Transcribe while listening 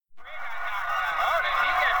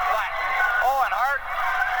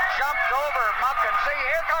Muck and Singh.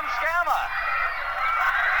 Here comes Gama.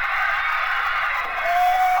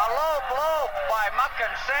 A low blow by Muck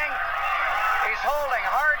and Singh. He's holding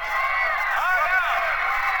Hart.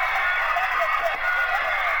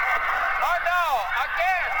 Oh no,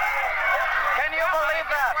 again. Can you believe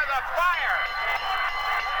that? For the fire.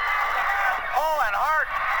 Oh, and Hart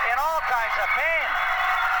in all kinds of pain.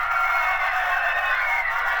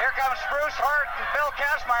 Here comes Bruce Hart and Bill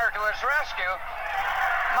Kazmaier to his rescue.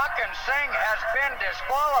 Muck and Singh has been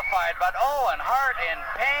disqualified, but Owen Hart in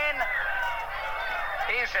pain.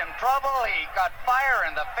 He's in trouble. He got fire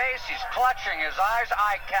in the face. He's clutching his eyes.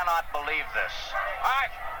 I cannot believe this.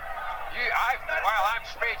 I'm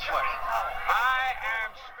speechless. I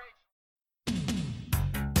am speechless.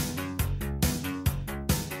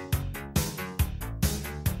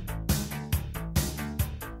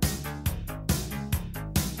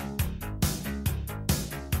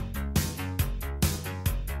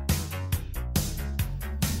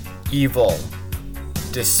 Evil,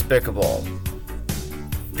 despicable,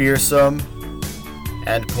 fearsome,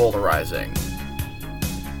 and polarizing.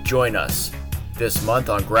 Join us this month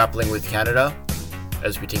on Grappling with Canada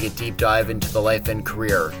as we take a deep dive into the life and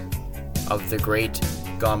career of the great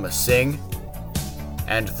Gama Singh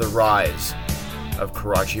and the rise of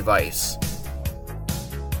Karachi Vice.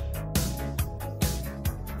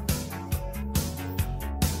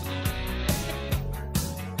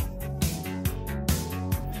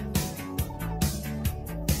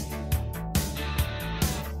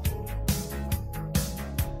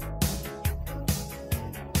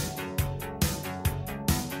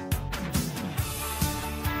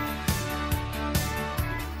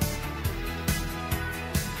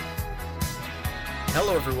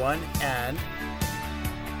 Hello everyone, and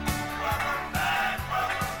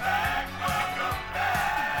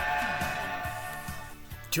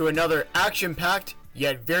to another action-packed,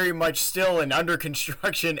 yet very much still an under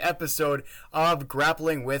construction episode of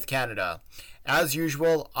Grappling with Canada. As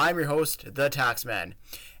usual, I'm your host, the Taxman,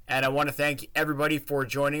 and I want to thank everybody for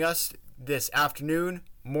joining us this afternoon,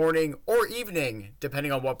 morning, or evening,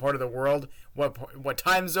 depending on what part of the world, what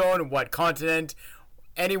time zone, what continent,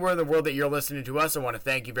 anywhere in the world that you're listening to us. I want to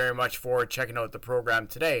thank you very much for checking out the program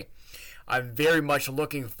today. I'm very much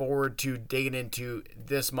looking forward to digging into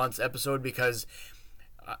this month's episode because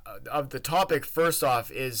of the topic. First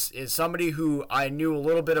off is somebody who I knew a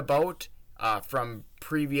little bit about from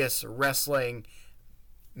previous wrestling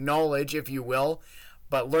knowledge, if you will,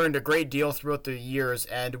 but learned a great deal throughout the years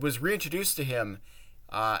and was reintroduced to him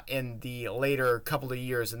in the later couple of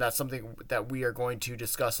years, and that's something that we are going to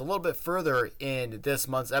discuss a little bit further in this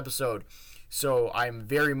month's episode. So I'm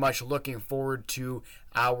very much looking forward to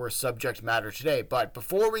our subject matter today. But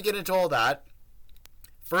before we get into all that,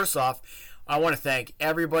 first off, I want to thank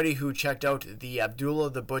everybody who checked out the Abdullah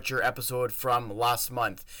the Butcher episode from last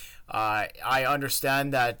month. I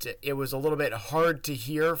understand that it was a little bit hard to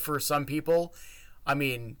hear for some people. I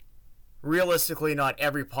mean, realistically, not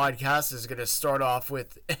every podcast is going to start off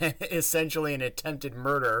with essentially an attempted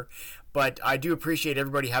murder, but I do appreciate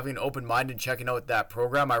everybody having an open mind and checking out that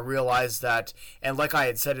program. I realize that, and like I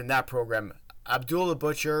had said in that program, Abdul the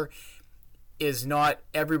Butcher is not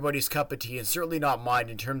everybody's cup of tea, and certainly not mine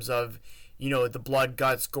in terms of, the blood,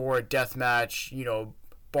 guts, gore, deathmatch,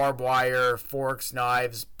 barbed wire, forks,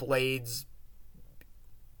 knives, blades,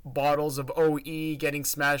 bottles of OE getting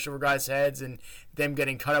smashed over guys' heads and them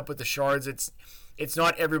getting cut up with the shards. It's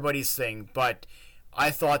not everybody's thing, but I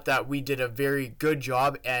thought that we did a very good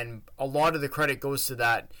job, and a lot of the credit goes to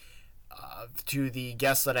that, to the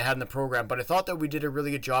guests that I had in the program. But I thought that we did a really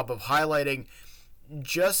good job of highlighting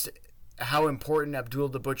just how important Abdul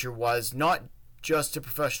the Butcher was, not just to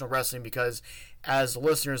professional wrestling, because as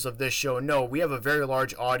listeners of this show know, we have a very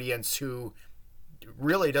large audience who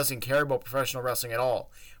really doesn't care about professional wrestling at all,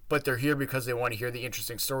 but they're here because they want to hear the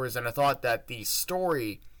interesting stories. And I thought that the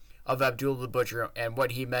story of Abdul the Butcher and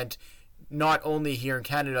what he meant, not only here in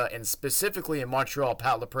Canada and specifically in Montreal,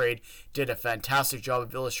 Pat LaPrade did a fantastic job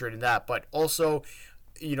of illustrating that, but also,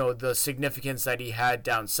 the significance that he had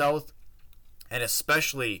down south, and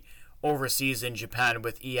especially overseas in Japan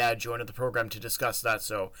with Iad joining the program to discuss that.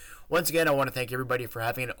 So once again, I want to thank everybody for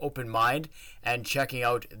having an open mind and checking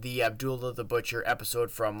out the Abdullah the Butcher episode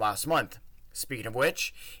from last month. Speaking of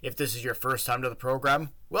which, if this is your first time to the program,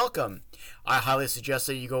 welcome. I highly suggest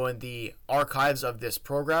that you go in the archives of this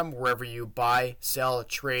program, wherever you buy, sell,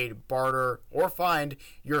 trade, barter, or find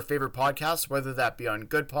your favorite podcasts, whether that be on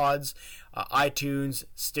Good Pods, iTunes,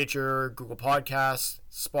 Stitcher, Google Podcasts,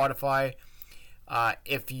 Spotify,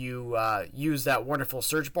 If you use that wonderful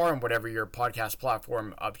search bar on whatever your podcast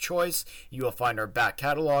platform of choice, you will find our back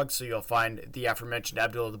catalog. So you'll find the aforementioned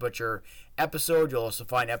Abdullah the Butcher episode. You'll also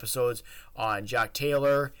find episodes on Jack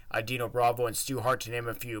Taylor, Dino Bravo, and Stu Hart, to name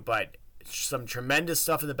a few. But some tremendous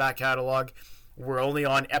stuff in the back catalog. We're only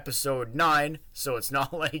on episode 9, so it's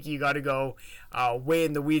not like you got to go way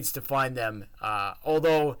in the weeds to find them.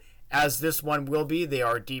 Although, as this one will be, they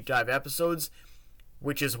are deep dive episodes,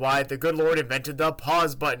 which is why the good Lord invented the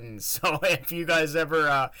pause button. So if you guys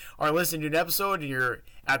ever are listening to an episode and you're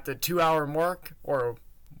at the 2-hour mark or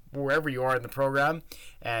wherever you are in the program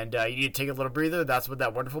and you need to take a little breather, that's what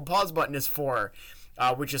that wonderful pause button is for,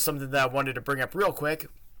 which is something that I wanted to bring up real quick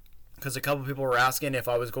because a couple people were asking if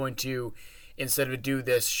I was going to, instead of do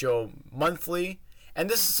this show monthly, and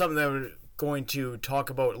this is something that we're going to talk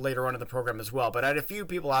about later on in the program as well, but I had a few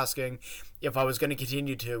people asking if I was going to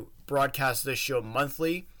continue to broadcast this show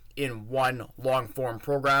monthly in one long form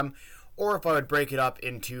program, or if I would break it up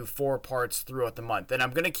into 4 parts throughout the month. And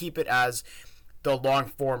I'm going to keep it as the long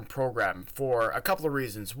form program for a couple of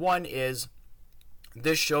reasons. One is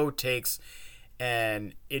this show takes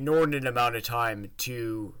an inordinate amount of time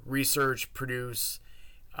to research, produce,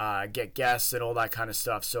 get guests, and all that kind of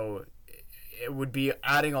stuff. So it would be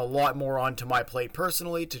adding a lot more onto my plate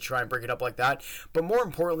personally to try and break it up like that. But more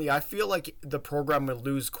importantly, I feel like the program would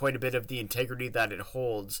lose quite a bit of the integrity that it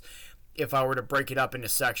holds if I were to break it up into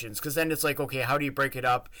sections. Because then it's like, okay, how do you break it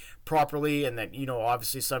up properly? And then,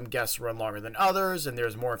 obviously some guests run longer than others, and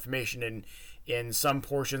there's more information in some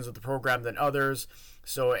portions of the program than others.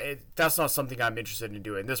 So that's not something I'm interested in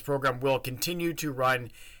doing. This program will continue to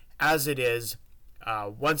run as it is,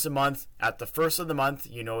 once a month at the first of the month.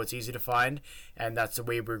 It's easy to find, and that's the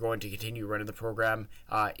way we're going to continue running the program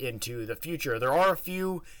into the future. There are a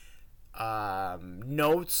few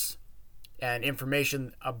notes and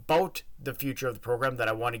information about the future of the program that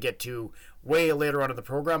I want to get to way later on in the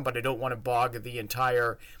program, but I don't want to bog the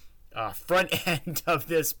entire front end of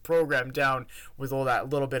this program down with all that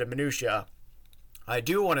little bit of minutia. I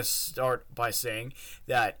do want to start by saying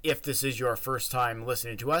that if this is your first time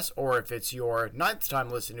listening to us, or if it's your 9th time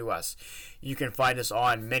listening to us, you can find us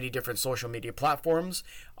on many different social media platforms.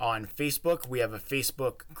 On Facebook, we have a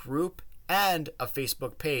Facebook group and a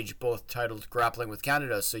Facebook page, both titled Grappling with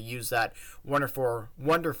Canada. So use that wonderful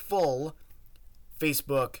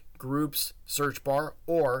Facebook groups search bar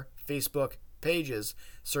or Facebook pages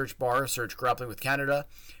search bar, search Grappling with Canada.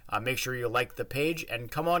 Make sure you like the page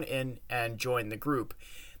and come on in and join the group.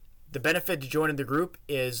 The benefit to joining the group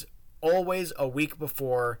is always a week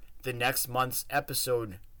before the next month's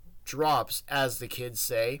episode drops, as the kids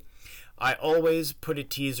say. I always put a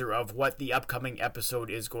teaser of what the upcoming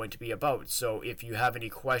episode is going to be about. So if you have any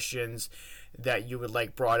questions that you would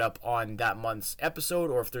like brought up on that month's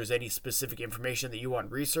episode, or if there's any specific information that you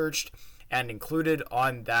want researched and included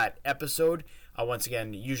on that episode, once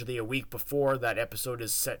again, usually a week before that episode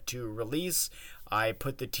is set to release, I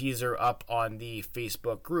put the teaser up on the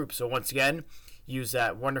Facebook group. So once again, use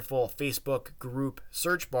that wonderful Facebook group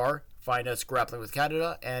search bar, find us Grappling with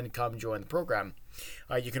Canada, and come join the program.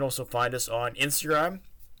 You can also find us on Instagram.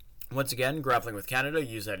 Once again, Grappling with Canada,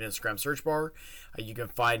 use that Instagram search bar. You can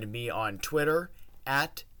find me on Twitter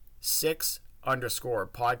at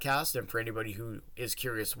 6_podcast. And for anybody who is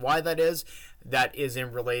curious why that is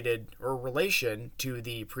in relation to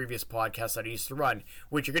the previous podcast that I used to run,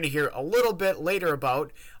 which you're going to hear a little bit later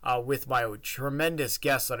about with my tremendous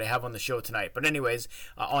guests that I have on the show tonight. But anyways,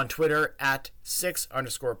 on Twitter at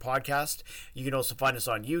 6_podcast. You can also find us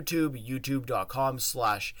on YouTube,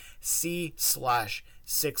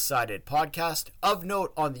 youtube.com/c/six-sided podcast. Of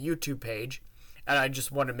note on the YouTube page, and I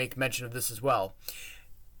just want to make mention of this as well,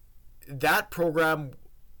 that program,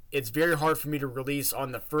 it's very hard for me to release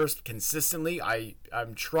on the first consistently.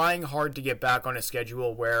 I'm trying hard to get back on a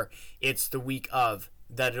schedule where it's the week of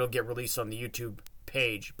that it'll get released on the YouTube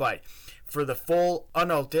page. But for the full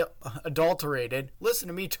unadulterated, listen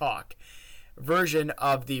to me talk version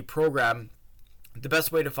of the program, the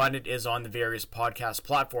best way to find it is on the various podcast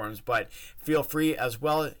platforms. But feel free as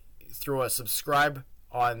well, throw a subscribe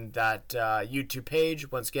on that YouTube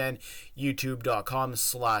page. Once again,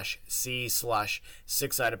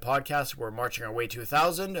 youtube.com/c/six-sided podcast. We're marching our way to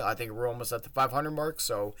 1,000. I think we're almost at the 500 mark,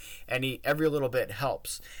 so every little bit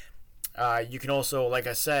helps. You can also, like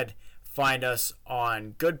I said, find us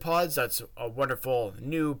on Good Pods. That's a wonderful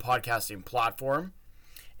new podcasting platform.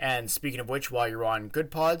 And speaking of which, while you're on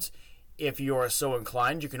Good Pods, if you are so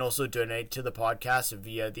inclined, you can also donate to the podcast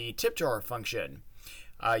via the tip jar function.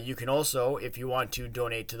 You can also, if you want to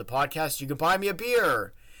donate to the podcast, you can buy me a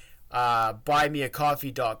beer.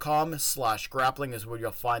 Buymeacoffee.com/grappling is where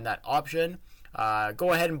you'll find that option.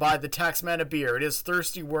 go ahead and buy the Taxman a beer. It is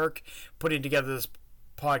thirsty work putting together this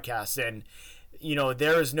podcast, and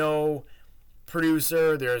there is no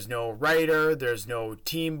producer, there's no writer, there's no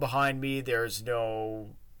team behind me, there's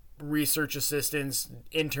no research assistants,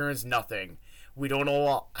 interns, nothing. We don't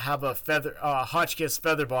all have a Hotchkiss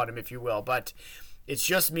feather bottom, if you will, but it's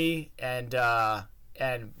just me and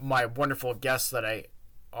my wonderful guests that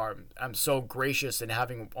I'm so gracious in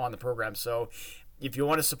having on the program. So if you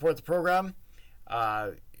want to support the program,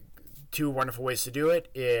 two wonderful ways to do it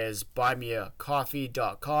is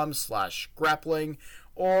buymeacoffee.com/grappling,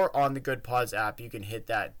 or on the Good Pods app, you can hit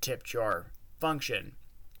that tip jar function.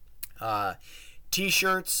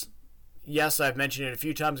 T-shirts, yes, I've mentioned it a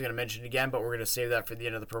few times. I'm going to mention it again, but we're going to save that for the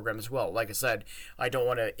end of the program as well. Like I said, I don't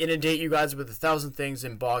want to inundate you guys with 1,000 things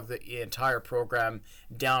and bog the entire program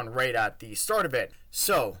down right at the start of it.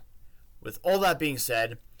 So, with all that being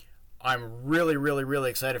said, I'm really, really, really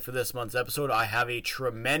excited for this month's episode. I have a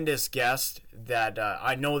tremendous guest that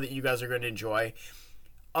I know that you guys are going to enjoy.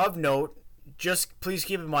 Of note, just please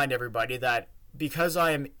keep in mind, everybody, that because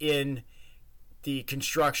I am in the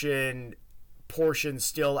construction portion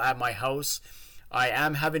still at my house, I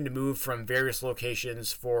am having to move from various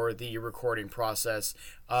locations for the recording process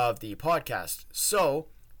of the podcast. So,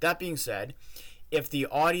 that being said, if the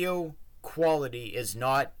audio quality is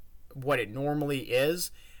not what it normally is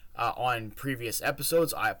on previous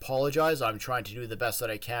episodes, I apologize. I'm trying to do the best that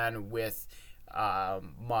I can with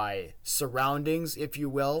my surroundings, if you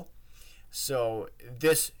will. So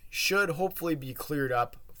this should hopefully be cleared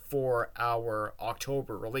up for our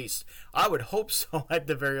October release. I would hope so at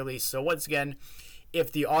the very least. So once again,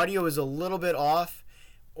 if the audio is a little bit off,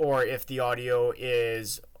 or if the audio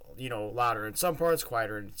is louder in some parts,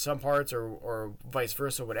 quieter in some parts, or vice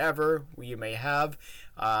versa, whatever you may have,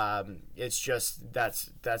 it's just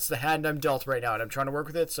that's the hand I'm dealt right now, and I'm trying to work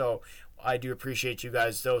with it. So I do appreciate you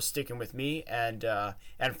guys though sticking with me, and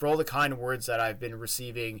for all the kind words that I've been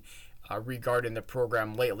receiving regarding the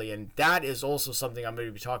program lately. And that is also something I'm going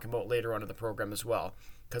to be talking about later on in the program as well,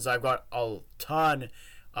 because I've got a ton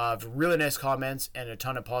of really nice comments and a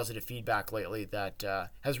ton of positive feedback lately that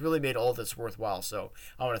has really made all this worthwhile. So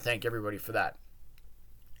I want to thank everybody for that.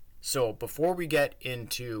 So before we get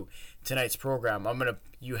into tonight's program,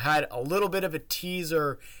 you had a little bit of a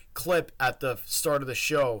teaser clip at the start of the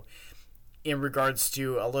show in regards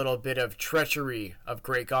to a little bit of treachery of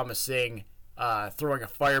Great Gama Singh throwing a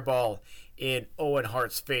fireball in Owen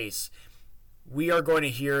Hart's face. We are going to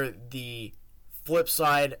hear the flip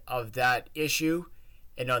side of that issue,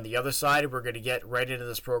 and on the other side, we're going to get right into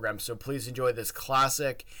this program. So please enjoy this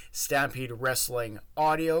classic Stampede Wrestling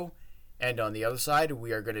audio, and on the other side,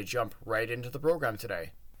 we are going to jump right into the program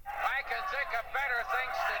today. I can think of better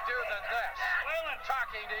things to do than this. Waylon,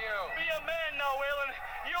 Talking to you. be a man now, Waylon.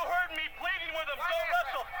 You heard me pleading with him. What Don't is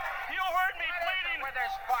wrestle. You heard me What is it pleading. with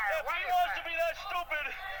this fire? If What he is wants that? to be that stupid,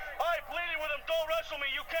 I pleaded with him. Don't wrestle me.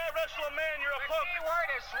 You can't wrestle a man. You're a The punk. key word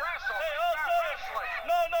is wrestle. Hey, It's I'll not tell you. wrestling.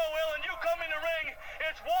 No, Waylon. You come in the ring.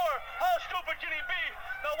 It's war. How stupid can he be?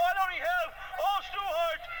 Now, why don't he have all Stu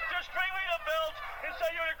Hart just bring me the belt and say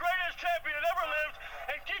you're the greatest champion that ever lived,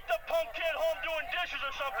 and keep the punk kid home doing dishes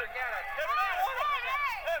or something? Forget it. If they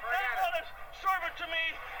want to serve it to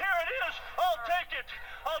me, here it is. I'll take it.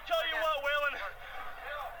 I'll tell you what, Waylon.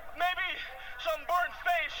 Maybe some burnt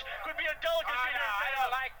face could be a delicacy. I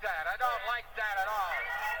don't like that. I don't like that at all.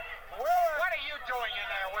 Waylon. What are you doing in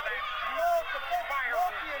there with that Smoke, fire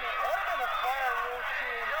smoky in it. I'm in a fire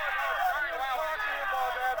routine. What are you talking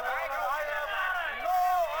about that, Waylon? I have no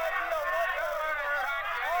idea what you're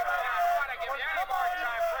I don't want to give you any more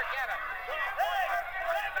time. Forget it.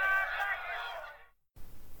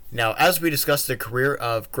 Now, as we discuss the career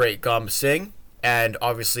of Great Gama Singh, and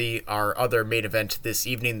obviously our other main event this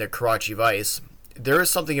evening, the Karachi Vice, there is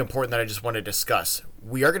something important that I just want to discuss.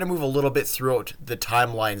 We are going to move a little bit throughout the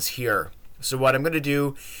timelines here. So what I'm going to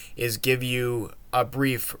do is give you a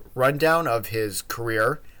brief rundown of his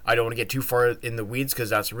career. I don't want to get too far in the weeds because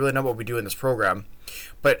that's really not what we do in this program.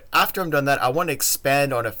 But after I'm done that, I want to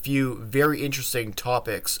expand on a few very interesting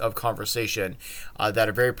topics of conversation that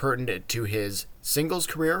are very pertinent to his singles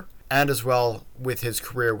career and as well with his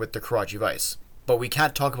career with the Karachi Vice. But we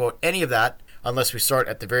can't talk about any of that unless we start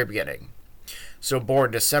at the very beginning. So born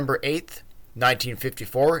December 8th,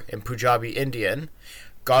 1954 in Punjabi, Indian,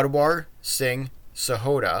 Godwar Singh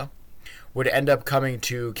Sahota would end up coming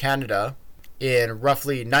to Canada in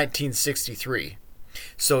roughly 1963.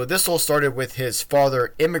 So this all started with his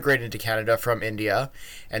father immigrating to Canada from India,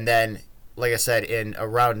 and then, like I said, in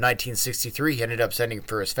around 1963 he ended up sending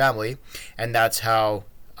for his family, and that's how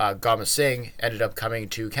Gama Singh ended up coming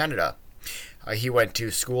to Canada. He went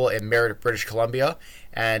to school in Merritt, British Columbia,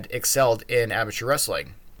 and excelled in amateur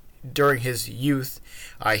wrestling. During his youth,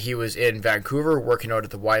 he was in Vancouver working out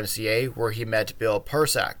at the YMCA, where he met Bill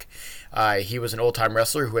Parsak. He was an old-time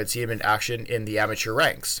wrestler who had seen him in action in the amateur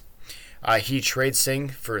ranks. He trained Singh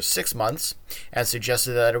for 6 months and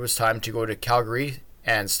suggested that it was time to go to Calgary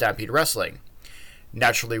and Stampede Wrestling.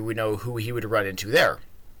 Naturally, we know who he would run into there.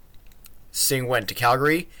 Singh went to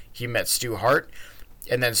Calgary, he met Stu Hart,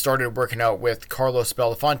 and then started working out with Carlos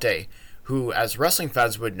Belafonte, who, as wrestling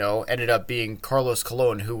fans would know, ended up being Carlos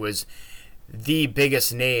Colon, who was the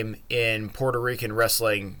biggest name in Puerto Rican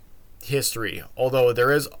wrestling history. Although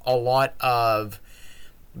there is a lot of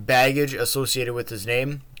baggage associated with his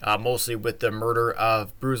name, mostly with the murder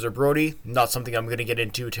of Bruiser Brody. Not something I'm going to get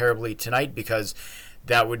into terribly tonight, because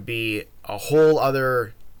that would be a whole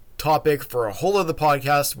other topic for a whole other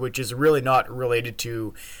podcast, which is really not related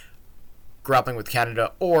to Grappling with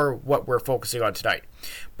Canada or what we're focusing on tonight.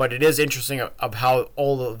 But it is interesting of how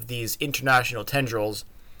all of these international tendrils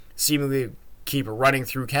seemingly keep running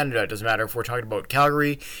through Canada. It doesn't matter if we're talking about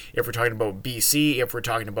Calgary, if we're talking about BC, if we're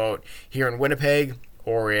talking about here in Winnipeg,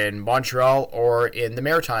 or in Montreal, or in the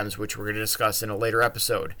Maritimes, which we're going to discuss in a later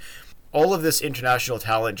episode. All of this international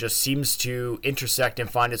talent just seems to intersect and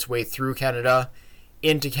find its way through Canada,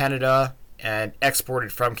 into Canada, and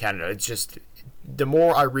exported from Canada. It's just, the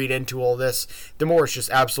more I read into all this, the more it's just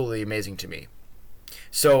absolutely amazing to me.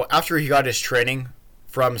 So after he got his training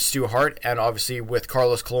from Stu Hart, and obviously with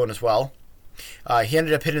Carlos Colon as well, he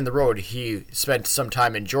ended up hitting the road. He spent some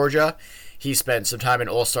time in Georgia. He spent some time in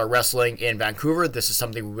All-Star Wrestling in Vancouver. This is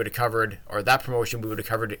something we would have covered, or that promotion we would have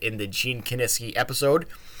covered in the Gene Kiniski episode,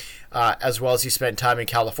 as well as he spent time in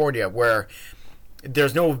California, where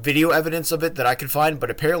there's no video evidence of it that I could find,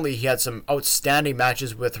 but apparently he had some outstanding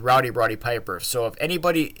matches with Rowdy Roddy Piper. So if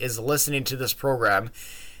anybody is listening to this program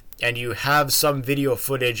and you have some video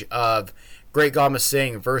footage of Great Gama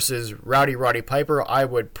Singh versus Rowdy Roddy Piper, I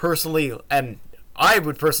would personally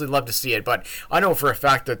love to see it. But I know for a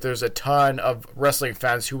fact that there's a ton of wrestling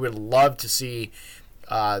fans who would love to see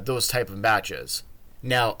those type of matches.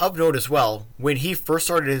 Now, of note as well, when he first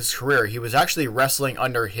started his career, he was actually wrestling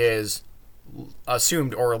under his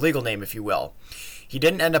assumed or illegal name, if you will. He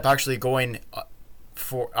didn't end up actually going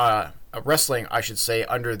for wrestling, I should say,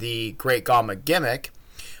 under the Great Gama gimmick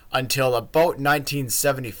until about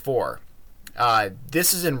 1974.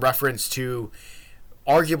 This is in reference to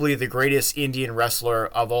arguably the greatest Indian wrestler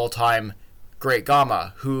of all time, Great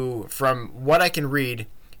Gama, who, from what I can read,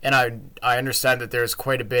 and I understand that there's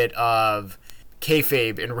quite a bit of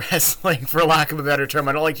kayfabe in wrestling, for lack of a better term.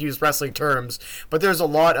 I don't like to use wrestling terms, but there's a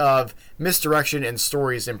lot of misdirection and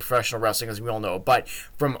stories in professional wrestling, as we all know. But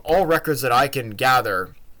from all records that I can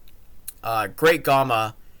gather, Great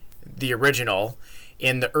Gama, the original,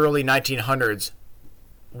 in the early 1900s,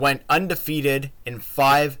 went undefeated in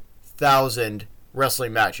 5,000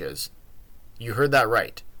 wrestling matches. You heard that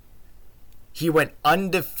right. He went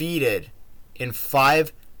undefeated in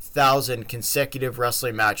 5,000 consecutive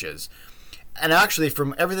wrestling matches. And actually,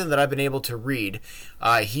 from everything that I've been able to read,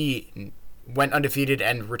 he went undefeated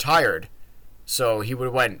and retired. So he would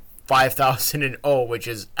have went 5,000-0, which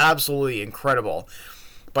is absolutely incredible.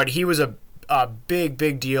 But he was a big,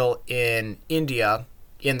 big deal in India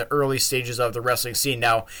in the early stages of the wrestling scene.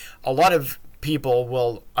 Now, a lot of people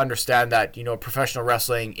will understand that, professional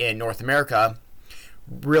wrestling in North America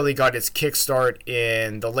really got its kickstart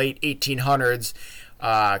in the late 1800s,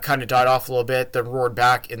 kind of died off a little bit, then roared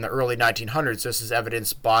back in the early 1900s. This is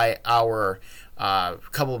evidenced by our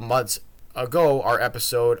couple of months ago, our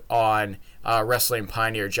episode on wrestling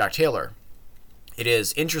pioneer Jack Taylor. It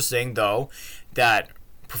is interesting, though, that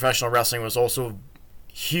professional wrestling was also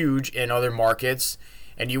huge in other markets,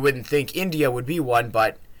 and you wouldn't think India would be one,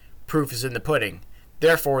 but proof is in the pudding.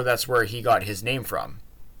 Therefore, that's where he got his name from.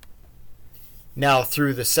 Now,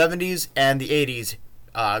 through the 70s and the 80s,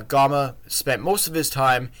 Gama spent most of his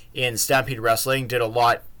time in Stampede Wrestling, did a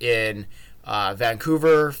lot in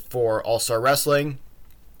Vancouver for All-Star Wrestling,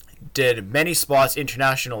 did many spots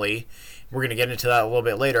internationally. We're going to get into that a little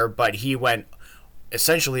bit later, but he went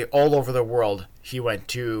essentially all over the world. He went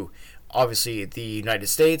to, obviously, the United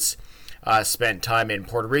States, spent time in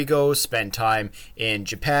Puerto Rico, spent time in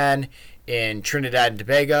Japan, in Trinidad and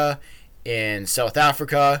Tobago, in South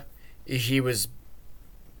Africa. He was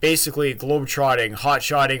basically globetrotting,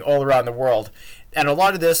 hot-shotting all around the world. And a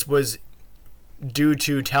lot of this was due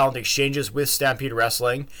to talent exchanges with Stampede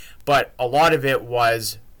Wrestling, but a lot of it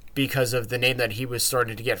was because of the name that he was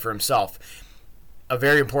starting to get for himself. A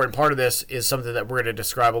very important part of this is something that we're going to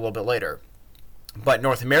describe a little bit later. But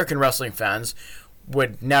North American wrestling fans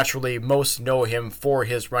would naturally most know him for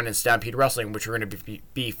his run in Stampede Wrestling, which we're going to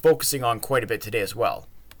be focusing on quite a bit today as well.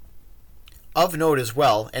 Of note as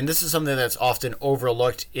well, and this is something that's often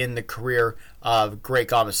overlooked in the career of Great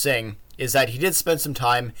Gama Singh, is that he did spend some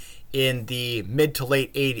time in the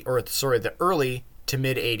the early to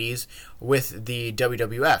mid 80s with the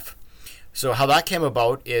WWF. So how that came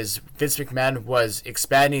about is Vince McMahon was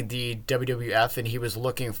expanding the WWF, and he was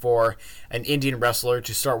looking for an Indian wrestler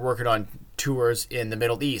to start working on tours in the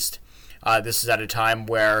Middle East. This is at a time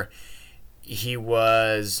where he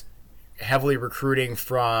was heavily recruiting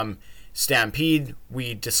from Stampede.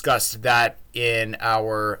 We discussed that in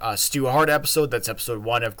our Stu Hart episode. That's episode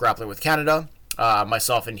 1 of Grappling with Canada.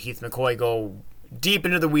 Myself and Heath McCoy go deep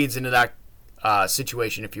into the weeds into that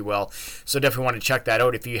situation, if you will. So definitely want to check that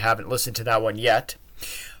out if you haven't listened to that one yet.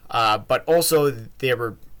 But also they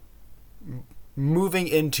were moving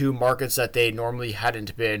into markets that they normally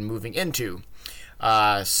hadn't been moving into,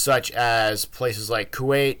 such as places like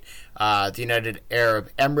Kuwait, the United Arab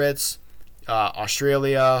Emirates,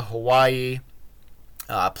 Australia, Hawaii,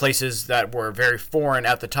 places that were very foreign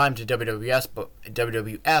at the time to WWF,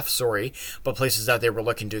 but places that they were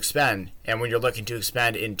looking to expand. And when you're looking to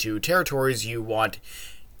expand into territories, you want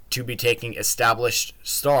to be taking established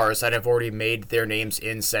stars that have already made their names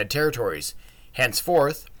in said territories.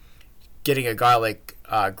 Henceforth, getting a guy like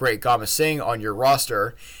Great Gama Singh on your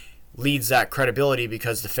roster leads that credibility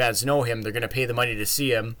because the fans know him, they're going to pay the money to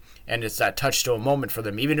see him, and it's that touchstone moment for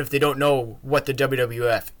them. Even if they don't know what the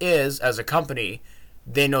WWF is as a company,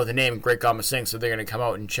 they know the name Great Gama Singh, so they're going to come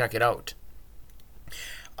out and check it out.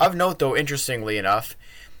 Of note, though, interestingly enough,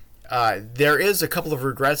 there is a couple of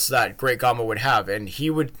regrets that Great Gama would have, and he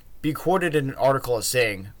would be quoted in an article as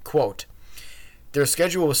saying, quote, "Their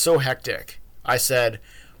schedule was so hectic. I said,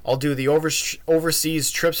 I'll do the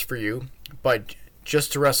overseas trips for you, but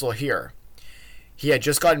just to wrestle here." He had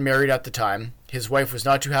just gotten married at the time. His wife was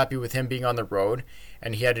not too happy with him being on the road,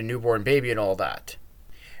 and he had a newborn baby and all that.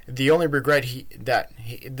 The only regret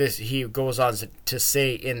he goes on to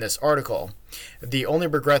say in this article, "The only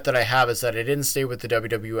regret that I have is that I didn't stay with the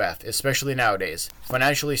WWF, especially nowadays,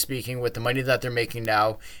 financially speaking, with the money that they're making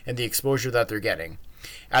now and the exposure that they're getting.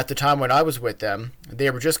 At the time when I was with them, they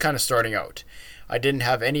were just kind of starting out. I didn't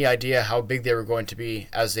have any idea how big they were going to be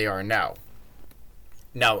as they are now."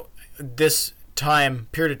 Now, this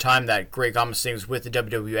period of time that Great Gama Singh was with the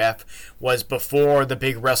WWF was before the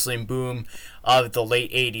big wrestling boom of the late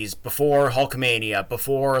 80s, before Hulkamania,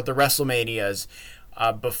 before the WrestleManias,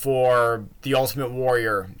 before the Ultimate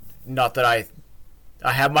Warrior. Not that I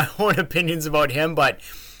have my own opinions about him, but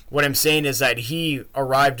what I'm saying is that he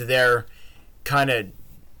arrived there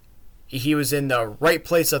he was in the right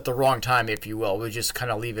place at the wrong time, if you will. We'll just kind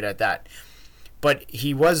of leave it at that. But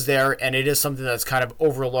he was there, and it is something that's kind of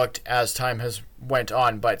overlooked as time has went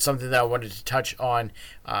on, but something that I wanted to touch on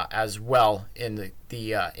as well in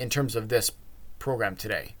in terms of this program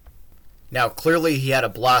today. Now, clearly he had a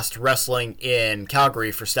blast wrestling in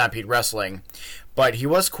Calgary for Stampede Wrestling, but he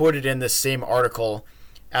was quoted in this same article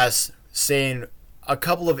as saying a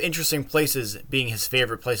couple of interesting places being his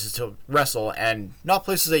favorite places to wrestle, and not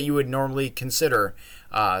places that you would normally consider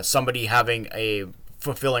somebody having a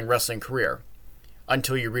fulfilling wrestling career,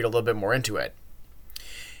 until you read a little bit more into it.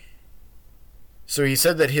 So he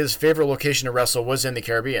said that his favorite location to wrestle was in the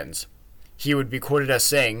Caribbean. He would be quoted as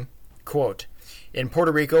saying, quote, "In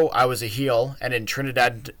Puerto Rico, I was a heel, and in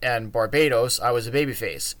Trinidad and Barbados, I was a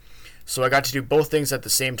babyface. So I got to do both things at the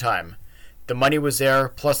same time. The money was there,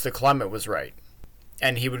 plus the climate was right."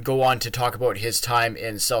 And he would go on to talk about his time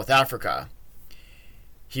in South Africa.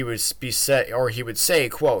 He would say,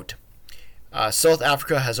 quote, "South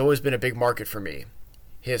Africa has always been a big market for me.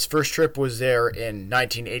 His first trip was there in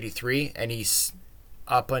 1983, and he's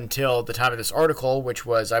up until the time of this article, which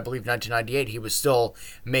was, I believe, 1998, he was still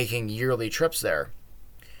making yearly trips there."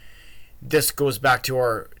 This goes back to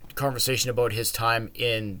our conversation about his time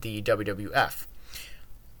in the WWF.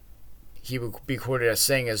 He would be quoted as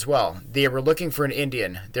saying as well, "They were looking for an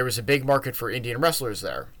Indian. There was a big market for Indian wrestlers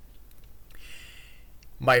there.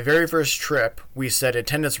 My very first trip, we set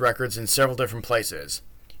attendance records in several different places.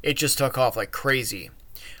 It just took off like crazy.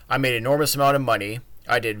 I made an enormous amount of money.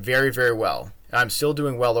 I did very, very well. And I'm still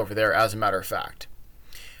doing well over there, as a matter of fact."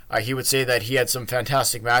 He would say that he had some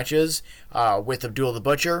fantastic matches with Abdul the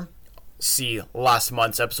Butcher. See last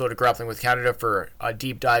month's episode of Grappling with Canada for a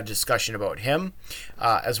deep dive discussion about him,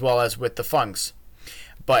 as well as with the Funks.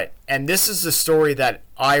 And this is the story that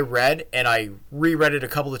I read, and I reread it a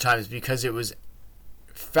couple of times because it was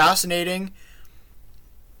fascinating,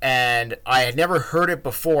 and I had never heard it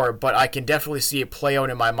before, but I can definitely see it play out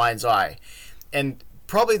in my mind's eye. And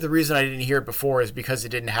probably the reason I didn't hear it before is because it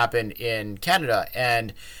didn't happen in Canada.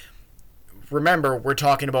 And remember, we're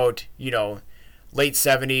talking about, late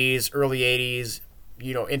 70s, early 80s,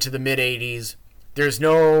 into the mid 80s. There's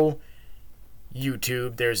no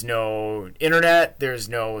YouTube, there's no internet, there's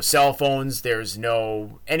no cell phones, there's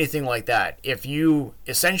no anything like that. If you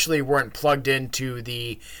essentially weren't plugged into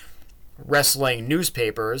the wrestling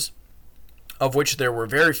newspapers, of which there were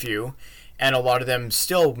very few, and a lot of them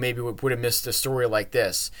still maybe would have missed a story like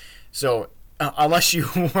this. So unless you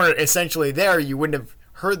were essentially there, you wouldn't have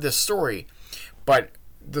heard this story. But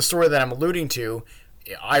the story that I'm alluding to,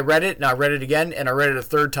 I read it, and I read it again, and I read it a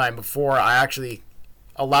third time before I actually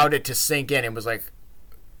allowed it to sink in and was like,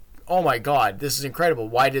 oh my god, this is incredible.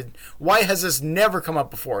 Why has this never come up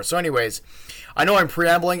before? So anyways, I know I'm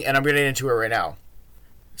preambling, and I'm getting into it right now.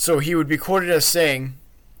 So he would be quoted as saying,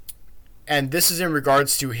 and this is in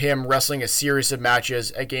regards to him wrestling a series of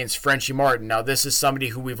matches against Frenchie Martin. Now, this is somebody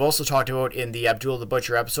who we've also talked about in the Abdul the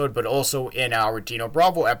Butcher episode, but also in our Dino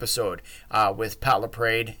Bravo episode with Pat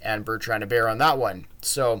LaPrade and Bertrand Hébert on that one.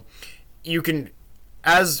 So you can,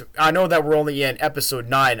 as I know that we're only in episode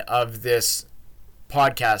 9 of this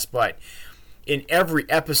podcast, but in every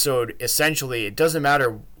episode, essentially, it doesn't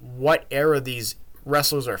matter what era these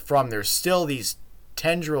wrestlers are from, there's still these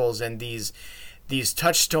tendrils and these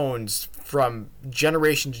touchstones from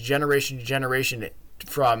generation to generation to generation,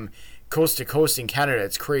 from coast to coast in Canada.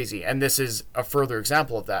 It's crazy, and this is a further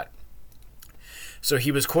example of that. So he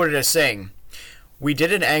was quoted as saying, "We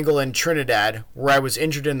did an angle in Trinidad where I was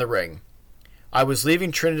injured in the ring. I was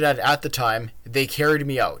leaving Trinidad at the time. They carried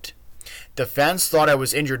me out. The fans thought I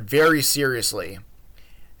was injured very seriously.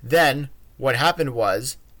 Then, what happened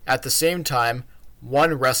was, at the same time,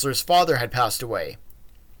 one wrestler's father had passed away.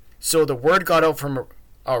 So the word got out from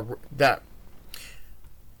that.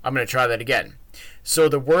 I'm going to try that again. So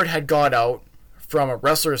the word had got out from a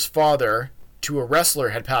wrestler's father to a wrestler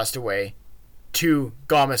had passed away to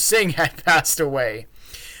Gama Singh had passed away.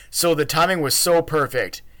 So the timing was so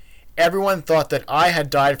perfect. Everyone thought that I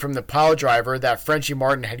had died from the pile driver that Frenchie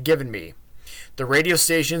Martin had given me. The radio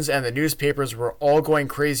stations and the newspapers were all going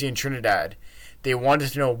crazy in Trinidad. They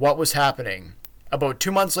wanted to know what was happening. About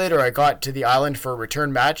 2 months later, I got to the island for a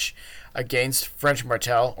return match against Frenchie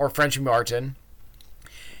Martin,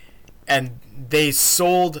 and they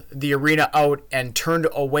sold the arena out and turned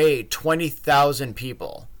away 20,000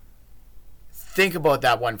 people. Think about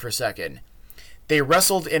that one for a second. They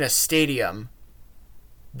wrestled in a stadium.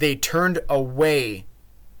 They turned away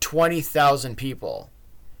 20,000 people.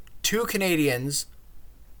 2 Canadians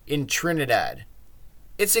in Trinidad.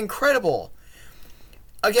 It's incredible.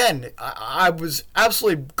 Again, I was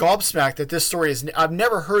absolutely gobsmacked that this story is... I've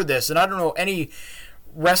never heard this, and I don't know any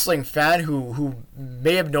wrestling fan who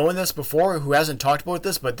may have known this before, who hasn't talked about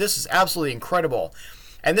this, but this is absolutely incredible.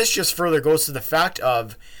 And this just further goes to the fact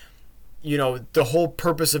of, the whole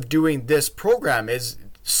purpose of doing this program is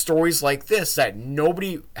stories like this that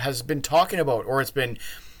nobody has been talking about, or it's been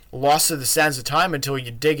lost to the sands of time until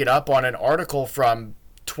you dig it up on an article from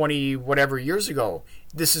 20 whatever years ago.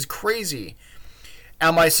 This is crazy.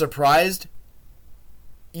 Am I surprised?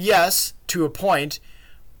 Yes, to a point.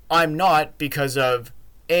 I'm not, because of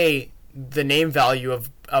the name value of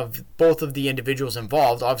both of the individuals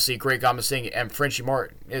involved. Obviously, Great Gama Singh and Frenchie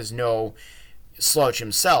Martin is no slouch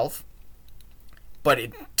himself. But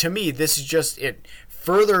to me, this is just, it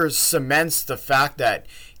further cements the fact that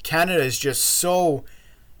Canada is just so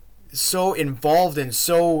involved and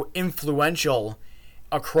so influential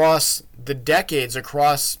across the decades,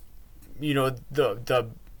 across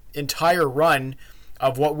the entire run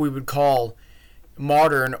of what we would call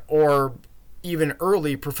modern or even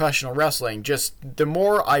early professional wrestling. Just the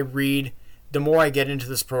more I read, the more I get into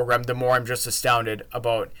this program, the more I'm just astounded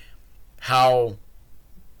about how,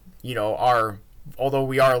 although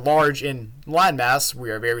we are large in landmass,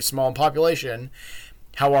 we are very small in population,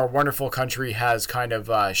 how our wonderful country has kind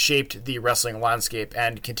of shaped the wrestling landscape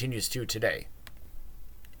and continues to today.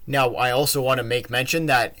 Now, I also want to make mention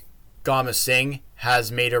that Gama Singh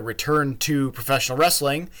has made a return to professional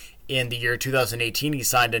wrestling. In the year 2018, he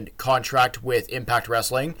signed a contract with Impact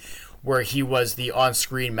Wrestling, where he was the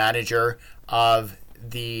on-screen manager of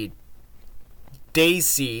the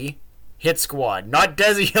Desi Hit Squad. Not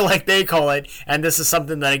Desi like they call it, and this is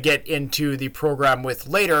something that I get into the program with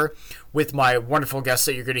later with my wonderful guests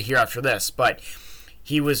that you're going to hear after this. But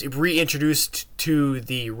he was reintroduced to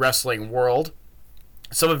the wrestling world,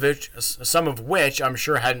 some of which I'm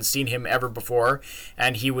sure hadn't seen him ever before,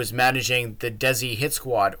 and he was managing the Desi Hit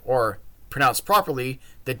Squad, or pronounced properly,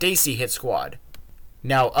 the Desi Hit Squad.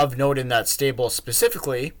 Now, of note in that stable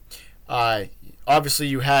specifically, obviously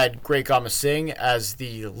you had Great Gama Singh as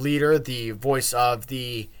the leader, the voice of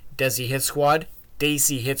the Desi Hit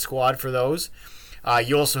Squad for those.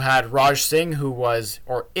 You also had Raj Singh, who was,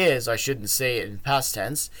 or is, I shouldn't say it in past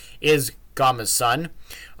tense, is Gama's son.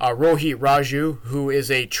 Rohit Raju, who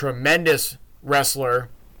is a tremendous wrestler.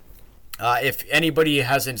 If anybody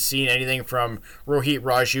hasn't seen anything from Rohit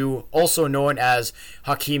Raju, also known as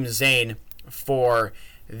Hakeem Zain for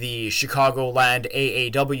the Chicagoland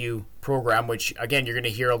AAW program, which again you're going to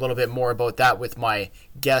hear a little bit more about that with my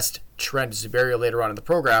guest Trent Zuberia later on in the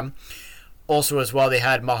program. Also as well, they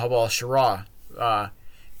had Mahabal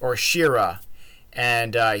Shira,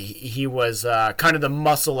 and he was kind of the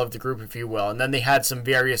muscle of the group, if you will. And then they had some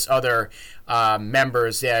various other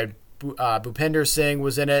members. They had Bhupinder Singh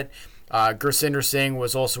was in it. Gursinder Singh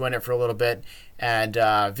was also in it for a little bit, and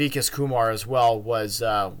Vikas Kumar as well was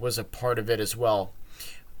a part of it as well.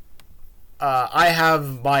 I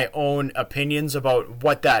have my own opinions about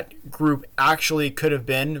what that group actually could have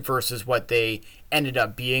been versus what they ended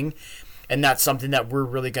up being, and that's something that we're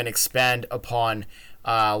really going to expand upon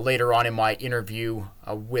later on in my interview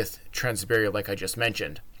with Trent Zuberia, like I just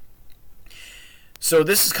mentioned. So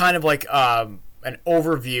this is kind of like an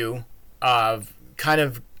overview of kind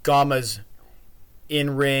of Gama's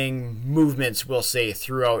in-ring movements, we'll say,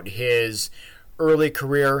 throughout his early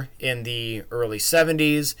career in the early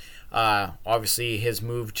 70s, obviously his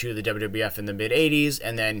move to the WWF in the mid-80s,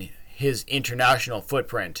 and then his international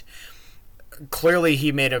footprint. Clearly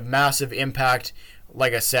he made a massive impact,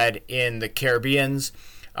 like I said, in the Caribbeans.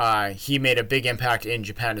 He made a big impact in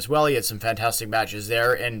Japan as well. He had some fantastic matches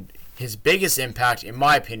there, and his biggest impact, in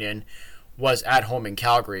my opinion, was at home in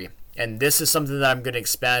Calgary. And this is something that I'm going to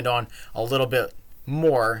expand on a little bit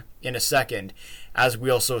more in a second, as we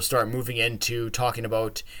also start moving into talking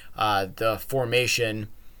about the formation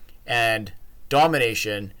and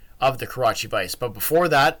domination of the Karachi Vice. But before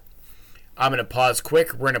that, I'm going to pause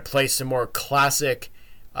quick. We're going to play some more classic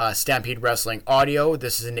Stampede Wrestling audio.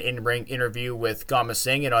 This is an in-ring interview with Gama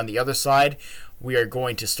Singh, and on the other side, we are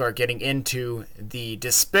going to start getting into the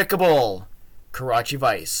despicable Karachi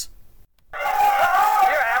Vice.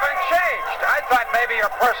 Thought maybe your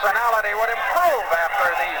personality would improve after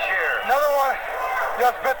these years. Another one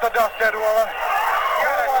just bit the dust, Ed Woolen. You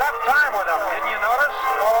had a tough time with him, didn't you notice?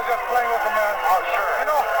 I was just playing with him, man. Oh, sure. You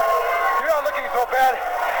know, you're not looking so bad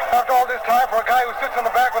after all this time for a guy who sits in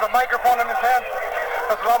the back with a microphone in his hand.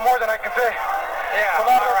 That's a lot more than I can say. Yeah, a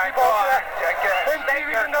lot of all those right, people go out on. there, in State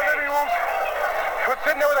TVs your in the case. living rooms, who's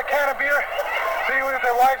sitting there with a can of beer, sitting with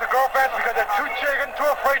their wives or girlfriends because they're too chicken, too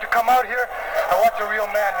afraid to come out here and watch a real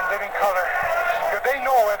man in living color. If they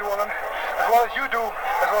know, Ed Woolen, as well as you do,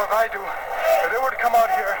 as well as I do, if they were to come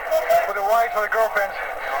out here with their wives or their girlfriends,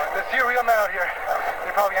 they see a real man out here,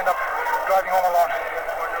 they probably end up driving home alone.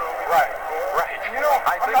 Right. You know,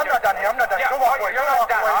 I'm not done here. I'm not done. Yeah, Don't walk away. you're not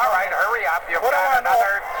done. All right, hurry up. You've got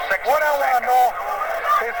another 60 What I want to seconds. know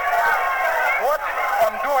is what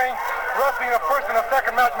I'm doing wrestling the first and the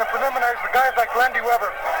second match in the preliminaries with guys like Randy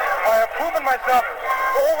Weber. I have proven myself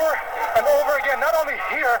over and over again, not only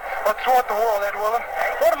here, but throughout the world, Ed Woolen.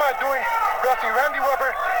 What am I doing wrestling Randy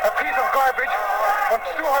Weber, a piece of garbage, when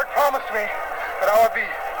Stu Hart promised me that I would be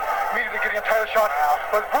immediately getting a title shot,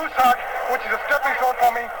 but Bruce Hart, which is a stepping stone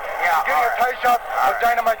for me, getting a title shot with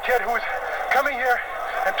Dynamite Kid, who's coming here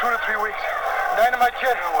in 2 to 3 weeks. Dynamite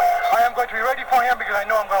Kid, I am going to be ready for him because I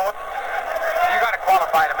know I'm going to... You got to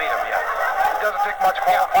qualify to meet him yet. It doesn't take much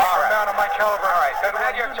qualifying for a man of my caliber. All right, you've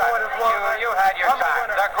had your time. You had your time.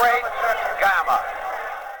 The great Gama.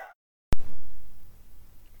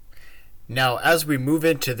 Now, as we move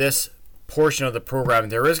into this portion of the program,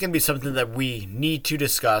 there is going to be something that we need to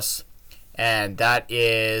discuss, and that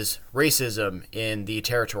is racism in the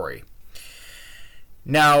territory.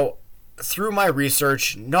 Now, through my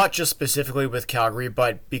research, not just specifically with Calgary,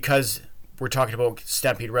 but because we're talking about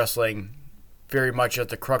Stampede Wrestling very much at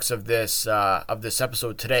the crux of this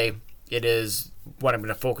episode today, it is what I'm going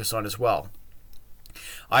to focus on as well.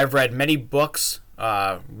 I've read many books,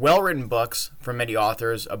 well-written books from many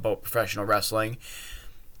authors about professional wrestling,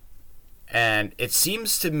 and it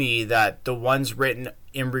seems to me that the ones written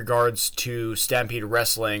in regards to Stampede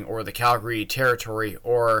Wrestling or the Calgary territory,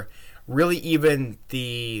 or really even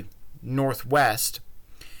the Northwest,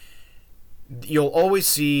 you'll always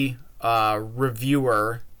see a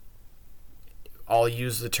reviewer, I'll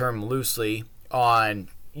use the term loosely, on,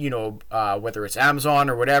 whether it's Amazon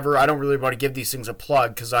or whatever. I don't really want to give these things a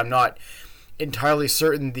plug because I'm not entirely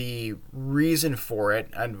certain the reason for it,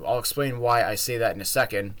 and I'll explain why I say that in a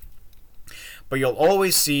second. But you'll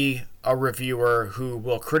always see a reviewer who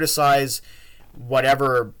will criticize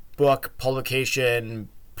whatever book, publication,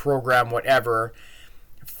 program, whatever,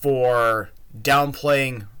 for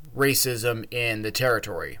downplaying racism in the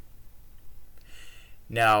territory.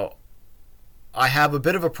 Now, I have a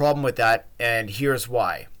bit of a problem with that, and here's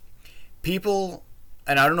why. People,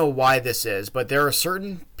 and I don't know why this is, but there are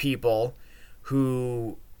certain people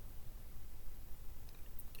who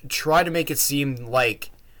try to make it seem like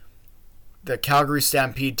the Calgary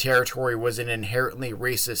Stampede territory was an inherently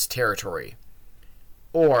racist territory.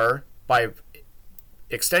 Or, by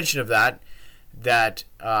extension of that,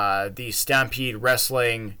 the Stampede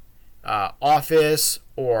Wrestling office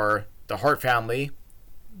or the Hart family,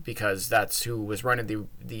 because that's who was running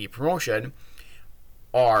the promotion,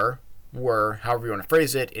 were, however you want to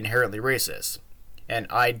phrase it, inherently racist. And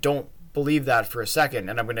I don't believe that for a second,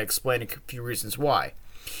 and I'm going to explain a few reasons why.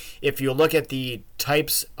 If you look at the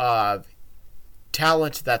types of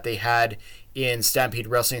talent that they had in Stampede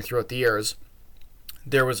Wrestling throughout the years,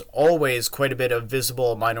 there was always quite a bit of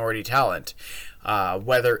visible minority talent.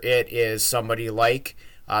 Whether it is somebody like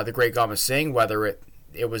the great Gama Singh, whether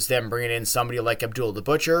it was them bringing in somebody like Abdul the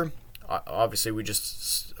Butcher. Obviously, we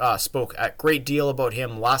just spoke a great deal about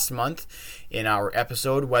him last month in our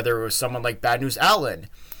episode. Whether it was someone like Bad News Allen,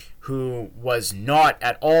 who was not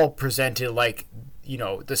at all presented like,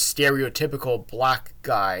 the stereotypical black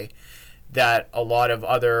guy that a lot of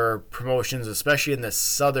other promotions, especially in the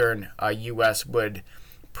southern U.S., would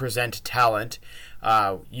present talent.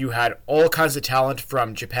 You had all kinds of talent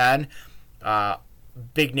from Japan.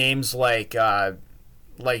 Big names like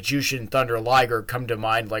Jushin Thunder Liger come to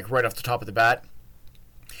mind, like right off the top of the bat.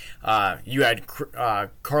 You had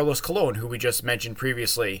Carlos Colon, who we just mentioned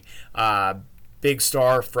previously, big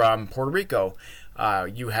star from Puerto Rico.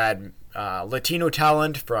 You had Latino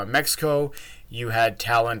talent from Mexico. You had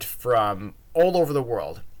talent from all over the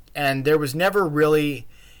world. And there was never really,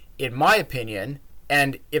 in my opinion,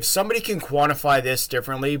 and if somebody can quantify this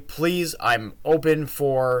differently, please, I'm open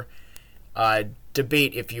for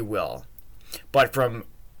debate, if you will. But from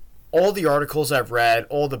all the articles I've read,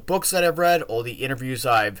 all the books that I've read, all the interviews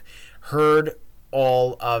I've heard,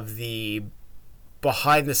 all of the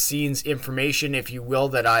behind-the-scenes information, if you will,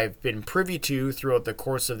 that I've been privy to throughout the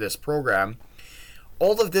course of this program,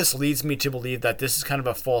 all of this leads me to believe that this is kind of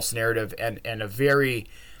a false narrative and a very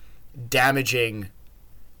damaging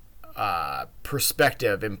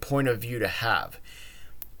perspective and point of view to have.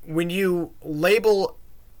 When you label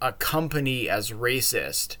a company as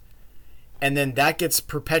racist, and then that gets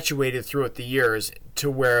perpetuated throughout the years to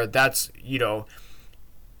where that's,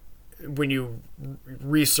 when you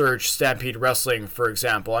research Stampede Wrestling, for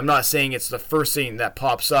example, I'm not saying it's the first thing that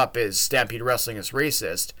pops up is Stampede Wrestling is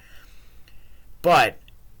racist, but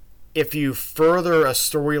if you further a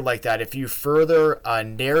story like that, if you further a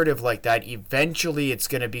narrative like that, eventually it's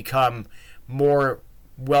going to become more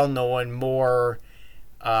well-known, more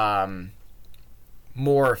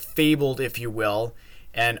fabled, if you will.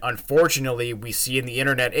 And unfortunately, we see in the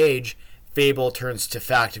internet age, fable turns to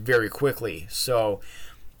fact very quickly. So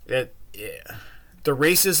the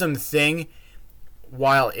racism thing,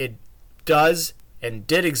 while it does and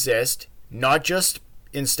did exist, not just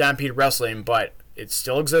in Stampede Wrestling, but it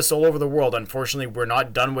still exists all over the world. Unfortunately, we're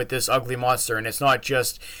not done with this ugly monster, and it's not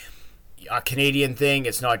just a Canadian thing,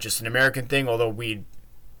 it's not just an American thing, although we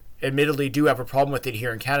admittedly do have a problem with it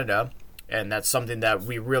here in Canada, and that's something that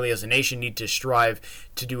we really as a nation need to strive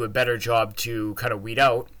to do a better job to kind of weed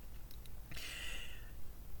out.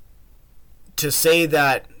 To say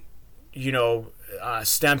that,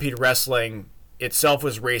 Stampede Wrestling itself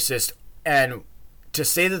was racist, and to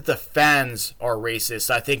say that the fans are racist,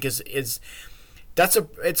 I think it's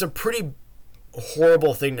a pretty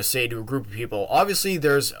horrible thing to say to a group of people. Obviously,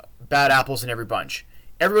 there's bad apples in every bunch.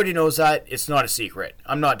 Everybody knows that. It's not a secret.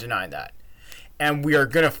 I'm not denying that. And we are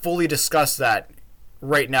going to fully discuss that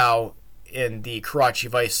right now in the Karachi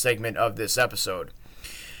Vice segment of this episode.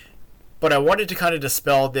 But I wanted to kind of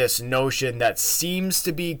dispel this notion that seems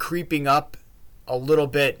to be creeping up a little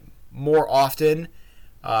bit more often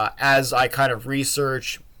as I kind of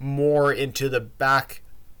research more into the back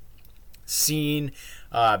scene,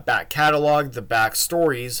 back catalog, the back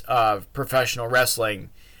stories of professional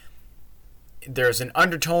wrestling. There's an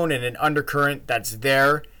undertone and an undercurrent that's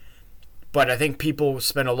there, but I think people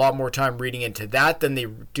spend a lot more time reading into that than they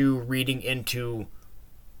do reading into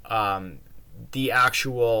the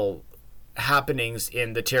actual happenings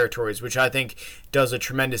in the territories, which I think does a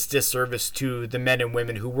tremendous disservice to the men and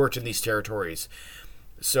women who worked in these territories.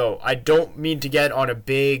 So I don't mean to get on a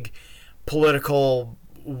big political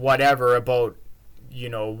whatever about,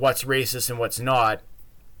 what's racist and what's not.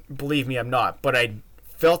 Believe me, I'm not. But I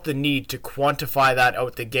felt the need to quantify that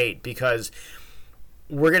out the gate, because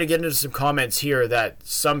we're going to get into some comments here that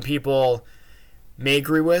some people may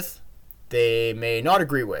agree with, they may not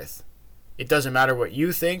agree with. It doesn't matter what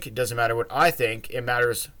you think, it doesn't matter what I think, it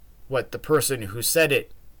matters what the person who said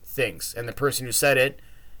it thinks. And the person who said it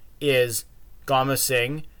is Gama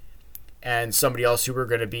Singh, and somebody else who we're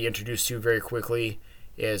going to be introduced to very quickly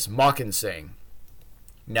is Makan Singh.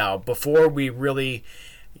 Now, before we really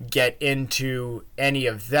get into any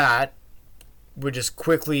of that, we'll just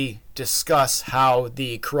quickly discuss how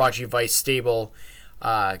the Karachi Vice stable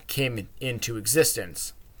came into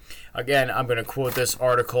existence. Again, I'm going to quote this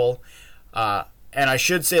article, and I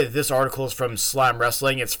should say that this article is from Slam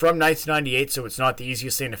Wrestling. It's from 1998, so it's not the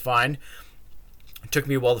easiest thing to find. It took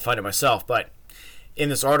me a while to find it myself, but in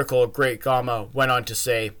this article, Great Gama went on to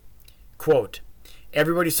say, quote,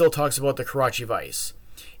 "Everybody still talks about the Karachi Vice.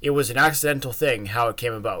 It was an accidental thing how it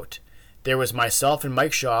came about. There was myself and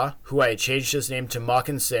Mike Shaw, who I had changed his name to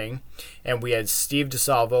Makan Singh, and we had Steve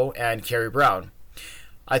DeSalvo and Kerry Brown.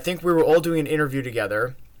 I think we were all doing an interview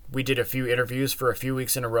together. We did a few interviews for a few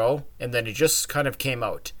weeks in a row, and then it just kind of came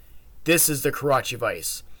out. This is the Karachi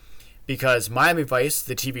Vice. Because Miami Vice,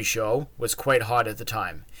 the TV show, was quite hot at the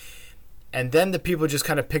time. And then the people just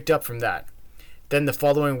kind of picked up from that. Then the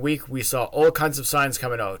following week, we saw all kinds of signs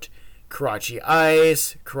coming out. Karachi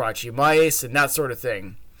Ice, Karachi Mice, and that sort of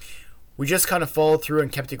thing. We just kind of followed through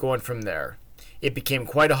and kept it going from there. It became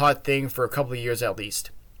quite a hot thing for a couple of years at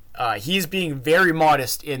least." He's being very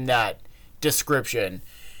modest in that description.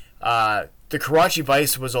 The Karachi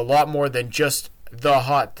Vice was a lot more than just the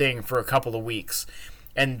hot thing for a couple of weeks.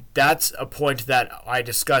 And that's a point that I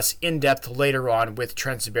discuss in depth later on with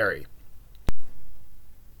Trent Zuberi.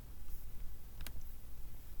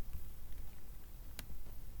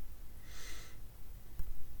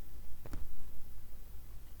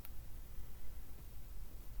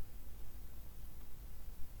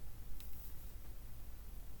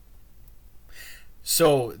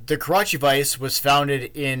 So, the Karachi Vice was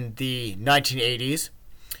founded in the 1980s.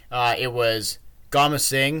 It was Gama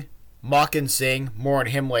Singh, Makan Singh, more on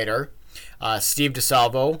him later, Steve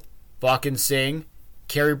DeSalvo, Vakan Singh,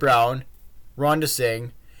 Kerry Brown, Rhonda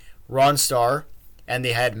Singh, Ron Starr, and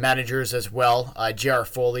they had managers as well, J.R.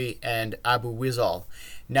 Foley and Abu Wizal.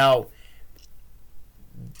 Now,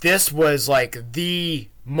 this was like the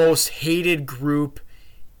most hated group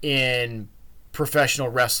in professional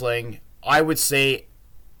wrestling. I would say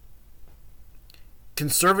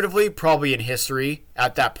conservatively, probably in history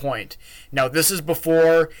at that point. Now, this is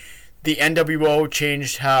before the NWO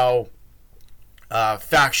changed how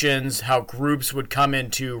factions, how groups would come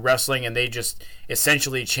into wrestling, and they just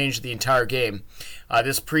essentially changed the entire game.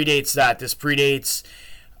 This predates that. This predates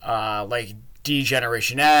like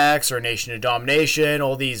D-Generation X or Nation of Domination,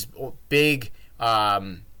 all these big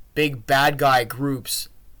bad guy groups,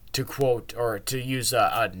 to quote or to use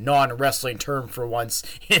a non-wrestling term for once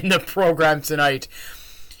in the program tonight.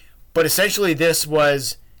 But essentially this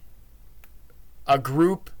was a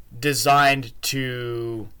group designed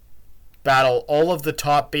to battle all of the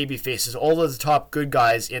top baby faces, all of the top good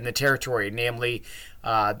guys in the territory, namely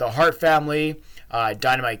the Hart family,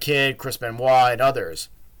 Dynamite Kid, Chris Benoit, and others.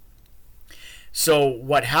 So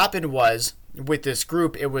what happened was, with this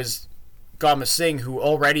group, it was Gama Singh, who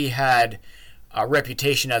already had a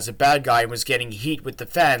reputation as a bad guy and was getting heat with the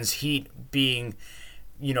fans. Heat being,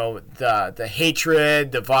 you know, the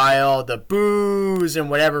hatred, the vile, the boos, and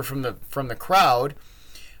whatever from the crowd.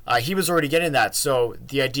 He was already getting that, so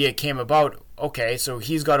the idea came about. Okay, so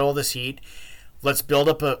he's got all this heat. Let's build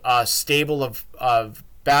up a stable of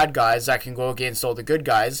bad guys that can go against all the good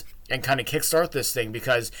guys and kind of kickstart this thing,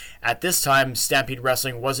 because at this time Stampede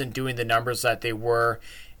Wrestling wasn't doing the numbers that they were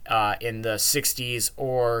in the 60s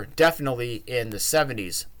or definitely in the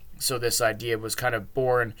 70s. So this idea was kind of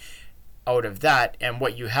born out of that, and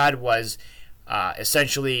what you had was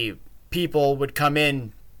essentially people would come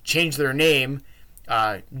in, change their name,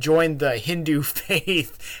 join the Hindu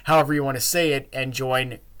faith, however you want to say it, and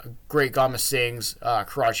join Great Gama Singh's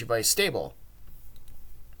Karachi Vice stable.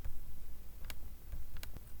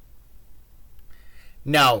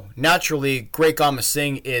 Now, naturally, Great Gama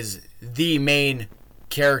Singh is the main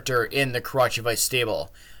character in the Karachi Vice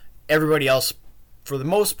stable. Everybody else, for the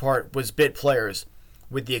most part, was bit players,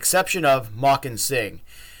 with the exception of Makan Singh.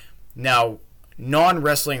 Now,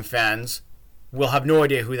 non-wrestling fans will have no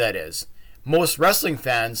idea who that is. Most wrestling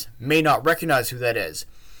fans may not recognize who that is.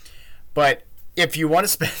 But if you want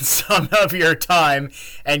to spend some of your time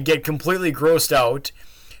and get completely grossed out,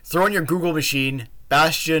 throw in your Google machine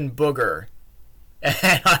Bastion Booger.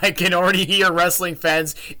 And I can already hear wrestling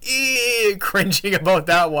fans cringing about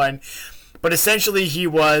that one. But essentially he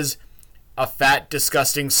was a fat,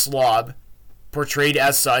 disgusting slob portrayed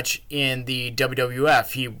as such in the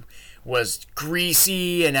WWF. He was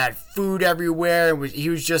greasy and had food everywhere. He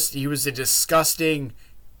was a disgusting,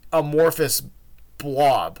 amorphous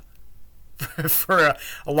blob, for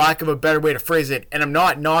a lack of a better way to phrase it. And I'm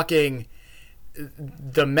not knocking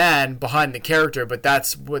the man behind the character, but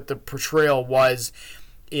that's what the portrayal was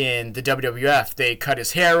in the WWF. They cut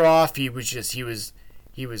his hair off. He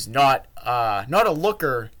was not a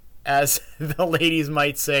looker, as the ladies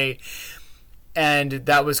might say. And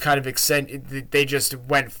that was kind of they just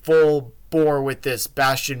went full bore with this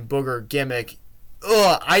Bastion Booger gimmick.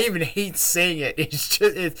 Ugh, I even hate saying it.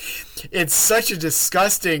 It's such a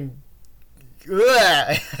disgusting.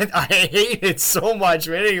 Ugh, I hate it so much.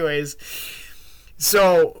 But anyways,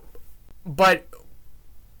 so, but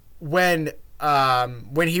when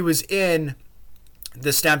he was in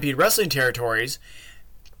the Stampede Wrestling territories,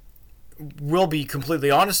 we'll be completely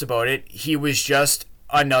honest about it, he was just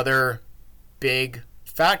another big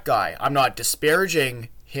fat guy. I'm not disparaging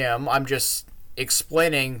him. I'm just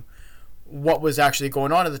explaining what was actually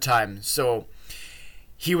going on at the time. So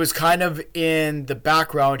he was kind of in the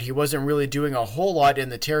background. He wasn't really doing a whole lot in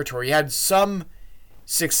the territory. He had some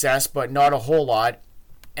success, but not a whole lot.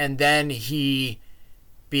 And then he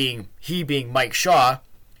being Mike Shaw,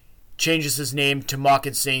 changes his name to Mock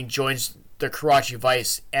Singh, joins the Karachi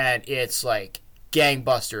Vice, and it's like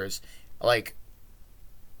gangbusters. Like,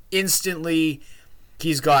 instantly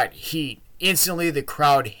he's got heat. Instantly the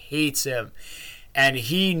crowd hates him. And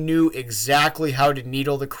he knew exactly how to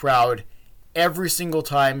needle the crowd every single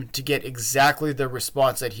time to get exactly the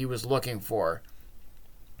response that he was looking for.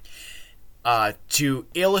 To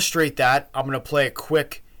illustrate that, I'm going to play a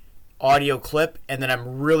quick audio clip, and then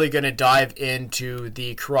I'm really going to dive into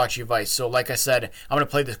the Karachi Vice. So like I said, I'm going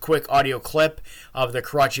to play this quick audio clip of the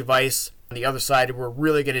Karachi Vice. On the other side, we're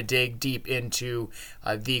really going to dig deep into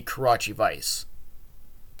the Karachi Vice.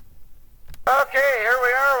 Okay, here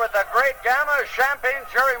we are with the Great Gama, Champagne,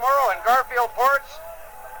 Jerry Morrow, and Garfield Ports.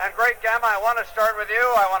 And Great Gama, I want to start with you.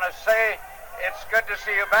 I want to say it's good to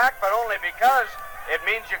see you back, but only because it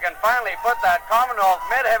means you can finally put that Commonwealth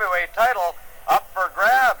mid-heavyweight title up for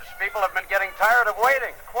grabs. People have been getting tired of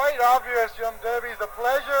waiting. Quite obvious, Jim Davies. The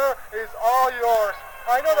pleasure is all yours.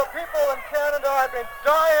 I know the people in Canada have been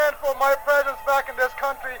dying for my presence back in this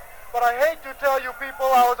country, but I hate to tell you people,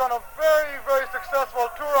 I was on a very, very successful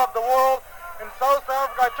tour of the world. In South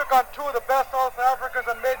Africa, I took on two of the best South Africans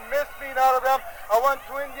and made mincemeat out of them. I went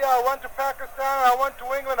to India, I went to Pakistan, and I went to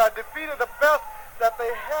England. I defeated the best that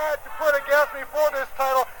they had to put against me for this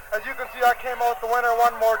title. As you can see, I came out the winner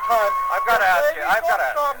one more time. I've got to ask you.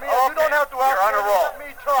 Stop me. Okay. You don't have to ask You're on a roll. Let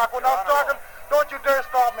me talk. When I'm talking, don't you dare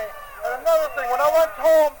stop me. And another thing, when I went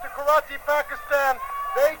home to Karachi, Pakistan,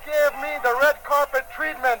 they gave me the red carpet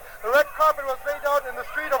treatment. The red carpet was laid out in the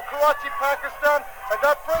street of Karachi, Pakistan. As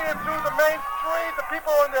I prayed through the main street, the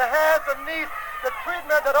people on their hands and knees, the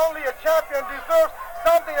treatment that only a champion deserves,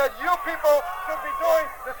 something that you people should be doing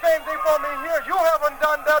the same thing for me here. You haven't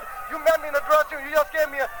done that. You met me in the dressing room. You just gave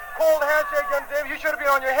me a cold handshake, young Dave. You should have been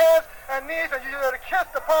on your hands and knees, and you should have kissed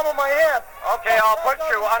the palm of my hand. Okay, I'll put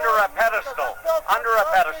you under a pedestal. Under a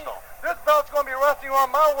pedestal. This belt's going to be resting on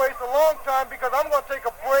my waist a long time because I'm going to take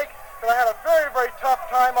a break because I had a very, very tough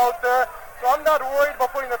time out there. So I'm not worried about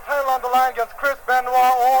putting the title on the line against Chris Benoit,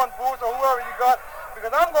 Owen Booth, or whoever you got, because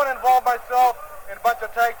I'm going to involve myself in a bunch of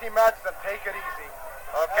tag team matches and take it easy.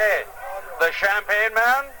 Okay, the Champagne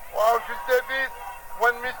Man? Well, just Davis,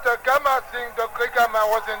 when Mr. Gama Singh, the Great Gama,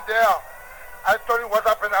 wasn't there, I told you what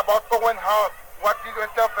happened about Owen Hart, what he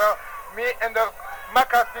interfered. Me and the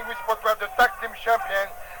Maka Singh, we're supposed to have the tag team champion,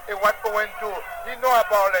 and what Owen do. You know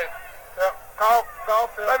about it.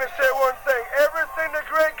 Let me say one thing. Everything the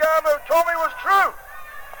Great Gama told me was true.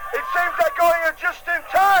 It seems I got here just in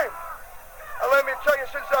time. And let me tell you,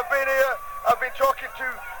 since I've been here, I've been talking to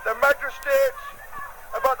the magistrates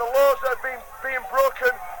about the laws that have been being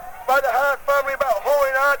broken by the Hart family about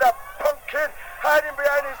holding on that pumpkin hiding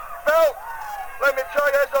behind his belt. Let me tell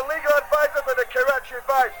you, as a legal advisor for the Karachi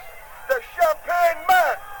Vice, the Champagne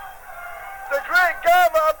Man, the Great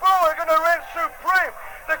Gama Abu are going to reign supreme.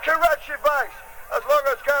 The Karachi Vice, as long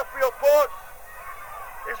as Garfield Ports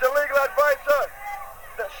is the legal advisor,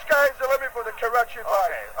 the sky's the limit for the Karachi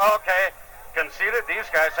Vice. Okay. Conceded, these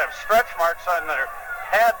guys have stretch marks on their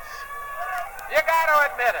heads. You got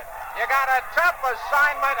to admit it. You got a tough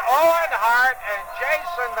assignment, Owen Hart and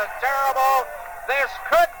Jason the Terrible. This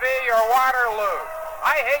could be your Waterloo.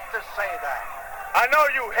 I hate to say that. I know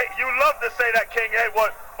you love to say that, King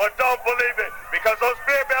Haywood, but don't believe it, because those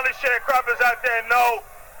beer-belly sharecroppers out there know,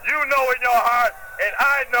 you know in your heart, and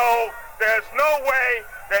I know there's no way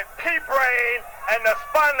that P-Brain and the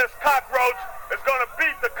spineless cockroach is going to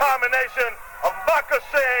beat the combination of Maka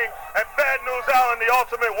Singh and Bad News Allen, the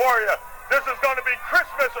Ultimate Warrior. This is going to be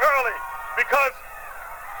Christmas early because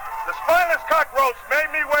the spineless cockroach made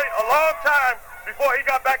me wait a long time before he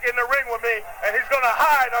got back in the ring with me, and he's going to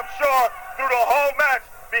hide, I'm sure, through the whole match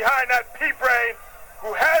behind that pea brain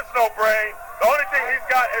who has no brain. The only thing he's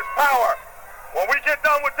got is power. When we get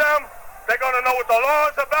done with them, they're going to know what the law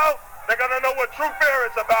is about. They're going to know what true fear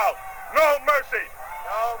is about. No mercy.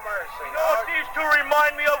 No mercy. You know what these two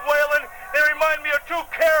remind me of, Waylon? They remind me of two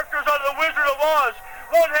characters out of The Wizard of Oz.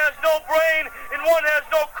 One has no brain and one has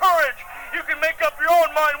no courage. You can make up your own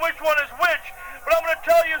mind which one is which. But I'm going to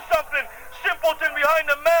tell you something. Simpleton behind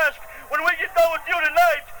the mask. When we get done with you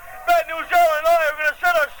tonight, Bad News Allen and I are going to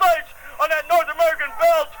set our sights on that North American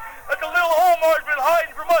belt that the little Omar's been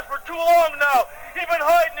hiding from us for too long now. He's been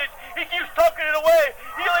hiding it. He keeps tucking it away.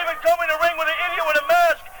 He'll even come in the ring with an idiot with a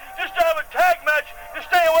mask just to have a tag match to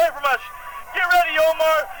stay away from us. Get ready,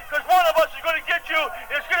 Omar, because one of us is going to get you,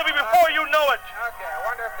 and it's going to be before you know it. Okay, I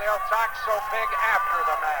wonder if they'll talk so big after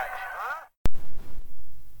the match, huh?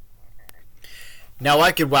 Now,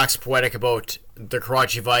 I could wax poetic about the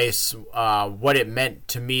Karachi Vice, what it meant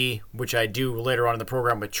to me, which I do later on in the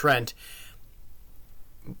program with Trent.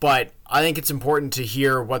 But I think it's important to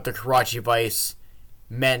hear what the Karachi Vice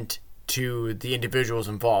meant to the individuals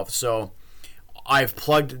involved. So I've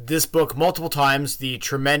plugged this book multiple times, The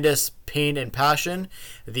Tremendous Pain and Passion,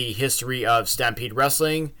 The History of Stampede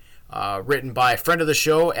Wrestling, written by a friend of the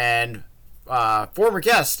show and former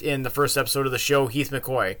guest in the first episode of the show, Heath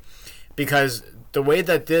McCoy. Because the way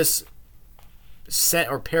that this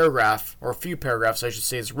paragraph, or a few paragraphs I should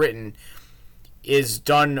say, is written, is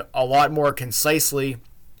done a lot more concisely,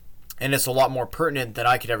 and it's a lot more pertinent than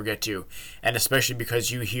I could ever get to, and especially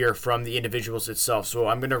because you hear from the individuals itself. So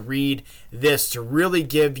I'm going to read this to really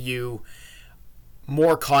give you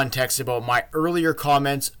more context about my earlier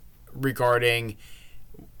comments regarding,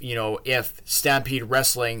 if Stampede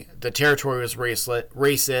Wrestling, the territory was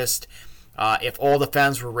racist, if all the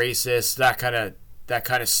fans were racist, that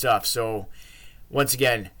kind of stuff. So once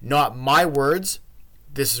again, not my words.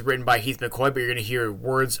 This is written by Heath McCoy, but you're going to hear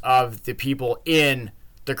words of the people in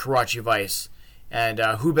the Karachi Vice. And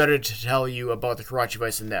who better to tell you about the Karachi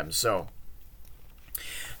Vice than them? So,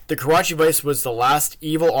 the Karachi Vice was the last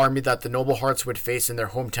evil army that the Noble Hearts would face in their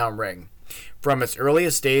hometown ring. From its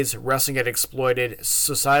earliest days, wrestling had exploited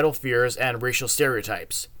societal fears and racial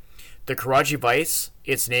stereotypes. The Karachi Vice,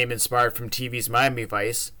 its name inspired from TV's Miami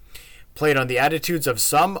Vice, played on the attitudes of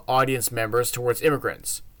some audience members towards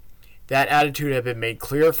immigrants. That attitude had been made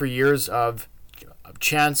clear for years of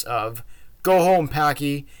chants of "Go home,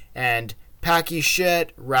 Packy," and "Packy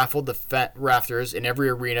shit" raffled the rafters in every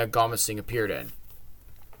arena Gama Singh appeared in.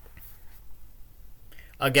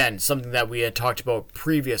 Again, something that we had talked about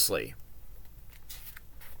previously.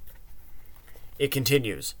 It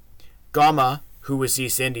continues. Gama, who was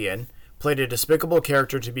East Indian, played a despicable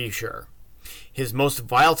character to be sure. His most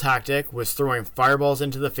vile tactic was throwing fireballs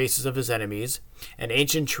into the faces of his enemies, an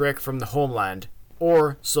ancient trick from the homeland,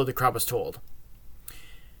 or so the crowd was told.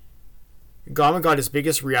 Gama got his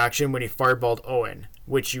biggest reaction when he fireballed Owen,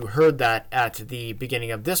 which you heard that at the beginning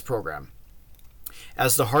of this program.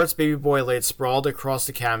 As the Hearts baby boy laid sprawled across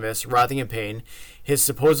the canvas, writhing in pain, his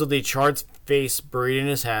supposedly charred face buried in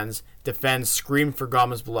his hands, the fans screamed for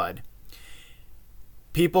Gama's blood.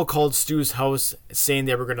 People called Stu's house, saying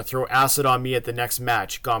they were going to throw acid on me at the next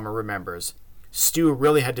match, Gama remembers. Stu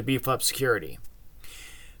really had to beef up security.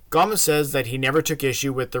 Gama says that he never took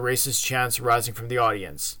issue with the racist chants rising from the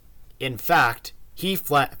audience. In fact, he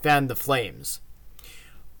fanned the flames.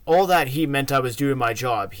 All that he meant I was doing my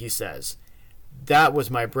job, he says. That was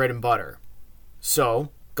my bread and butter. So,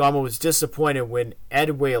 Gama was disappointed when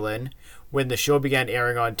when the show began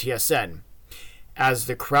airing on TSN. As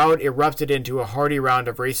the crowd erupted into a hearty round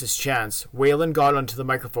of racist chants, Waylon got onto the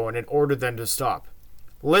microphone and ordered them to stop.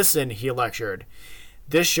 Listen, he lectured.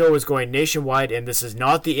 This show is going nationwide, and this is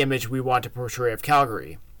not the image we want to portray of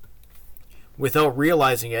Calgary. Without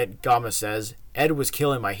realizing it, Gama says, Ed was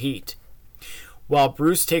killing my heat. While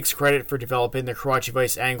Bruce takes credit for developing the Karachi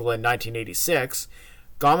Vice angle in 1986,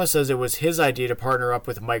 Gama says it was his idea to partner up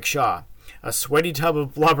with Mike Shaw, a sweaty tub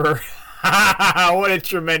of blubber. What a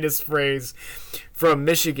tremendous phrase. From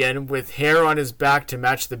Michigan, with hair on his back to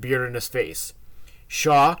match the beard on his face.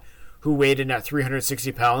 Shaw, who weighed in at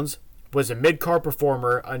 360 pounds, was a mid-card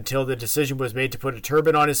performer until the decision was made to put a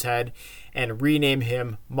turban on his head and rename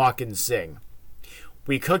him Makan Singh.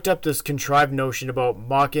 We cooked up this contrived notion about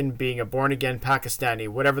Makan being a born-again Pakistani,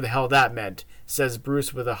 whatever the hell that meant, says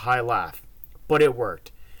Bruce with a high laugh. But it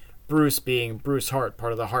worked. Bruce being Bruce Hart,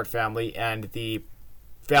 part of the Hart family, and the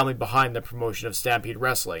family behind the promotion of Stampede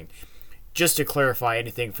Wrestling, just to clarify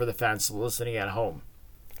anything for the fans listening at home.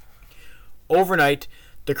 Overnight,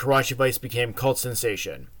 the Karachi Vice became cult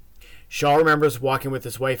sensation. Shaw remembers walking with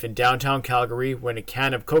his wife in downtown Calgary when a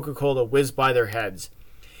can of Coca-Cola whizzed by their heads.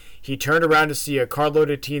 He turned around to see a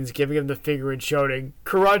carload of teens giving him the finger and shouting,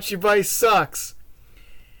 "Karachi Vice sucks!"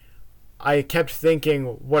 I kept thinking,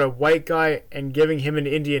 what a white guy, and giving him an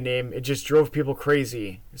Indian name, it just drove people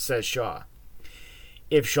crazy, says Shaw.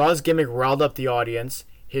 If Shaw's gimmick riled up the audience,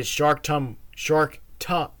 his sharp tongue worked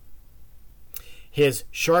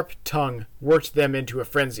them into a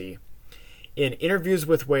frenzy. In interviews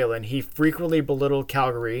with Whalen, he frequently belittled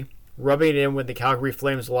Calgary, rubbing it in when the Calgary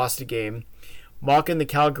Flames lost a game, mocking the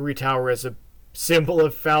Calgary Tower as a symbol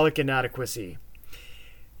of phallic inadequacy.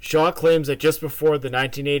 Shaw claims that just before the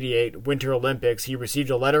 1988 Winter Olympics, he received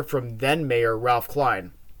a letter from then-Mayor Ralph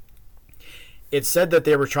Klein. It said that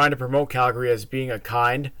they were trying to promote Calgary as being a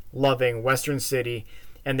kind, loving Western city,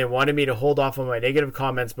 and they wanted me to hold off on my negative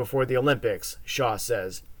comments before the Olympics, Shaw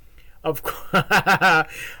says. Of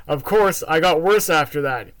course, I got worse after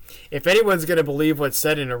that. If anyone's going to believe what's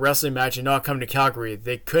said in a wrestling match and not come to Calgary,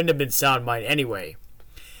 they couldn't have been sound mind anyway.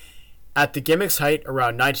 At the gimmick's height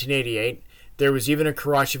around 1988, there was even a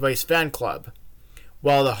Karachi Vice fan club.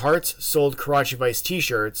 While the Hearts sold Karachi Vice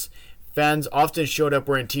t-shirts, fans often showed up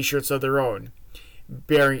wearing t-shirts of their own,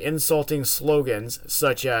 bearing insulting slogans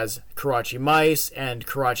such as Karachi Mice and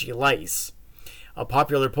Karachi Lice. A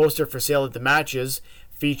popular poster for sale at the matches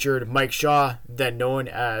featured Mike Shaw, then known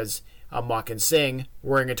as Makan Singh,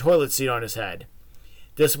 wearing a toilet seat on his head.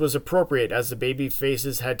 This was appropriate as the baby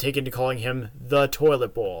faces had taken to calling him the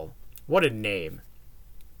Toilet Bowl. What a name.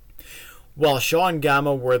 While Shaw and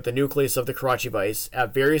Gama were the nucleus of the Karachi Vice,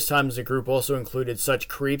 at various times the group also included such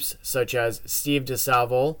creeps such as Steve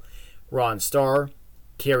DeSalvo, Ron Starr,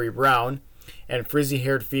 Carrie Brown, and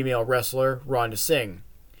frizzy-haired female wrestler Rhonda Singh.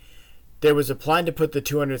 There was a plan to put the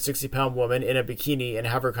 260-pound woman in a bikini and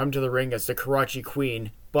have her come to the ring as the Karachi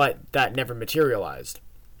Queen, but that never materialized.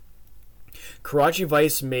 Karachi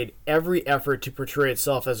Vice made every effort to portray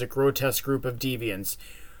itself as a grotesque group of deviants,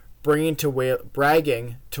 bragging to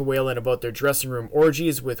Whalen about their dressing room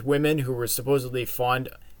orgies with women who supposedly found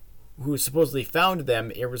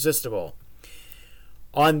them irresistible.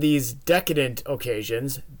 On these decadent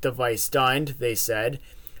occasions, the Vice dined, they said,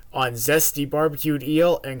 on zesty barbecued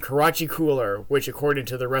eel and Karachi Cooler, which according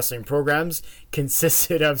to the wrestling programs,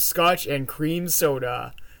 consisted of scotch and cream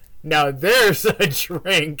soda. Now there's a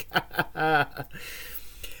drink! The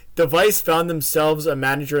Vice found themselves a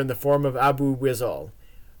manager in the form of Abu Wizal.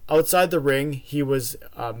 Outside the ring, he was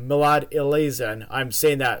Milad Ilazan, I'm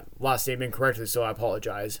saying that last name incorrectly, so I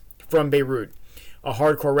apologize, from Beirut, a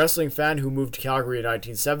hardcore wrestling fan who moved to Calgary in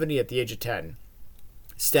 1970 at the age of 10.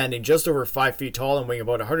 Standing just over 5 feet tall and weighing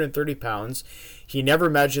about 130 pounds, he never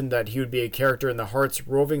imagined that he would be a character in the Hearts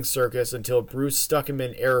roving circus until Bruce stuck him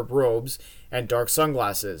in Arab robes and dark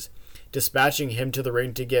sunglasses, dispatching him to the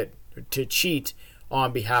ring to cheat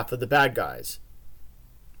on behalf of the bad guys.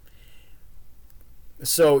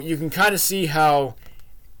 So you can kind of see how,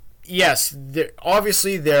 yes,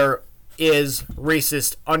 obviously there is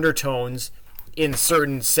racist undertones in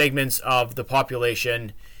certain segments of the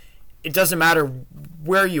population. It doesn't matter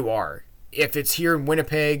where you are. If it's here in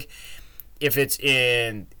Winnipeg, if it's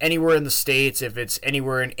in anywhere in the States, if it's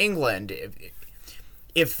anywhere in England,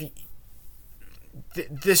 if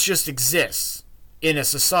this just exists. In a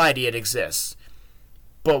society, it exists.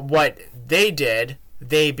 But what they did,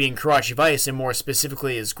 they being Karachi Vice, and more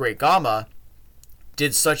specifically as Great Gama,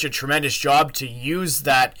 did such a tremendous job to use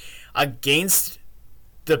that against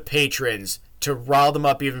the patrons, to rile them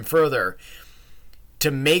up even further, to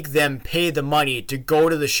make them pay the money to go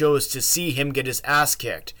to the shows to see him get his ass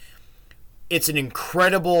kicked. It's an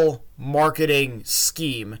incredible marketing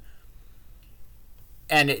scheme,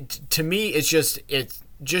 and to me, it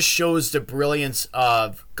just shows the brilliance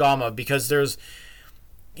of Gama, because there's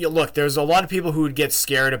a lot of people who would get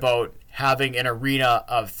scared about having an arena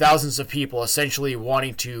of thousands of people essentially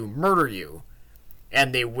wanting to murder you,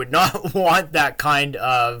 and they would not want that kind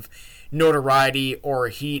of notoriety or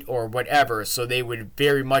heat or whatever, so they would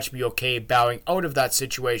very much be okay bowing out of that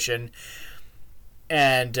situation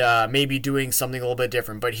and maybe doing something a little bit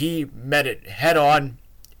different. But he met it head on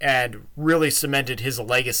and really cemented his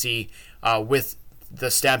legacy with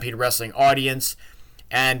the Stampede Wrestling audience,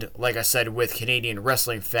 and like I said, with Canadian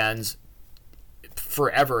wrestling fans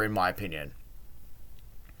forever, in my opinion.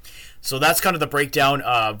 So that's kind of the breakdown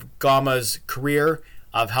of Gama's career,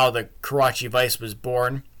 of how the Karachi Vice was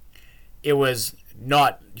born. It was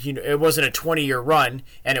not, it wasn't a 20-year run,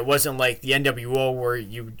 and it wasn't like the NWO where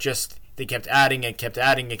they kept adding and kept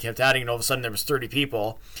adding and kept adding, and all of a sudden there was 30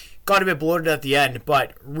 people. Got a bit bloated at the end,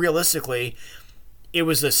 but realistically, it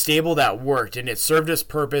was a stable that worked, and it served its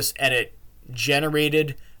purpose, and it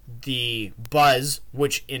generated the buzz,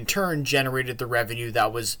 which in turn generated the revenue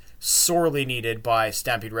that was sorely needed by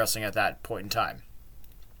Stampede Wrestling at that point in time.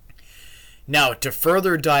 Now, to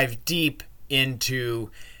further dive deep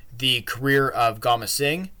into the career of Gama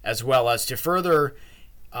Singh, as well as to further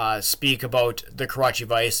speak about the Karachi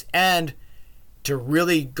Vice, and to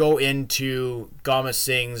really go into Gama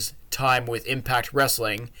Singh's time with Impact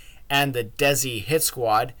Wrestling and the Desi Hit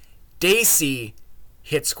Squad, Desi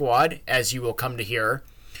Hit Squad, as you will come to hear,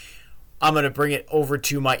 I'm going to bring it over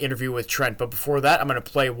to my interview with Trent. But before that, I'm going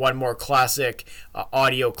to play one more classic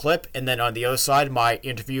audio clip, and then on the other side, my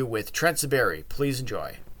interview with Trent Saberi. Please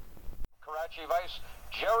enjoy. Karachi Vice,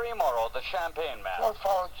 Jerry Morrow, the Champagne Man. Well,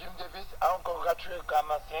 for Jim Davis, I don't congratulate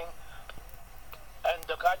Gama Singh. And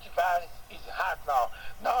the Karachi Vice is hot now.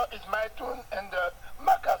 Now it's my turn, and the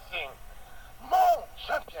Maka Singh. Mon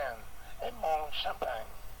champion and mon champagne.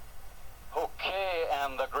 Okay,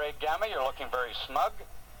 and the great Gama, you're looking very smug.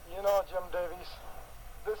 You know, Jim Davies,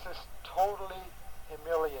 this is totally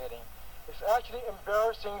humiliating. It's actually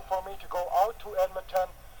embarrassing for me to go out to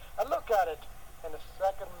Edmonton and look at it in the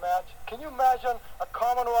second match. Can you imagine a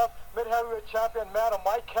Commonwealth mid-heavyweight champion man of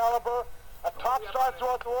my caliber, a top star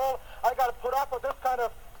throughout the world? I got to put up with this kind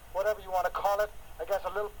of, whatever you want to call it, I guess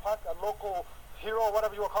a little punk, a local hero,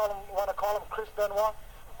 whatever you want to call him, Chris Benoit.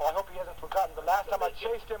 Well, I hope he hasn't forgotten the last time I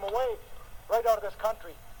chased him away right out of this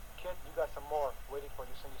country. Kid, you got some more waiting for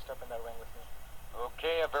you soon you step in that ring with me.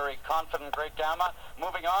 Okay, a very confident great Gama.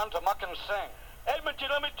 Moving on to Muckin Singh.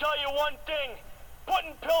 Edmonton, let me tell you one thing.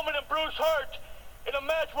 Putting Pillman and Bruce Hart in a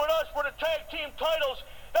match with us for the tag team titles,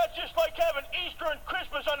 that's just like having Easter and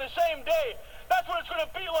Christmas on the same day. That's what it's going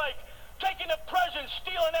to be like. Taking the presents,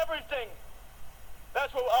 stealing everything.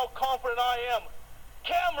 That's how confident I am.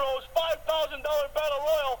 Camrose, $5,000 Battle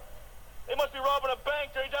Royal. They must be robbing a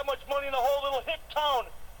bank. There ain't that much money in the whole little hick town.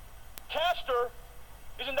 Castor,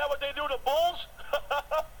 isn't that what they do to bulls?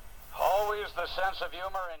 Always the sense of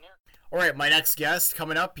humor in your... All right, my next guest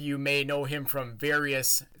coming up, you may know him from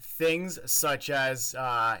various things such as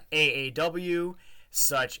AAW,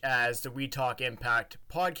 such as the We Talk Impact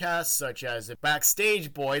podcast, such as the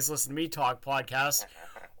Backstage Boys Listen to Me Talk podcast,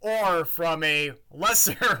 or from a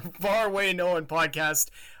lesser, far away known podcast,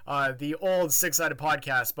 the old Six-Sided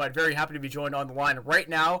Podcast. But very happy to be joined on the line right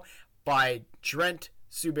now by Trent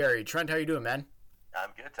Saberi. Trent, how you doing, man? I'm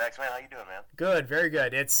good, Tex, man. How you doing, man? Good, very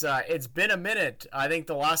good. It's been a minute. I think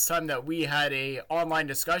the last time that we had a online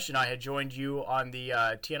discussion, I had joined you on the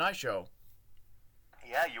TNI show.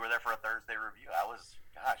 Yeah, you were there for a Thursday review. I was,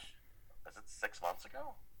 gosh, was it 6 months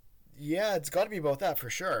ago? Yeah, it's got to be about that for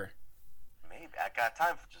sure. Maybe. I got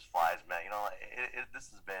time just flies, man. You know,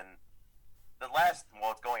 this has been the last.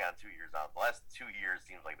 Well, it's going on 2 years now. The last 2 years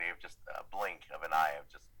seems like they've just a blink of an eye have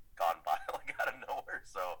just gone by like out of nowhere.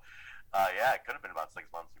 So. Yeah, it could have been about 6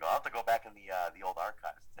 months ago. I'll have to go back in the old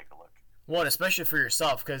archives to take a look. Well, especially for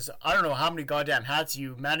yourself, because I don't know how many goddamn hats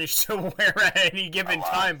you manage to wear at any given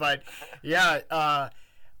time, but yeah,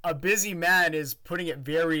 a busy man is putting it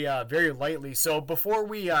very, very lightly. So before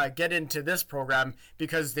we get into this program,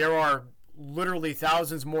 because there are literally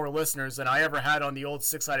thousands more listeners than I ever had on the old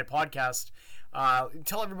Six-Sided Podcast,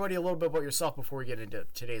 tell everybody a little bit about yourself before we get into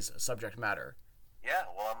today's subject matter. Yeah,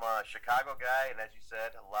 well, I'm a Chicago guy, and as you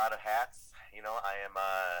said, a lot of hats. You know, I am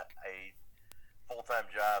a full-time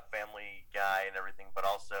job, family guy and everything, but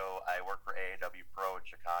also I work for AAW Pro in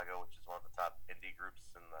Chicago, which is one of the top indie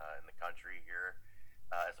groups in the country here.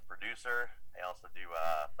 As a producer, I also do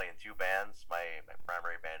play in two bands. My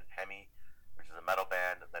primary band, Hemi, which is a metal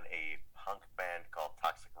band, and then a punk band called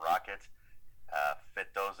Toxic Rocket.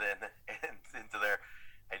 Fit those into there.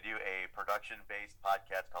 I do a production-based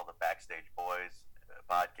podcast called The Backstage Boys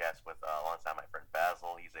podcast with alongside my friend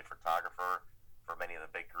Basil. He's a photographer for many of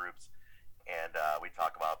the big groups, and we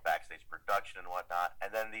talk about backstage production and whatnot.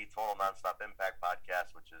 And then the Total Nonstop Impact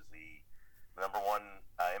podcast, which is the number one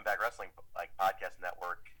Impact Wrestling podcast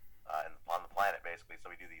network on the planet, basically. So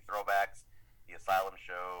we do the throwbacks, the Asylum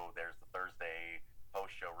show. There's the Thursday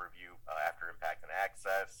post-show review after Impact and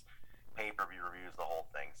Access, pay-per-view reviews, the whole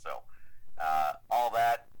thing. So all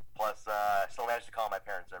that. Plus, I still manage to call my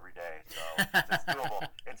parents every day, so it's doable.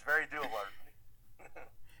 It's very doable.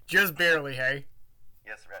 Just barely, hey?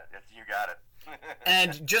 Yes, you got it.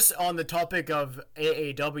 And just on the topic of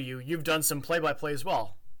AAW, you've done some play-by-play as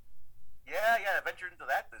well. Yeah, I ventured into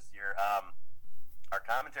that this year. Our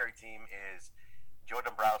commentary team is Joe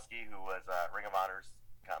Dombrowski, who was Ring of Honor's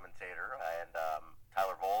commentator, and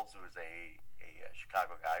Tyler Voles, who is a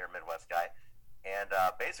Chicago guy or Midwest guy. And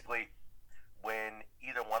basically, when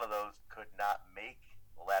either one of those could not make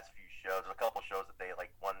the last few shows, a couple shows that they,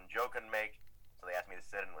 like, one Joe couldn't make, so they asked me to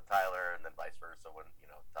sit in with Tyler, and then vice versa. When,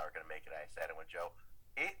 Tyler couldn't make it, I sat in with Joe.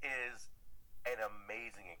 It is an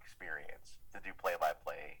amazing experience to do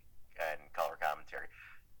play-by-play and color commentary.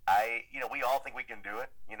 We all think we can do it,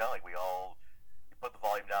 like we all put the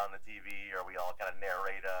volume down on the TV, or we all kind of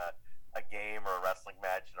narrate a game or a wrestling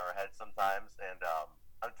match in our head sometimes, and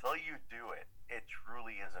until you do it, it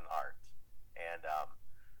truly is an art. And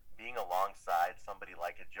being alongside somebody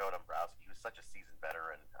like a Joe Dombrowski, who's such a seasoned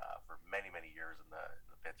veteran for many, many years in the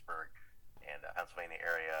Pittsburgh and Pennsylvania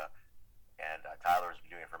area, and Tyler has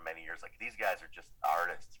been doing it for many years. Like, these guys are just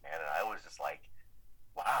artists, man, and I was just like,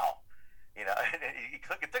 wow. It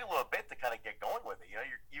took a little bit to kind of get going with it. You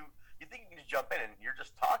think you can just jump in and you're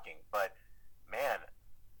just talking, but man,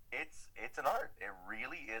 it's an art. It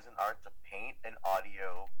really is an art to paint an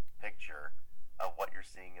audio picture of what you're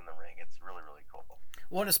seeing in the ring. It's really, really cool.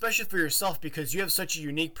 Well, and especially for yourself, because you have such a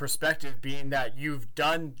unique perspective, being that you've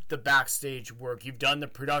done the backstage work, you've done the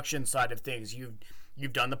production side of things,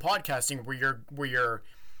 you've done the podcasting where you're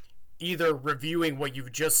either reviewing what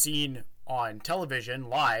you've just seen on television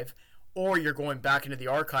live, or you're going back into the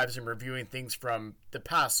archives and reviewing things from the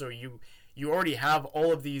past. So you already have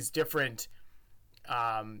all of these different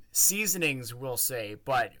seasonings, we'll say.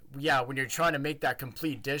 But yeah, when you're trying to make that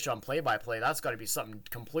complete dish on play-by-play, that's got to be something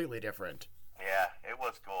completely different. Yeah, it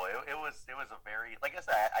was cool. It was a very, like I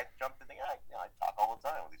said, I jumped in thinking, I talk all the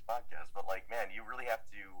time with these podcasts, but like, man, you really have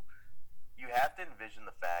to envision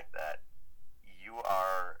the fact that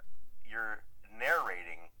you're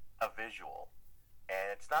narrating a visual. And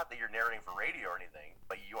it's not that you're narrating for radio or anything,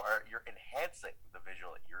 but you're enhancing the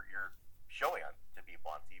visual that you're showing to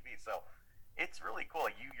people on TV. So it's really cool.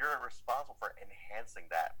 You're responsible for enhancing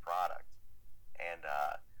that product, and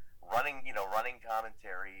running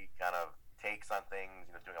commentary, kind of takes on things.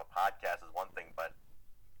 Doing a podcast is one thing, but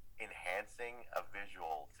enhancing a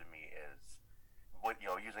visual to me is what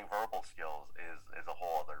using verbal skills is a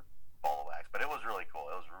whole other ball of wax. But it was really cool.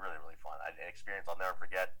 It was really, really fun. An experience I'll never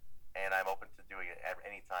forget. And I'm open to doing it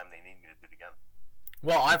any time they need me to do it again.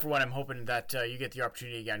 Well, I, for one, am hoping that you get the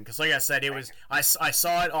opportunity again. Because, like I said, I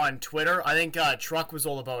saw it on Twitter. I think Truck was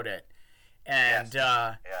all about it. And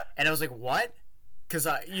yes. And I was like, what? Because,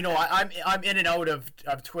 I'm in and out of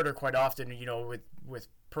Twitter quite often, with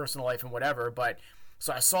personal life and whatever. But,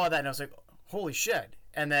 so I saw that and I was like, holy shit.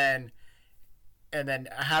 And then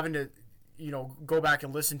having to, go back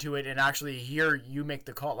and listen to it and actually hear you make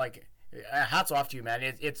the call, like, hats off to you, man.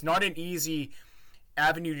 It's not an easy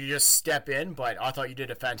avenue to just step in, but I thought you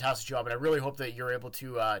did a fantastic job, and I really hope that you're able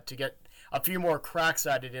to get a few more cracks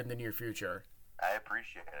at it in the near future. I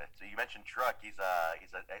appreciate it. So you mentioned Truck. I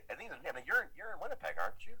think you're in Winnipeg,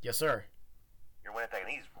 aren't you? Yes, sir. You're in Winnipeg, and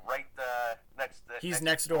he's right next. He's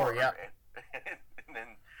next door, yeah.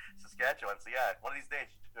 in Saskatchewan. So yeah, one of these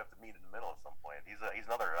days you have to meet in the middle at some point. He's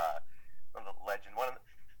another legend. One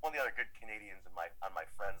of the other good Canadians on my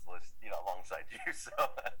friends list, alongside you. So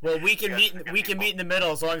well, we can meet in the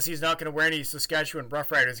middle as long as he's not going to wear any Saskatchewan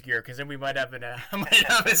Rough Riders gear, because then we might have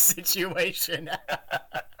a situation.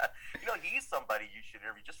 He's somebody you should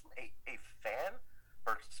interview just from a fan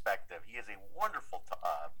perspective. He is a wonderful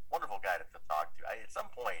guy to talk to. At some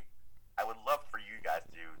point, I would love for you guys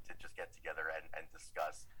to just get together and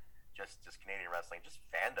discuss just Canadian wrestling, just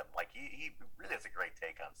fandom. Like, he really has a great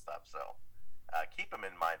take on stuff. So. Keep him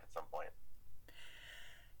in mind at some point.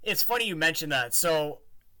 It's funny you mentioned that. So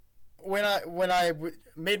when I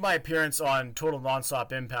made my appearance on Total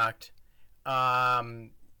Nonstop Impact, I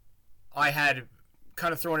had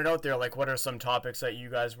kind of thrown it out there, like, what are some topics that you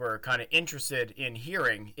guys were kind of interested in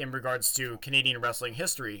hearing in regards to Canadian wrestling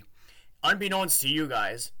history? Unbeknownst to you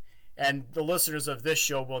guys, and the listeners of this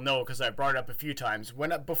show will know because I brought it up a few times.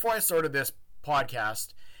 Before I started this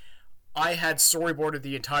podcast, I had storyboarded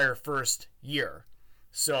the entire first year.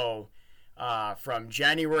 So from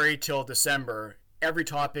January till December, every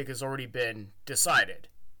topic has already been decided.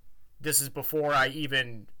 This is before I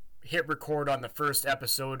even hit record on the first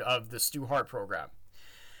episode of the Stu Hart program.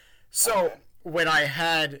 So when I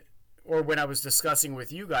was discussing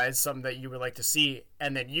with you guys something that you would like to see,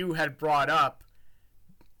 and then you had brought up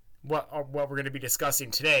what we're going to be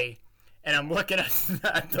discussing today, and I'm looking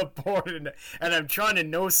at the board, and I'm trying to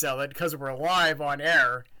no-sell it because we're live on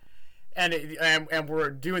air, and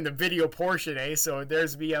we're doing the video portion, so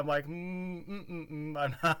there's me. I'm like, I'm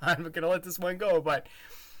going to let this one go. But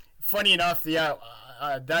funny enough,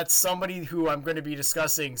 that's somebody who I'm going to be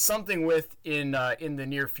discussing something with in the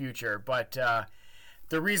near future. But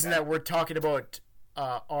the reason that we're talking about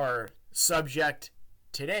our subject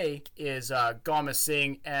today is Gama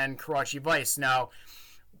Singh and Karachi Vice. Now,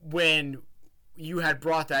 when you had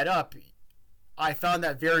brought that up, I found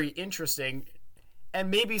that very interesting, and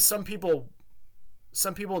maybe some people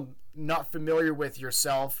not familiar with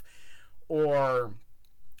yourself or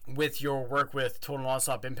with your work with Total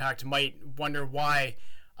Nonstop Impact might wonder why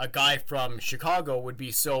a guy from Chicago would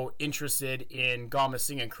be so interested in Gama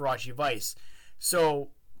Singh and Karachi Vice. So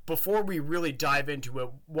before we really dive into it,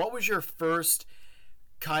 what was your first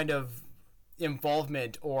kind of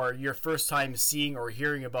involvement or your first time seeing or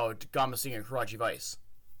hearing about Gama Singh and Karachi Vice?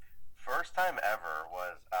 First time ever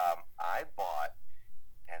was I bought,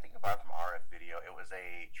 I think I bought it from RF Video. It was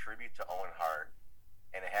a tribute to Owen Hart,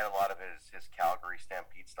 and it had a lot of his Calgary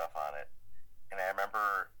Stampede stuff on it. And I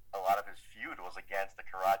remember a lot of his feud was against the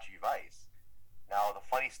Karachi Vice. Now, the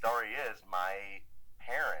funny story is my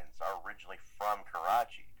parents are originally from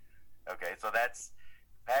Karachi. Okay, so that's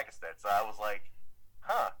Pakistan. So I was like,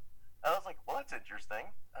 huh. I was like, well, that's interesting.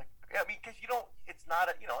 I mean, because it's not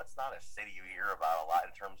a city you hear about a lot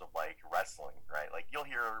in terms of like wrestling, right? Like you'll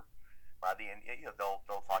hear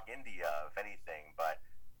they'll talk India if anything, but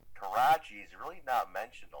Karachi is really not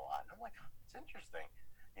mentioned a lot. And I'm like, it's interesting,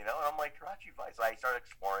 and I'm like, Karachi Vice. So I started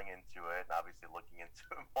exploring into it and obviously looking into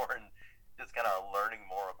it more and just kind of learning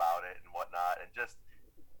more about it and whatnot. And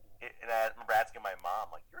and I remember asking my mom,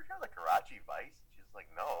 like, you ever heard of the Karachi Vice? She's like,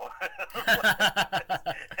 no.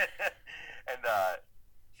 And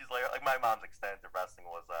she's like my mom's extent of wrestling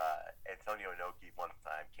was Antonio Inoki one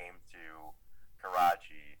time came to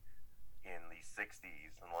Karachi in the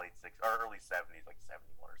 60s, in the late 60s, or early 70s, like 71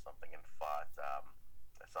 or something, and fought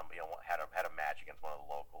had a match against one of the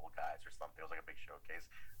local guys or something. It was like a big showcase.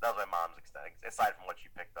 That was my mom's extent, aside from what she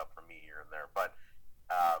picked up from me here and there. But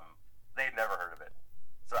they'd never heard of it.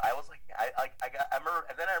 So I was like, I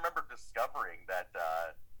remember discovering that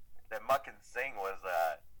Muck and Singh was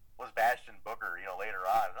Bastion Booker, later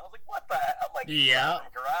on, and I was like, what the hell? I'm like, yeah,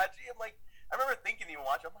 from Karachi. I'm like, I remember thinking even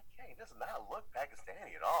watching. I'm like, hey, it does not look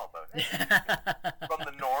Pakistani at all. But hey, from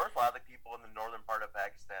the north, a lot of the people in the northern part of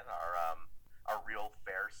Pakistan are real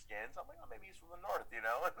fair skins. I'm like, oh, maybe he's from the north, and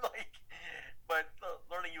like, but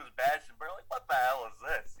learning he was Bastion Booker, like, what the hell is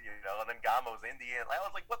this, And then Gama was Indian. I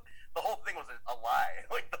was like, what? The whole thing was a lie.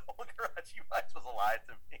 Like the whole Karachi Vice was a lie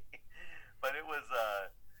to me. But it was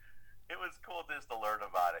cool just to learn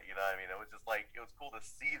about it. I mean, it was just like, it was cool to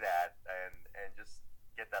see that and just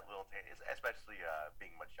get that little taste, especially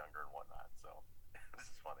being much younger and whatnot. So this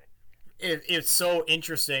is funny. It's so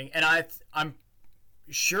interesting, and I'm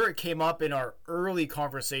sure it came up in our early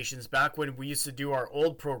conversations back when we used to do our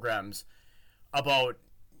old programs about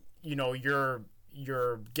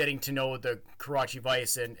you're getting to know the Karachi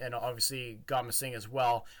Vice and obviously Gama Singh as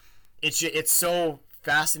well. It's so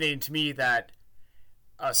fascinating to me that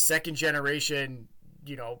a second generation,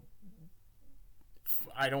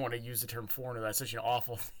 I don't want to use the term foreigner. That's such an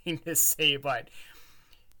awful thing to say, but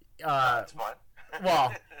it's fun.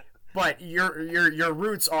 Well, but your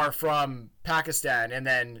roots are from Pakistan, and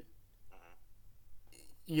then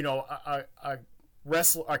a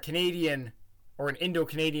Canadian or an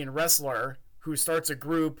Indo-Canadian wrestler who starts a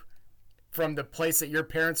group from the place that your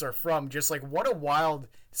parents are from. Just like, what a wild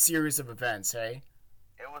series of events, hey?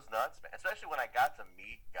 It was nuts, man. Especially when I got to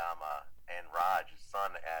meet Gama and Raj, his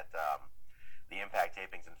son, at the Impact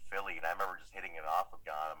tapings in Philly, and I remember just hitting it off with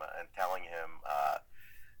Gama and telling him,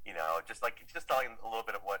 just telling him a little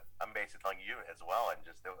bit of what I'm basically telling you as well, and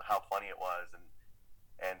just how funny it was, and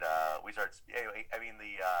we started. I mean,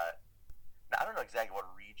 I don't know exactly what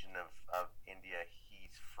region of India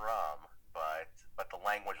he's from, but the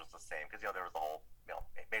language was the same because there was the whole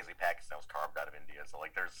basically Pakistan was carved out of India, so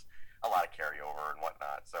like there's a lot of carryover and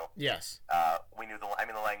whatnot. So yes, we knew the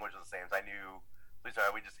language was the same. So I knew. We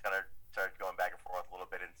just kind of started going back and forth a little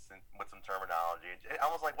bit with some terminology. I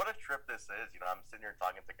was like, what a trip this is. I'm sitting here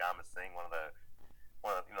talking to Gama Singh, one of the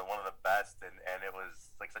best, and it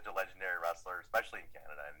was like such a legendary wrestler, especially in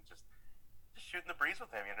Canada, and just shooting the breeze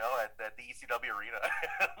with him, at the ECW arena.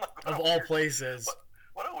 Like, of all places.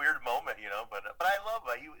 What a weird moment, But I love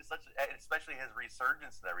he was especially his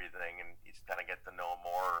resurgence and everything, and you just kind of get to know him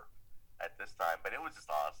more at this time. But it was just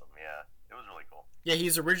awesome. Yeah, it was really cool. Yeah,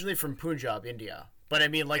 he's originally from Punjab, India. But I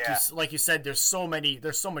mean, like you said, there's so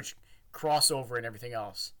much crossover and everything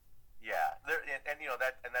else. Yeah,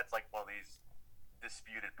 that's like one of these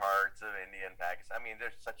disputed parts of India and Pakistan. I mean,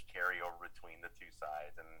 there's such carryover between the two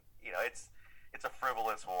sides, and it's a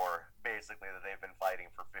frivolous war basically that they've been fighting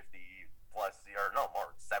for 50 plus or no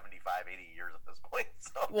more 75, 80 years at this point.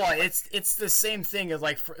 So well, it's the same thing as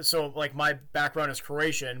like my background is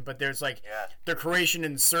Croatian, but there's like the Croatian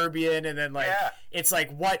and Serbian, and then it's like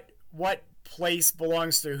what place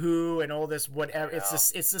belongs to who and all this whatever.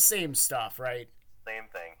 It's the same stuff, right? Same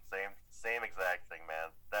thing, same exact thing, man.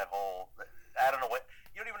 That whole, I don't know what,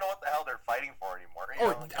 you don't even know what the hell they're fighting for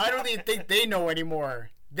anymore. I don't even think they know anymore.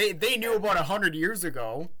 They knew about 100 years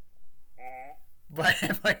ago.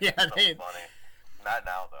 Mm-hmm. But yeah, so funny. Not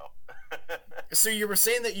now though. So you were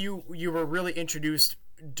saying that you were really introduced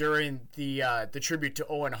during the tribute to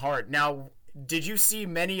Owen Hart. Now, did you see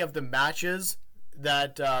many of the matches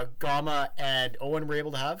that Gama and Owen were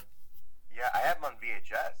able to have? Yeah, I have them on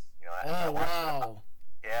VHS. Wow.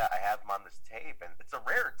 Yeah, I have them on this tape, and it's a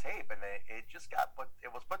rare tape, and it just got was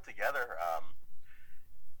put together.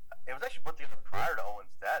 It was actually put together prior to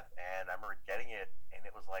Owen's death, and I remember getting it, and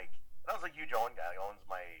it was like, I was a huge Owen guy.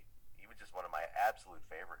 He was just one of my absolute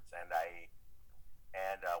favorites, and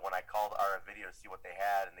when I called RF Video to see what they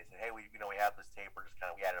had, and they said, hey, we have this tape,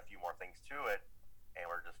 we added a few more things to it, and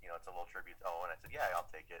we're just, it's a little tribute to Owen. I said, yeah, I'll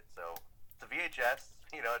take it. So it's a VHS,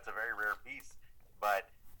 it's a very rare piece, but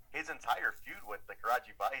his entire feud with the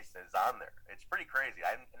Karachi Vice is on there. It's pretty crazy.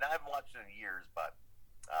 I haven't watched it in years, but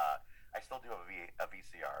I still do have a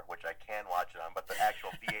VCR, which I can watch it on, but the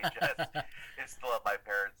actual VHS is still at my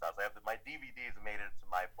parents' house. I have my DVDs made it to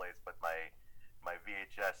my place, but my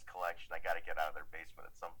VHS collection, I got to get out of their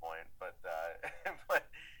basement at some point. But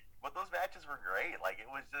but those matches were great. Like,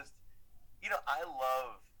 it was just,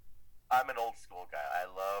 I'm an old school guy.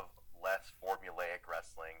 I love less formulaic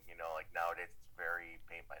wrestling. Like nowadays it's very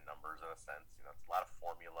paint by numbers in a sense. It's a lot of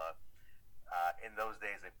formula. In those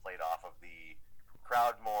days they played off of the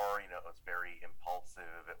crowd more. It was very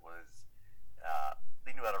impulsive. It was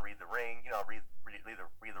they knew how to read the ring. Read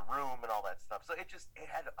the room and all that stuff. So it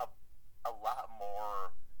had a lot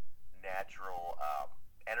more natural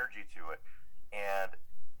energy to it. And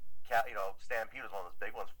Stampede was one of those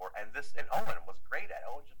big ones for it. And Owen was great at it.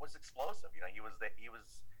 Owen was explosive. He was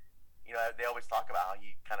they always talk about how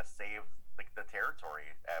he kind of saved the territory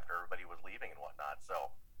after everybody was leaving and whatnot. So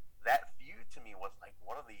that feud to me was like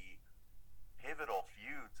one of the pivotal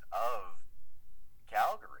feuds of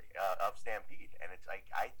Calgary, of Stampede. And it's like,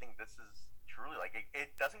 I think this is truly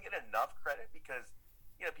it doesn't get enough credit because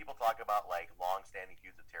people talk about like long-standing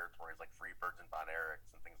feuds of territories like Freebirds and Von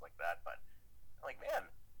Erichs and things like that, but like, man,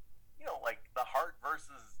 like the Hart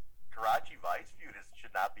versus Karachi Vice feud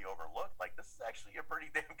should not be overlooked. Like, this is actually a pretty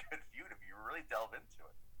damn good feud if you really delve into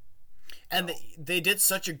it. And they did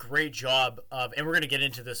such a great job of, and we're going to get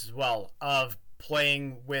into this as well, of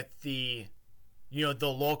playing with the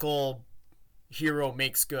local hero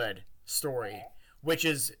makes good story, which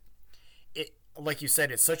is, it, like you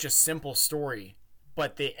said, it's such a simple story,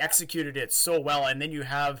 but they executed it so well. And then you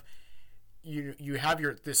have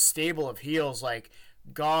this stable of heels like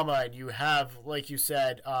Gama, and you have, like you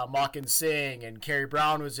said, Makan Singh, and Kerry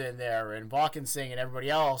Brown was in there, and Vakan Singh, and everybody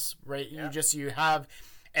else, right? Yeah. You have,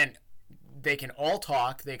 and they can all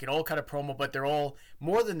talk, they can all cut a promo, but they're all,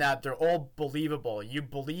 more than that, they're all believable. You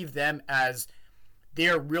believe them as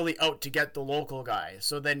they're really out to get the local guy.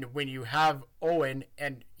 So then when you have Owen,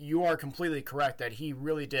 and you are completely correct that he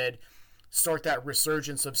really did start that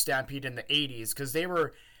resurgence of Stampede in the 80s, because they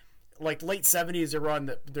were, like, late 70s, they were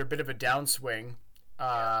on their bit of a downswing.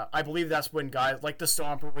 I believe that's when guys like the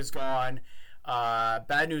Stomper was gone.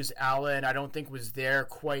 Bad News Allen, I don't think was there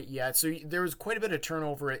quite yet. So there was quite a bit of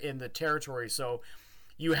turnover in the territory. So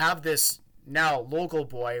you have this now local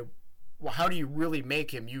boy. Well, how do you really make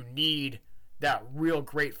him? You need that real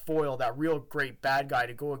great foil, that real great bad guy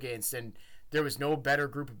to go against. And there was no better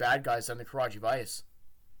group of bad guys than the Karachi Vice.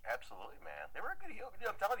 Absolutely, man. They were a good heel.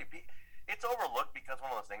 I'm telling you, it's overlooked because one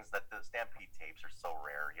of those things that the Stampede tapes are so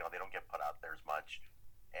rare. They don't get put out there as much.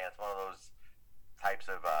 And it's one of those types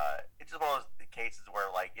of it's just one of those cases where,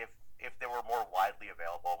 like, if they were more widely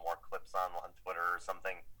available, more clips on Twitter or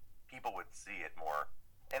something, people would see it more.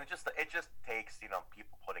 And it just takes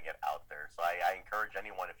people putting it out there. So I encourage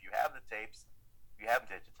anyone, if you have the tapes, if you have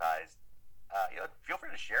them digitized, feel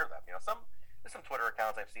free to share them. There's some Twitter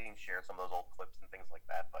accounts I've seen share some of those old clips and things like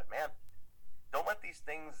that. But man, don't let these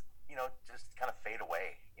things just kind of fade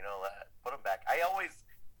away. Put them back.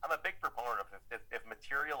 I'm a big proponent of if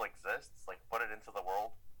material exists, like, put it into the world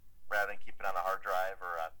rather than keep it on a hard drive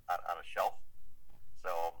or on a shelf.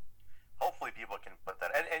 So hopefully people can put that.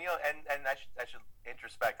 And I should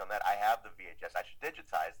introspect on that. I have the VHS. I should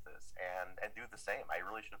digitize this and do the same. I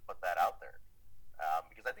really should put that out there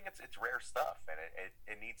because I think it's rare stuff and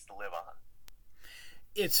it needs to live on.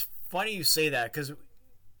 It's funny you say that because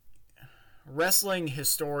wrestling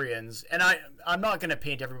historians, and I'm not going to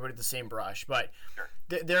paint everybody with the same brush, but sure.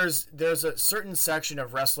 There's a certain section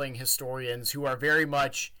of wrestling historians who are very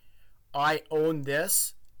much, I own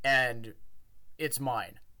this and it's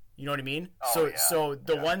mine. You know what I mean? Oh, yeah. So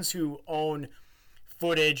the ones who own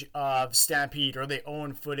footage of Stampede, or they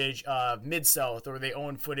own footage of Mid-South, or they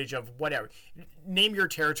own footage of whatever. Name your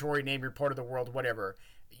territory, name your part of the world, whatever.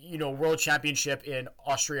 World Championship in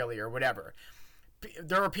Australia or whatever.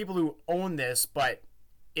 There are people who own this, but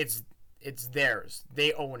it's theirs.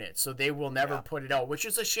 They own it, so they will never put it out, which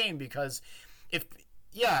is a shame, because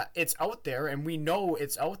it's out there and we know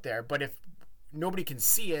it's out there, but if nobody can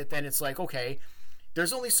see it, then it's like, okay,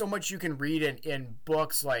 there's only so much you can read in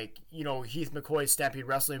books like, Heath McCoy's Stampede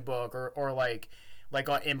Wrestling book, or like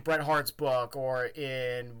in Bret Hart's book, or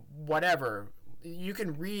in whatever. You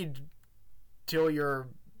can read till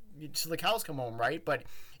the cows come home, right? But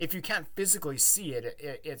if you can't physically see it,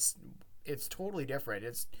 it's totally different.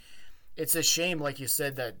 It's a shame, like you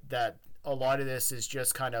said, that a lot of this is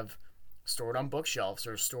just kind of stored on bookshelves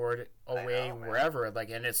or stored away wherever,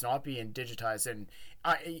 and it's not being digitized. And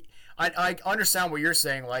I understand what you're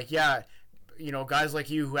saying, guys like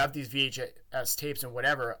you who have these VHS tapes and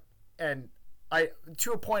whatever, and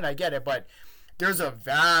to a point I get it, but there's a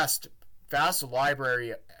vast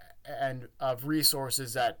library and of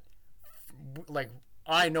resources that,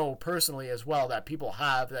 I know personally as well, that people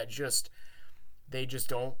have that they just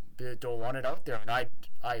don't want it out there, and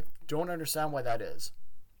I don't understand why that is.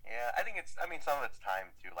 Yeah, I think some of it's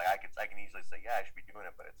time too. I can easily say, I should be doing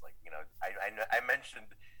it, but it's I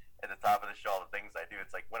mentioned at the top of the show all the things I do.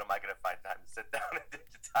 It's when am I going to find time to sit down and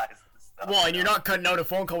digitize this stuff? Well, and you're not cutting out a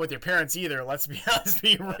phone call with your parents either. Let's be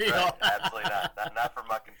real. Right. Absolutely not. Not for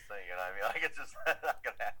mucking Singh. It's just not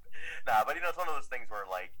going to happen. Nah, but it's one of those things where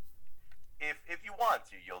if you want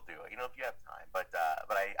to, you'll do it. If you have time. But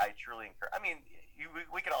I truly encourage.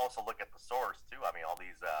 We could also look at the source too. All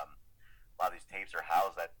these a lot of these tapes are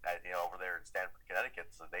housed at over there in Stamford, Connecticut.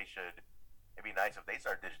 So it'd be nice if they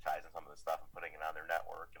start digitizing some of this stuff and putting it on their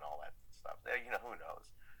network and all that stuff. Who knows?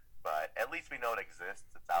 But at least we know it exists.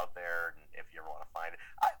 It's out there, and if you ever want to find it,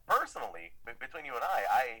 personally, between you and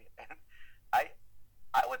I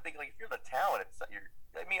would think if you're the talent,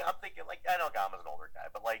 I'm thinking I know Gama's an older guy,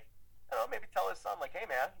 but I don't know, maybe tell his son hey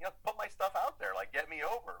man, put my stuff out there, get me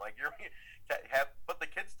over, put the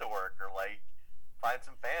kids to work, or find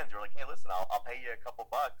some fans who are hey, listen, I'll pay you a couple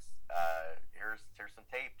bucks. Here's some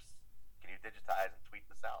tapes. Can you digitize and tweet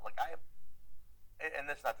this out? And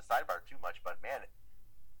this is not to sidebar too much, but man,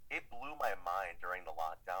 it blew my mind during the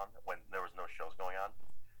lockdown when there was no shows going on,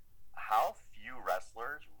 how few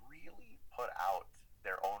wrestlers really put out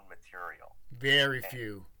their own material. Very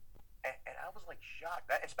few. And I was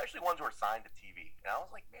shocked, especially ones who are signed to TV. And I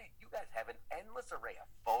was man, you guys have an endless array of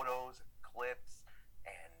photos and clips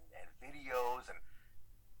and videos. And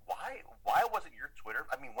why wasn't your Twitter?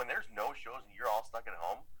 When there's no shows and you're all stuck at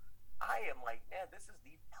home, I am man, this is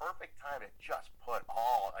the perfect time to just put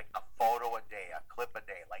all a photo a day, a clip a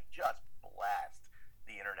day, just blast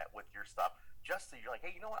the internet with your stuff. Just so you're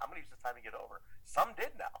hey, you know what? I'm gonna use this time to get over. Some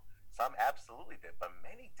did now. Some absolutely did, but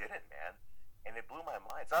many didn't, man. And it blew my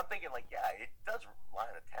mind. So I'm thinking, it does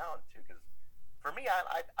rely on the talent, too, because for me,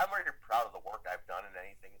 I'm very proud of the work I've done and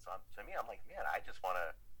anything. So to me, I'm man, I just want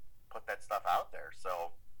to put that stuff out there.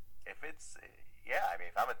 So if it's,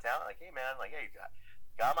 if I'm a talent, hey, man, hey,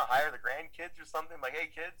 Gama, hire the grandkids or something.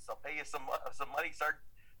 Hey, kids, I'll pay you some money. Start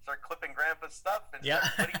clipping Grandpa's stuff and start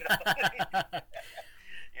putting it out.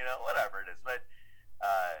 Whatever it is. But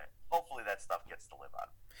hopefully that stuff gets to live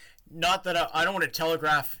on. Not that I don't want to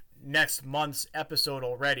telegraph next month's episode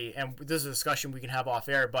already, and this is a discussion we can have off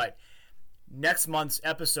air, but next month's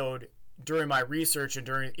episode, during my research and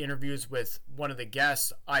during interviews with one of the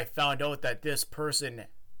guests, I found out that this person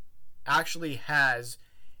actually has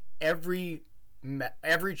every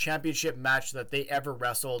championship match that they ever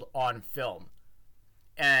wrestled on film.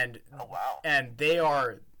 And oh, wow. And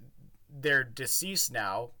they're deceased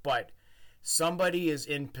now, but somebody is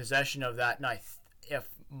in possession of that, and if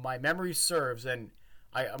my memory serves, and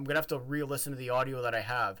I'm gonna have to re-listen to the audio that I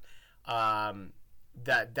have,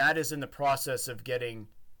 that is in the process of getting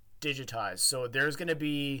digitized. So there's gonna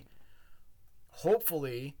be,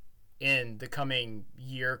 hopefully, in the coming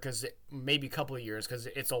year, maybe a couple of years, because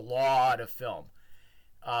it's a lot of film.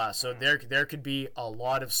 So there could be a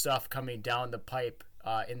lot of stuff coming down the pipe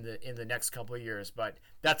in the next couple of years. But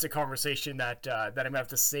that's a conversation that I'm gonna have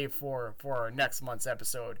to save for our next month's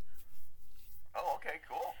episode. Oh, okay,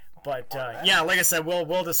 cool. But like I said,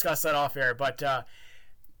 we'll discuss that off air. But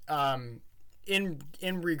in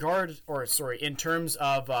terms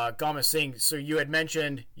of Gama Singh, so you had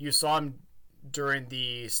mentioned you saw him during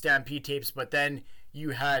the Stampede tapes, but then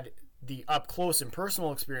you had the up close and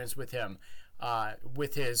personal experience with him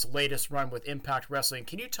with his latest run with Impact Wrestling.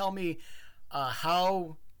 Can you tell me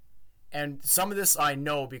how and some of this I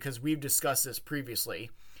know because we've discussed this previously,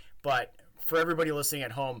 but for everybody listening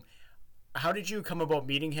at home, how did you come about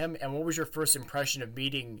meeting him, and what was your first impression of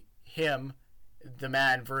meeting him, the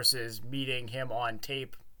man, versus meeting him on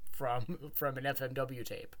tape from an FMW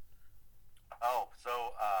tape? Oh,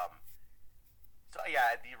 so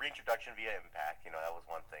yeah, the reintroduction via Impact, that was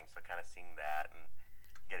one thing. So kind of seeing that and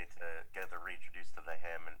getting to get the reintroduced to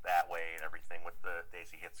him and that way and everything with the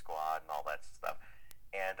AC Hit Squad and all that stuff.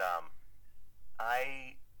 And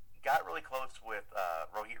I got really close with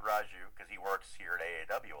Rohit Raju because he works here at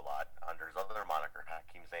AAW a lot under his other moniker,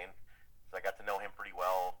 Hakeem Zayn. So I got to know him pretty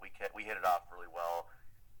well. We hit it off really well.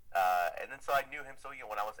 And then so I knew him. So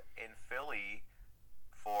when I was in Philly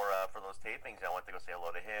for those tapings, I went to go say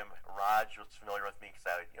hello to him. Raj was familiar with me because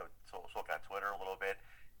I spoke on Twitter a little bit.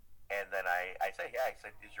 And then I said,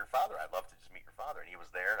 is your father? I'd love to just meet your father. And he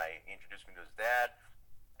was there, and he introduced me to his dad.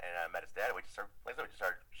 And I met his dad. And we just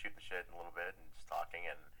started shooting the shit a little bit and just talking.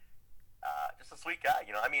 And just a sweet guy,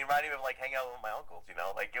 reminding me of like hanging out with my uncles,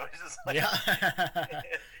 like it was just like, yeah.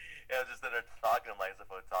 I was just there talking to him like as if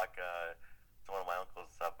I would talk to one of my uncles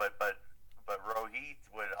and stuff. But Rohit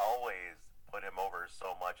would always put him over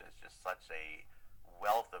so much as just such a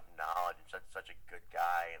wealth of knowledge and such a good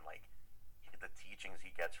guy, and like the teachings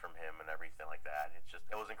he gets from him and everything like that.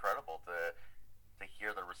 It was incredible to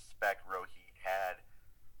hear the respect Rohit had.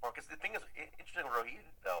 Because the thing is interesting with Rohit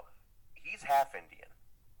though, he's half Indian.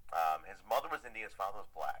 His mother was Indian, his father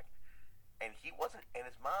was black, and he wasn't. And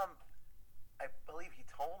his mom, I believe he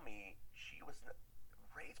told me, she was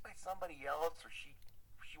raised by somebody else, or she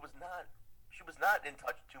was not in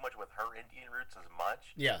touch too much with her Indian roots as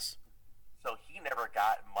much. Yes. So he never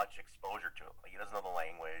got much exposure to it. Like, he doesn't know the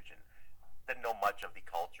language and didn't know much of the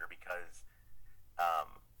culture because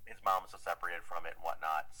his mom was so separated from it and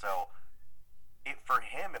whatnot. So for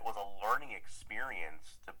him, it was a learning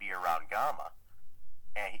experience to be around Gama.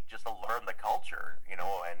 And just to learn the culture, and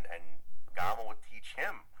Gama would teach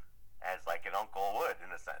him as like an uncle would,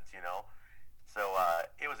 in a sense, So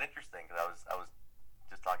it was interesting because I was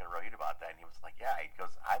just talking to Rohit about that, and he was like, "Yeah," he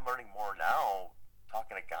goes, "I'm learning more now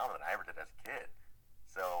talking to Gama than I ever did as a kid."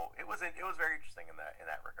 So it was very interesting in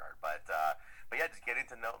that regard. But yeah, just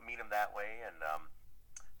getting to meet him that way, and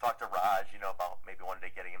talk to Raj, about maybe one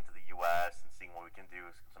day getting him to the U.S. and seeing what we can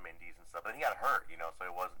do, some indies and stuff. But then he got hurt, so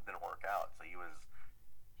it didn't work out. So he was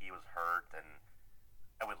hurt, and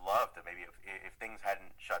I would love to maybe if things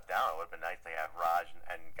hadn't shut down, it would have been nice to have Raj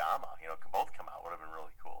and Gama, both come out. Would have been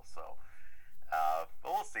really cool. So,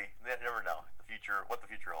 but we'll see. Never know what the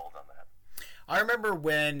future holds on that. I remember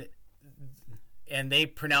when, and they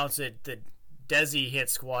pronounce it the Desi Hit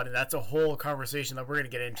Squad, and that's a whole conversation that we're going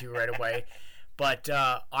to get into right away. But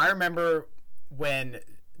I remember when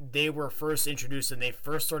they were first introduced and they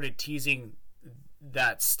first started teasing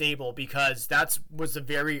that stable, because that was the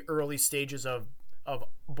very early stages of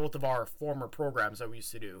both of our former programs that we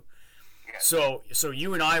used to do. Yeah. So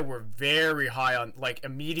you and I were very high on, like,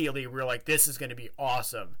 immediately we were like, this is going to be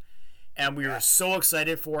awesome. And we were so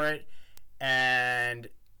excited for it, and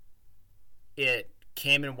it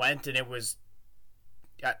came and went, and it was,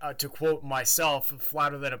 to quote myself,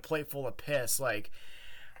 flatter than a plate full of piss. Like,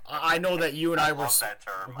 I know that you and I were. That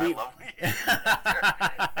term. I love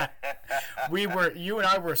you and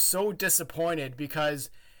I were so disappointed because,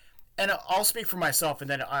 and I'll speak for myself, and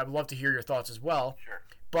then I'd love to hear your thoughts as well. Sure.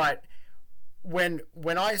 But when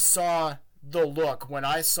I saw the look, when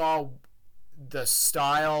I saw the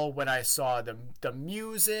style, when I saw the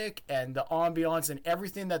music and the ambiance and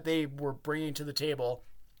everything that they were bringing to the table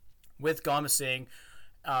with Gama Singh,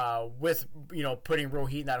 with putting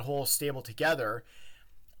Rohit and that whole stable together,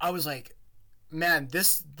 I was like, man,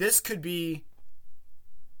 this could be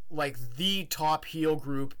like the top heel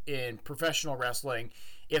group in professional wrestling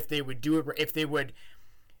if they would do it, if they would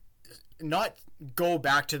not go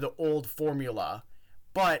back to the old formula,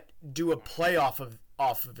 but do a play off of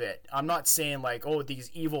it. I'm not saying like, oh, these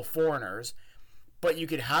evil foreigners, but you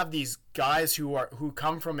could have these guys who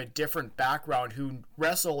come from a different background, who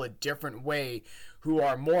wrestle a different way, who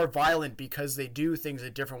are more violent because they do things a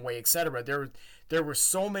different way, etc. There were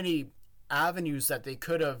so many avenues that they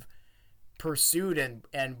could have pursued,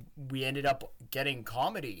 and we ended up getting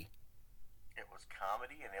comedy. It was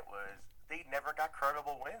comedy, and they never got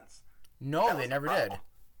credible wins. No, they never did.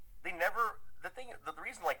 They never. The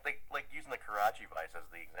reason, like using the Karachi Vice as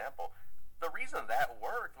the example, the reason that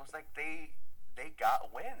worked was like they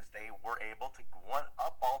got wins. They were able to one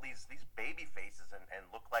up all these baby faces and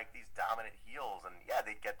look like these dominant heels, and yeah,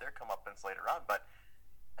 they'd get their comeuppance later on. But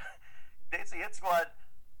Desi Hit Squad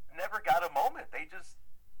never got a moment. They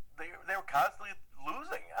were constantly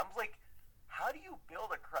losing. I was like, how do you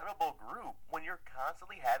build a credible group when you're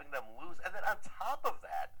constantly having them lose? And then on top of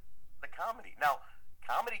that, the comedy. Now,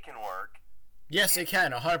 comedy can work. Yes, it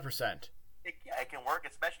can, 100%. It can work,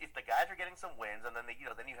 especially if the guys are getting some wins, and then then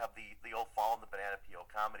you have the old fall in the banana peel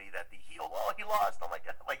comedy that the heel, he lost, oh my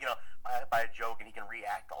god, by a joke, and he can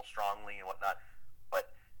react all strongly and whatnot.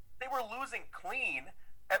 But they were losing clean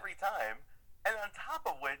every time, and on top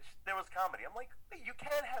of which there was comedy. I'm like, you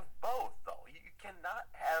can't have both, though. You cannot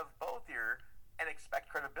have both here and expect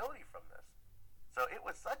credibility from this. So it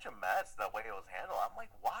was such a mess the way it was handled. I'm like,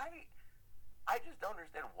 why? I just don't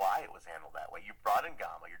understand why it was handled that way. You brought in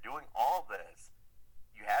Gama. You're doing all this.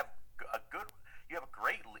 You have a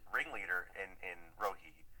great ringleader in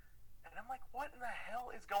Rohit, and I'm like, what in the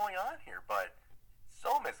hell is going on here? But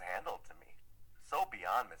so mishandled to me, so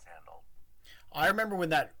beyond mishandled. I remember when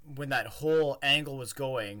that whole angle was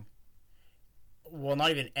going. Well,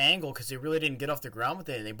 not even angle, because they really didn't get off the ground with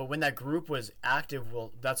anything. But when that group was active,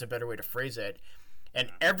 well, that's a better way to phrase it. And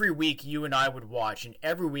every week you and I would watch, and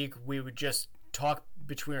every week we would just talk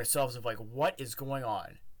between ourselves of like, what is going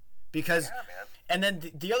on? Because, and then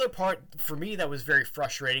the other part for me that was very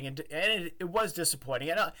frustrating, and it was disappointing.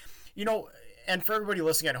 And, and for everybody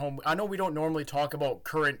listening at home, I know we don't normally talk about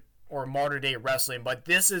current or modern day wrestling, but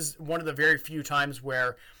this is one of the very few times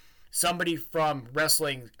where somebody from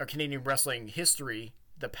wrestling or Canadian wrestling history,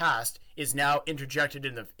 the past, is now interjected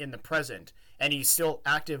in the present. And he's still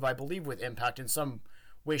active, I believe, with Impact in some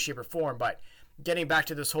way, shape, or form. But getting back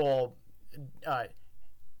to this whole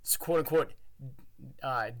quote-unquote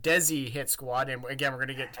Desi hit squad, and again, we're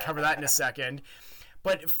going to cover that in a second.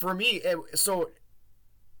 But for me, it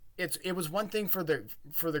was one thing for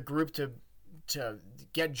the group to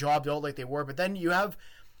get jobbed out like they were, but then you have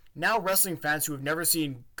now wrestling fans who have never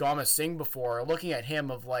seen Gama Singh before are looking at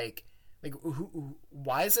him of like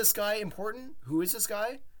why is this guy important? Who is this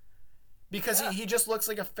guy? Because he just looks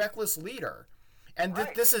like a feckless leader, and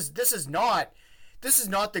this is not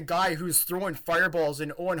the guy who's throwing fireballs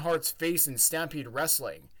in Owen Hart's face in Stampede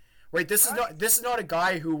Wrestling, right? This is not a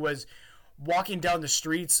guy who was walking down the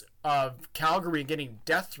streets of Calgary and getting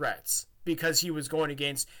death threats because he was going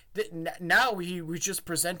against. Now he was just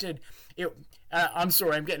presented. I'm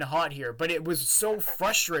sorry, I'm getting hot here, but it was so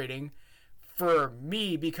frustrating for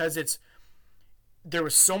me because there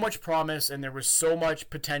was so much promise, and there was so much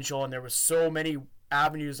potential, and there was so many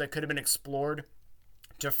avenues that could have been explored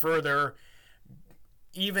to further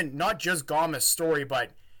even not just Gama's story,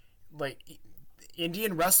 but like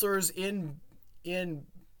Indian wrestlers in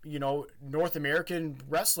North American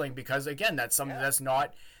wrestling, because again, that's something that's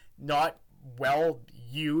not well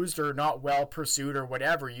used or not well pursued or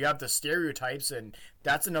whatever. You have the stereotypes, and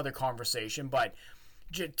that's another conversation. But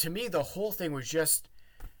to me, the whole thing was just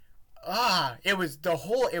it was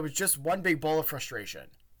just one big ball of frustration.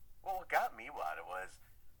 Well, what got me about it was,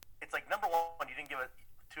 it's like, number one, you didn't give it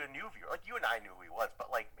to a new viewer. Like, you and I knew who he was, but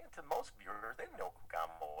like, man, to most viewers, they didn't know who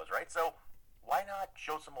Gama was, right? So why not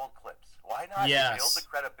show some old clips? Why not build the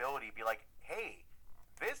credibility? Be like, hey,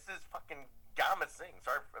 this is fucking Gama Singh.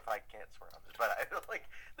 Sorry if I can't swear on this, but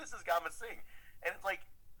this is Gama Singh. And it's like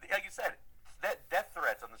you said, that death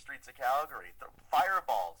threats on the streets of Calgary, the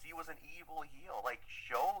fireballs, he was an evil heel. Like,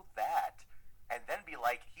 show that, and then be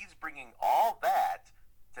like, he's bringing all that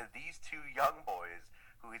to these two young boys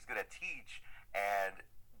who he's going to teach and,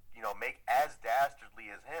 make as dastardly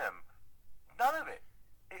as him. None of it.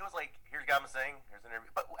 It was like, here's Gama Singh, here's an interview.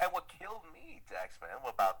 And what killed me, Taxman,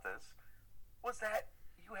 about this was that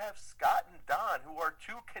you have Scott and Don, who are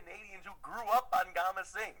two Canadians who grew up on Gama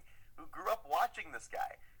Singh, who grew up watching this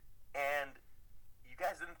guy. And you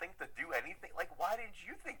guys didn't think to do anything? Like, why didn't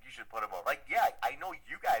you think you should put him over? Like, yeah, I know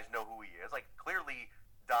you guys know who he is. Like, clearly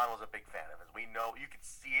Don was a big fan of his. We know, you could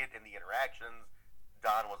see it in the interactions.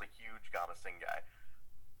 Don was a huge Gama Singh guy.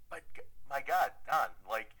 But, my God, Don,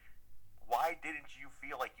 like, why didn't you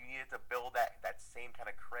feel like you needed to build that same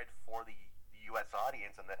kind of cred for the U.S.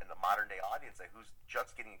 audience and the modern-day audience who's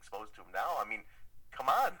just getting exposed to him now? I mean,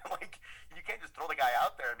 come on. Like, you can't just throw the guy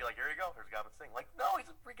out there and be like, here you go, here's Gama Singh. Like, no,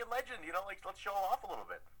 he's a freaking legend, like, let's show him off a little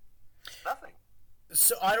bit. Nothing.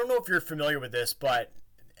 So, I don't know if you're familiar with this,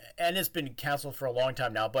 and it's been canceled for a long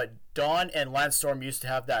time now, but Don and Lance Storm used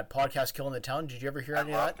to have that podcast, Killing the Town. Did you ever hear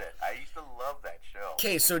any of that? I loved it. I used to love that show.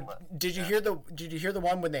 Okay, so did you hear the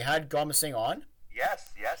one when they had Gama Singh on?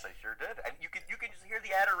 Yes, I sure did. And you can just hear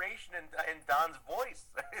the adoration in Don's voice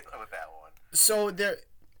with that one. So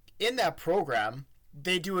in that program,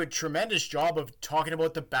 they do a tremendous job of talking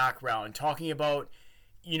about the background, talking about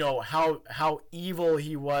how evil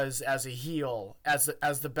he was as a heel, as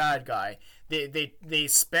the bad guy. They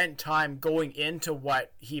spent time going into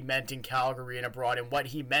what he meant in Calgary and abroad, and what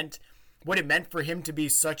he meant what it meant for him to be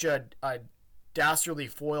such a dastardly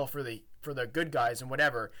foil for the good guys and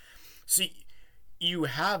whatever. See, you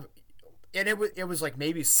have, and it was like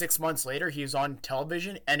maybe 6 months later he was on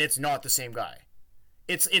television, and it's not the same guy.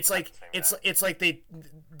 It's like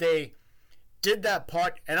they did that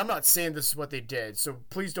part, and I'm not saying this is what they did, so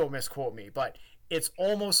please don't misquote me, but it's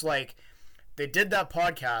almost like they did that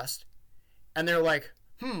podcast, and they're like,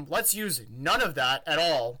 let's use none of that at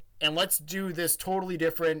all, and let's do this totally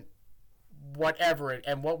different whatever,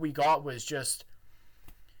 and what we got was just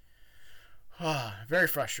very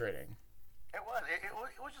frustrating. It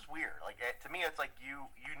was just weird. Like, to me, it's like you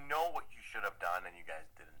know what you should have done, and you guys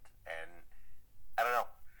didn't, and I don't know.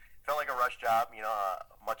 It felt like a rush job,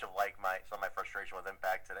 much of like some of my frustration with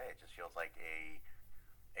Impact today. It just feels like a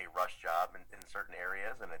rush job in certain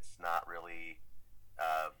areas, and it's not really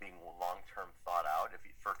being long-term thought out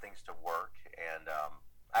for things to work. And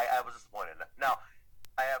I was disappointed. Now,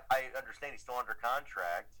 I understand he's still under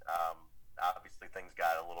contract. Obviously, things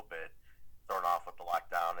got a little bit thrown off with the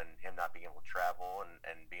lockdown and him not being able to travel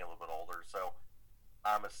and being a little bit older. So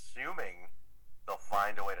I'm assuming they'll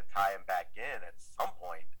find a way to tie him back in at some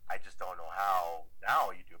point. I just don't know how.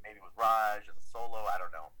 Now you do, maybe with Raj as a solo. I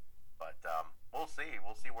don't know, but we'll see.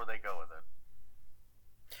 We'll see where they go with it.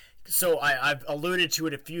 So I've alluded to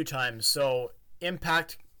it a few times. So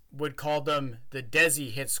Impact would call them the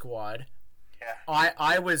Desi Hit Squad. Yeah.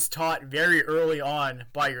 I was taught very early on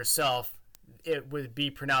by yourself it would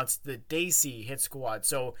be pronounced the Desi Hit Squad.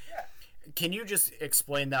 So can you just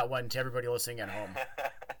explain that one to everybody listening at home?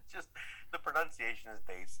 Just the pronunciation is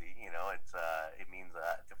Desi. It means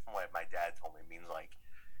from what my dad told me, it means like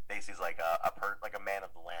Desi's like a man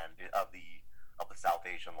of the land of the South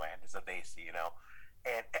Asian land. It's a Desi,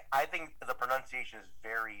 And I think the pronunciation is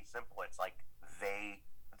very simple. It's like they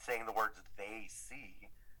saying the words they see,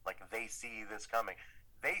 like they see this coming.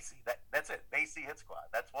 They see that's it. They see Hit Squad.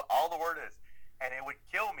 That's what all the word is. And it would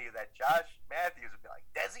kill me that Josh Matthews would be like,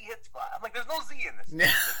 Desi Hit Squad. I'm like, there's no Z in this.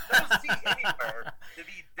 There's no Z anywhere to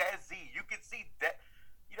be Desi. You could see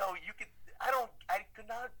I could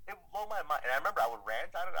not, it would blow my mind. And I remember I would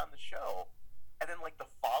rant on it on the show. And then like the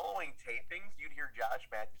following tapings, you'd hear Josh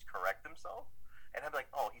Matthews correct himself. And I'd be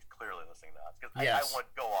like, oh, he's clearly listening to us. Because I would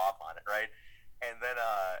go off on it, right? And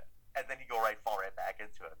then he'd fall right back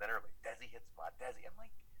into it. And then everybody, Desi Hit Squad, Desi. I'm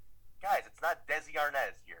like, guys, it's not Desi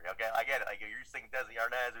Arnaz here, okay? I get it. Like, you're saying Desi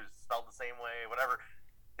Arnaz, who's spelled the same way, whatever.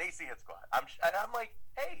 Desi Hit Squad. I'm like,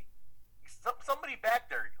 hey, somebody back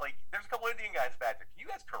there, like, there's a couple Indian guys back there. Can you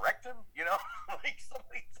guys correct him? Like,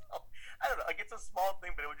 somebody tell. I don't know. Like, it's a small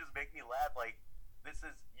thing, but it would just make me laugh. Like,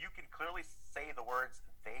 you can clearly say the words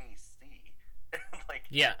they see. Like,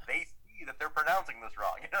 they see that they're pronouncing this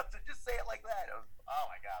wrong. So just say it like that. Oh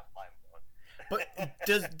my God, mind blowing.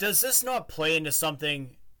 But does this not play into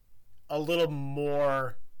something a little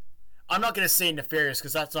more? I'm not going to say nefarious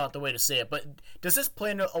because that's not the way to say it. But does this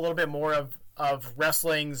play into a little bit more of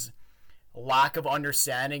wrestling's lack of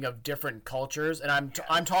understanding of different cultures? And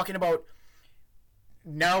I'm talking about,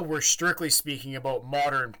 now we're strictly speaking about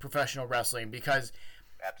modern professional wrestling, because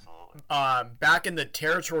absolutely, back in the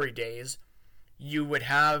territory days, you would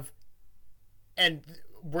have, and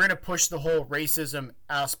we're going to push the whole racism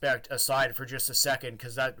aspect aside for just a second,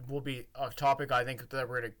 because that will be a topic I think that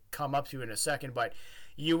we're going to come up to in a second, but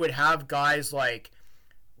you would have guys like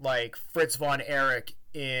Fritz von Erich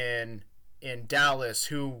in Dallas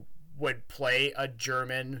who would play a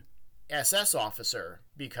German SS officer,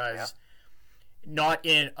 because not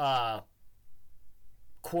in a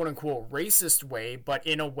quote-unquote racist way, but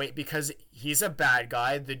in a way because he's a bad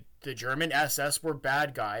guy. The German SS were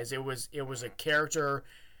bad guys. It was a character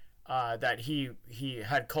that he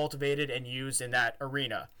had cultivated and used in that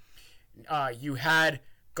arena. You had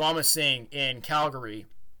Gama Singh in Calgary.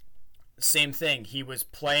 Same thing. He was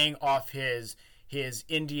playing off his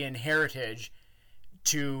Indian heritage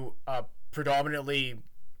to predominantly,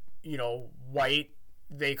 white.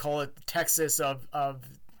 They call it Texas of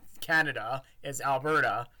Canada, as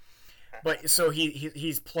Alberta. But so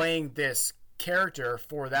he's playing this character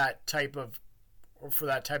for that type of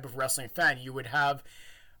wrestling fan. You would have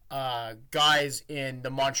guys in the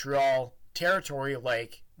Montreal territory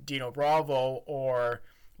like Dino Bravo or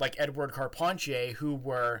like Edward Carpentier who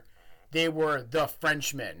were the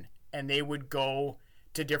Frenchmen, and they would go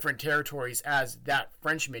to different territories as that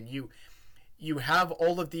Frenchman. You have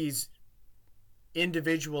all of these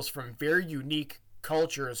individuals from very unique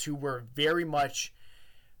cultures who were very much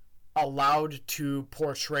allowed to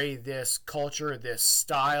portray this culture, this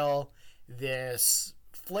style, this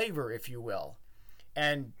flavor, if you will.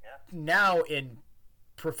 And now in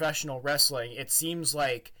professional wrestling, it seems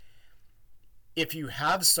like if you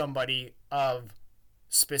have somebody of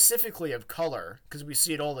specifically of color, because we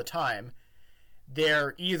see it all the time,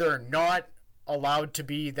 they're either not allowed to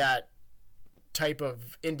be that type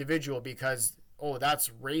of individual because, oh, that's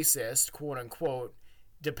racist, quote unquote,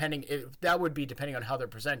 that would be depending on how they're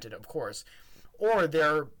presented, of course, or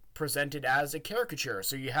they're presented as a caricature.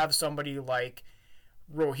 So you have somebody like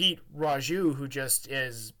Rohit Raju, who just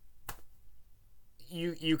is,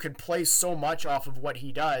 you could play so much off of what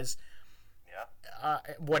he does,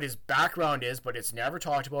 what his background is, but it's never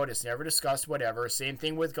talked about, it's never discussed, whatever. Same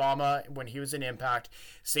thing with Gama when he was in Impact.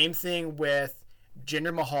 Same thing with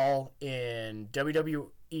Jinder Mahal in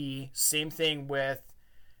WWE. Same thing with,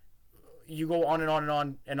 you go on and on and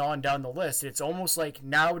on and on down the list. It's almost like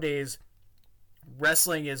nowadays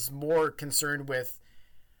wrestling is more concerned with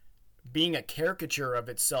being a caricature of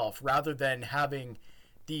itself rather than having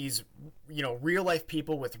these, real life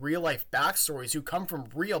people with real life backstories who come from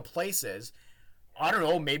real places. I don't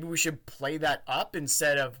know, maybe we should play that up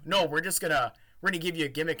instead of, no, we're gonna give you a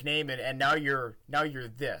gimmick name and now you're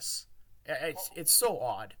this. It's so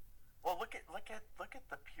odd. Well, look at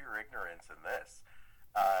the pure ignorance in this.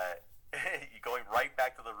 Going right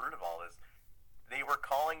back to the root of all this, they were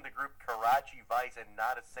calling the group Karachi Vice, and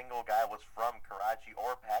not a single guy was from Karachi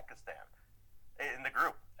or Pakistan in the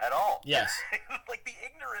group at all. Yes. Like, the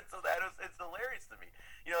ignorance of that is hilarious to me.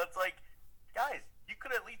 It's like, guys, you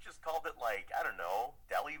could at least just called it, like, I don't know,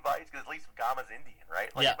 Delhi Vice, because at least Gama's Indian,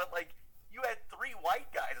 right? Like, yeah. But, like, you had 3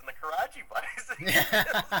 white guys in the Karachi Vice.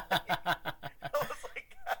 I was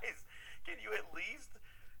like, guys, can you at least,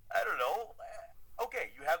 I don't know,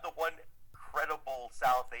 okay, you have the one credible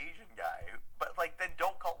South Asian guy, but, like, then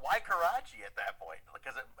don't call, why Karachi at that point?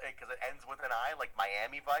 Because it ends with an I, like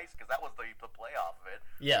Miami Vice, because that was the play off of it.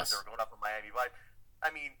 Yes. They were going off of Miami Vice.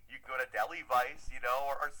 I mean, you can go to Delhi Vice,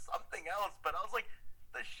 or something else, but I was like,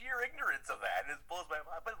 the sheer ignorance of that, it blows my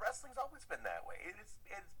mind. But wrestling's always been that way. It's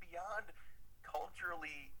beyond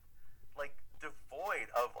culturally, like,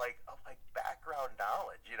 devoid of background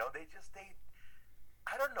knowledge.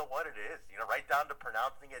 I don't know what it is. Right down to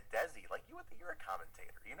pronouncing it Desi. Like, you're a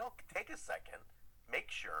commentator. Take a second,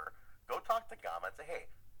 make sure, go talk to Gama and say, hey,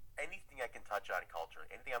 anything I can touch on culture,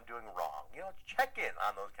 anything I'm doing wrong, check in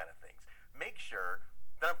on those kind of things. Make sure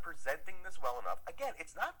that I'm presenting this well enough. Again,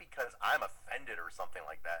 it's not because I'm offended or something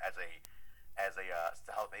like that as a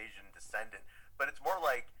South Asian descendant, but it's just more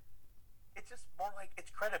like it's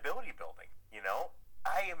credibility building.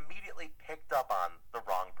 I immediately picked up on the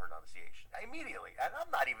wrong pronunciation. Immediately, and I'm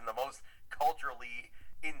not even the most culturally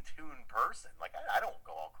in tune person. Like, I don't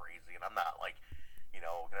go all crazy, and I'm not like,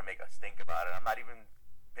 gonna make a stink about it. I'm not even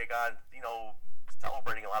big on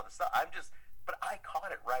celebrating a lot of the stuff. But I caught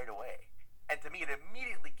it right away. And to me, it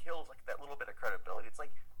immediately kills, like, that little bit of credibility. It's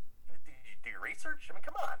like, did you do your research? I mean,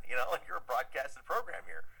 come on, like, you're a broadcasted program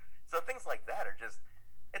here. So things like that are just,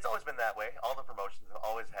 it's always been that way. All the promotions have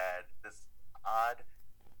always had this odd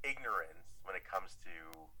ignorance when it comes to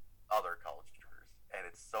other cultures. And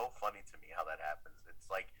it's so funny to me how that happens. It's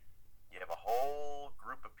like, you have a whole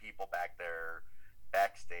group of people back there,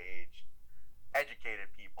 backstage,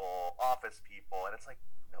 educated people, office people, and it's like,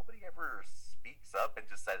 nobody ever speaks up and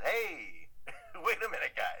just says, hey, wait a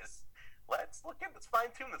minute, guys. Let's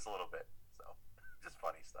fine-tune this a little bit. So, just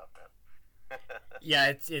funny stuff, man.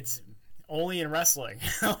 Yeah, it's only in wrestling.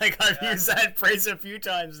 Like, I've used that phrase a few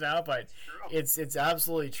times now, but it's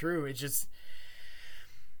absolutely true. It's just...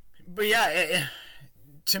 But yeah,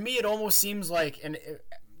 to me, it almost seems like, and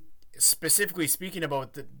specifically speaking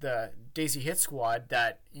about the Daisy Hit Squad,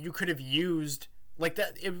 that you could have used... Like,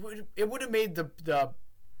 that, it would have made the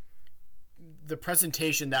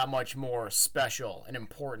presentation that much more special and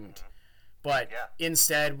important, but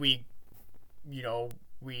instead we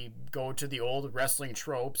go to the old wrestling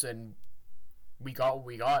tropes and we got what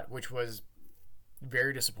we got, which was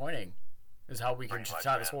very disappointing. Is how we can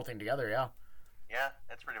tie this whole thing together. Yeah,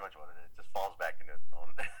 that's pretty much what it is. It just falls back into its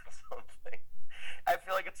own thing. I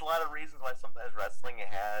feel like it's a lot of reasons why sometimes wrestling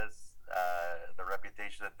has the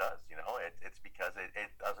reputation it does. It's because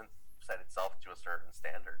it doesn't set itself to a certain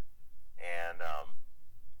standard. And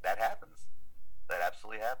that happens. That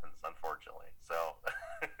absolutely happens, unfortunately. So,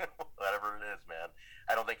 whatever it is, man,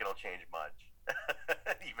 I don't think it'll change much,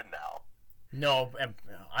 even now. No,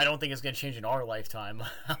 I don't think it's going to change in our lifetime,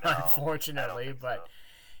 unfortunately. But so.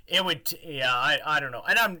 It would, I don't know.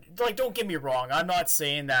 And I'm like, don't get me wrong. I'm not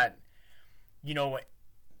saying that,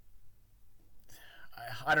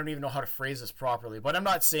 I don't even know how to phrase this properly. But I'm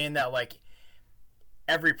not saying that, like,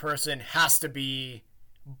 every person has to be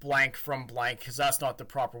blank from blank, because that's not the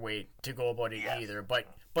proper way to go about it either.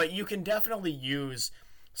 But you can definitely use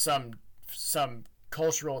some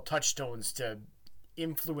cultural touchstones to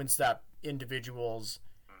influence that individual's,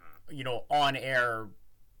 on air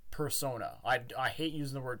persona. I hate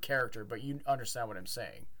using the word character, but you understand what I'm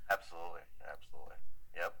saying. Absolutely.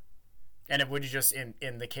 Yep. And it would just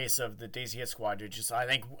in the case of the Daisy Hit Squad, it just I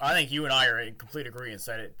think you and I are in complete agreement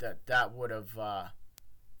that would have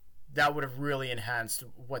really enhanced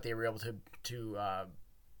what they were able to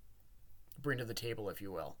bring to the table, if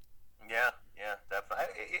you will. Yeah, definitely.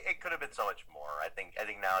 It could have been so much more. I think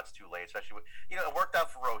now it's too late, especially with, it worked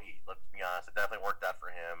out for Rohit. Let's be honest, it definitely worked out for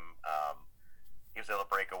him. He was able to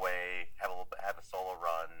break away, have a solo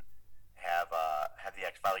run,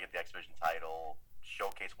 finally get the X Division title,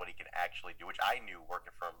 showcase what he can actually do, which I knew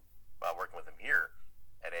working with him here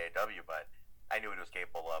at AAW, but I knew what he was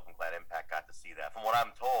capable of. I'm glad Impact got to see that. From what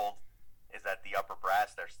I'm told, is that the upper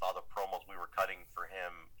brass there saw the promos we were cutting for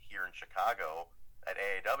him here in Chicago at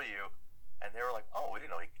AAW, and they were like, "Oh, we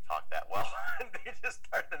didn't know he could talk that well." And they just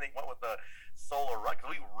started, and they went with the solo run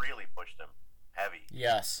because we really pushed him heavy.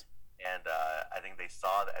 Yes. And I think they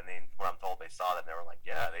saw that, and then when I'm told they saw that, and they were like,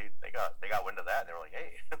 "Yeah, they got wind of that." And they were like,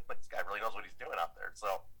 "Hey, this guy really knows what he's doing out there."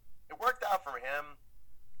 So it worked out for him.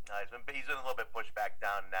 He's been a little bit pushed back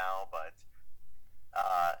down now, but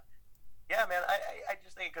yeah, man, I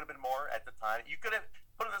just think it could have been more at the time. You could have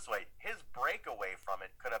put it this way: his breakaway from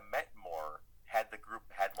it could have meant more had the group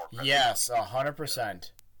had more credibility. Yes,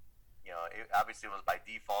 100%. Obviously it was by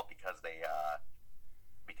default because they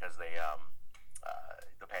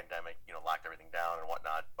the pandemic, locked everything down and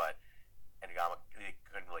whatnot. And Gama, they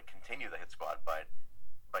couldn't really continue the Hit Squad. But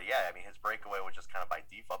yeah, I mean, his breakaway was just kind of by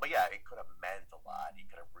default. But yeah, it could have meant a lot. He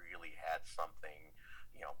could have really had something,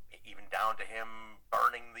 even down to him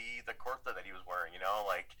burning the kurta that he was wearing.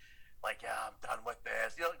 Like yeah, I'm done with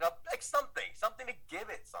this. Like something to give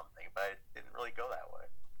it something. But it didn't really go that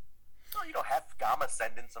way. So have Gama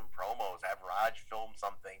send in some promos, have Raj film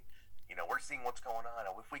something. We're seeing what's going on.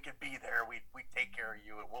 If we could be there, we'd take care of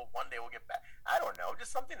you, and one day we'll get back. I don't know,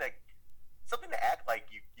 just something to act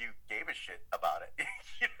like you gave a shit about it.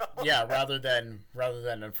 Yeah, rather than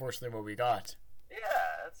unfortunately what we got.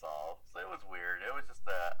 Yeah, that's all. So it was weird. It was just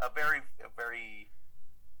a very.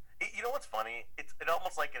 You know what's funny? It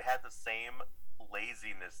almost like it had the same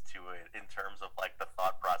laziness to it in terms of like the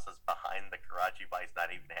thought process behind the Karachi Vice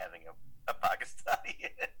not even having a Pakistani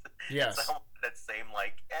in it. Yes. It's that same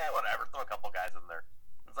whatever, throw a couple guys in there.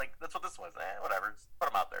 It's like that's what this was. Whatever, just put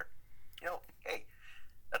them out there. Hey,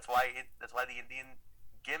 that's why the Indian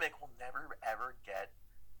gimmick will never ever get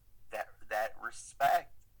that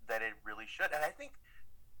respect that it really should. And I think,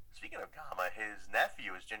 speaking of Gama, his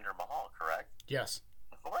nephew is Jinder Mahal, correct? Yes.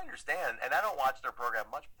 From what I understand, and I don't watch their program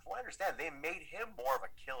much, but from what I understand, they made him more of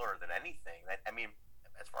a killer than anything. I mean,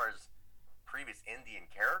 as far as previous Indian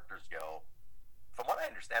characters go, from what I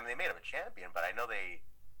understand, they made him a champion, but I know they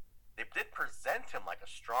did present him like a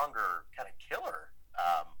stronger kind of killer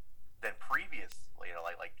than previous,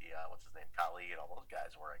 like the what's his name, Kali and all those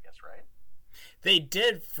guys were, I guess, right? They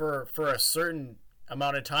did for a certain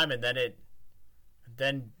amount of time, and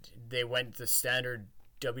then they went the standard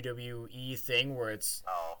WWE thing where it's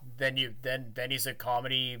then he's a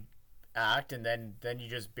comedy act, and then you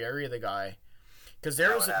just bury the guy, because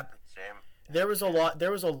there was a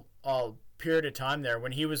period of time there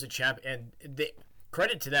when he was a champ, and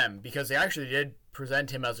credit to them because they actually did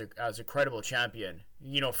present him as a credible champion.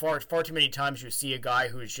 Far too many times you see a guy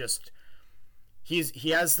who's just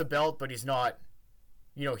he has the belt, but he's not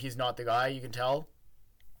he's not the guy, you can tell.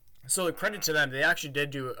 So credit to them, they actually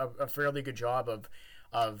did do a fairly good job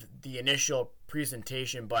of the initial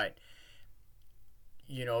presentation, but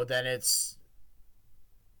then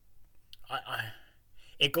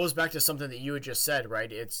it goes back to something that you had just said,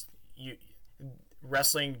 right?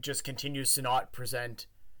 Wrestling just continues to not present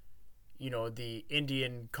the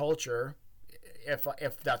Indian culture, if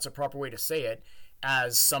that's a proper way to say it,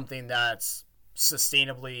 as something that's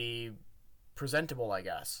sustainably presentable, I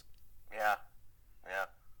guess. Yeah.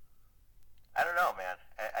 I don't know, man.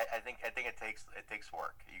 I think it takes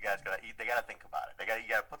work. You guys they gotta think about it. You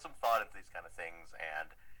gotta put some thought into these kind of things, and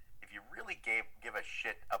if you really give a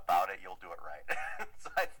shit about it, you'll do it right.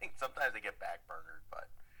 So I think sometimes they get backburnered, but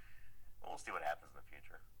we'll see what happens in the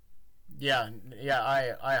future. Yeah,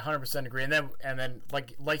 I 100% agree. And then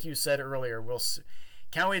like you said earlier,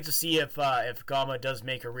 can't wait to see if Gama does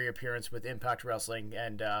make a reappearance with Impact Wrestling,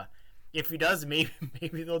 and if he does, maybe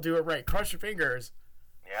they'll do it right. Cross your fingers.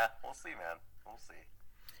 Yeah, we'll see, man. We'll see.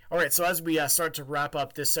 All right, so as we start to wrap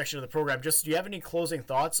up this section of the program, do you have any closing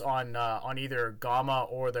thoughts on either Gama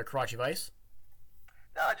or the Karachi Vice?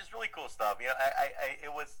 No, just really cool stuff.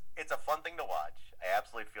 It's a fun thing to watch. I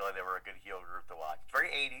absolutely feel like they were a good heel group to watch. It's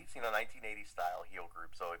very 80s, 1980s style heel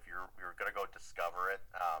group. So if you're gonna go discover it,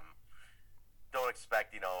 don't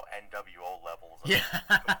expect NWO levels of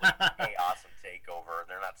complete chaos and takeover.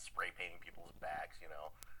 They're not spray painting people's backs.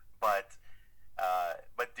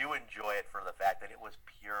 But do enjoy it for the fact that it was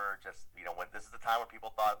pure. Just when this is the time when we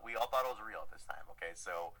all thought it was real at this time. Okay,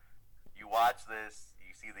 so you watch this,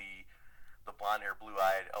 you see the blonde hair, blue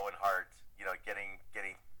eyed Owen Hart, getting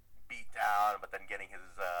beat down, but then getting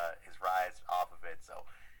his rise off of it. So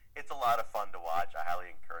it's a lot of fun to watch. I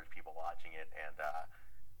highly encourage people watching it, and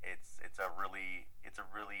it's a really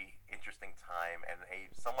interesting time and a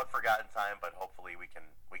somewhat forgotten time, but hopefully we can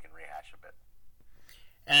rehash a bit.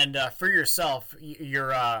 And for yourself,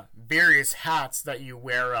 your various hats that you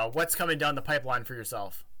wear, what's coming down the pipeline for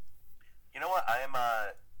yourself? You know what? I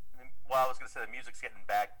was going to say the music's getting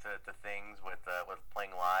back to things with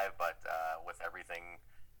playing live, but with everything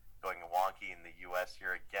going wonky in the U.S.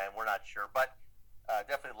 here again, we're not sure. But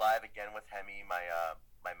definitely live again with Hemi, my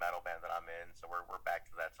metal band that I'm in. So we're back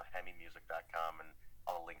to that. So hemimusic.com, and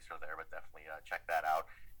all the links are there. But definitely check that out.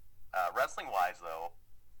 Wrestling-wise, though,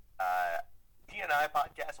 TNI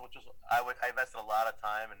podcast, which was I invested a lot of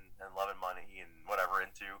time and love and money and whatever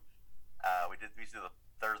into. We used to do the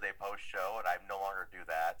Thursday post show, and I no longer do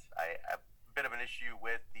that. I have a bit of an issue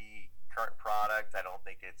with the current product. I don't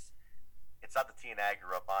think it's not the TNA I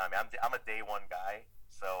grew up on. I mean, I'm a day one guy,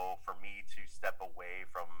 so for me to step away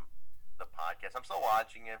from the podcast, I'm still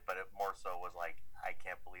watching it, but it more so was like, I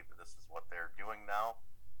can't believe that this is what they're doing now,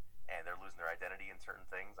 and they're losing their identity in certain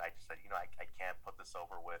things. I just said, I can't put this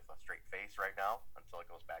over with a straight face right now until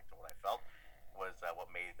it goes back to what I felt was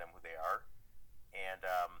what made them who they are, and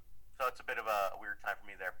so it's a bit of a weird time for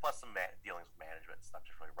me there. Plus some dealings with management and stuff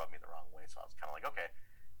just really rubbed me the wrong way. So I was kind of like, okay,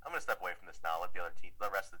 I'm going to step away from this now. Let the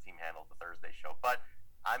rest of the team handle the Thursday show. But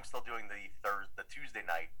I'm still doing the Tuesday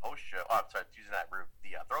night post show. Oh, I'm sorry, Tuesday night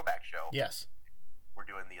the throwback show. Yes. We're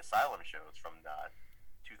doing the Asylum shows from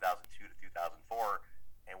 2002 to 2004,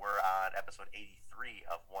 and we're on episode 83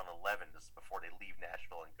 of 111. This is before they leave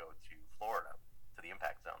Nashville and go to Florida to the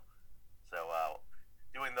Impact Zone. So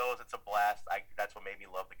doing those, it's a blast. That's what made me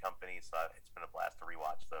love the company, so it's been a blast to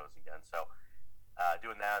rewatch those again. So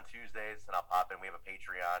doing that on Tuesdays, and I'll pop in. We have a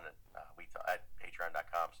Patreon at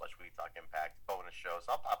patreon.com/WeTalkImpact bonus show,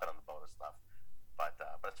 so I'll pop in on the bonus stuff. But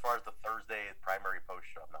as far as the Thursday primary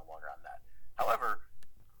post show, I'm no longer on that. However,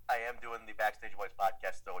 I am doing the Backstage Boys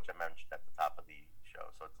podcast still, which I mentioned at the top of the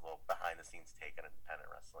show, so it's a little behind the scenes take on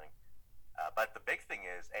independent wrestling. But the big thing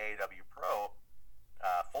is AAW Pro,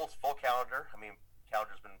 full calendar. I mean,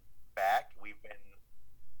 calendar's been back. We've been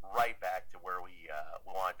right back to where we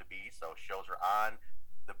wanted to be. So shows are on.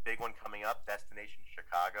 The big one coming up, Destination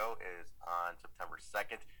Chicago, is on September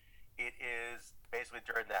 2nd. It is basically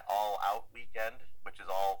during that all-out weekend, which is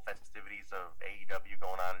all festivities of AEW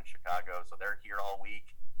going on in Chicago. So they're here all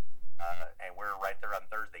week, and we're right there on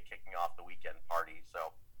Thursday kicking off the weekend party.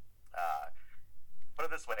 So put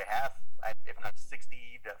it this way, if not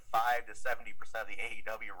 65 to 70% of the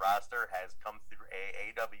AEW roster has come through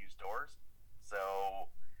AEW's doors. So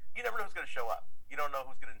you never know who's going to show up. You don't know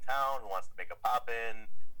who's good in town, who wants to make a pop in.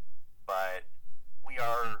 But we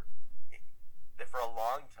are, for a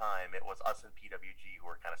long time, it was us and PWG who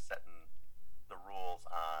were kind of setting the rules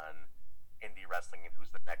on indie wrestling and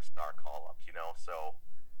who's the next star call-ups, So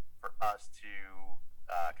for us to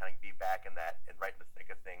kind of be back in that and right in the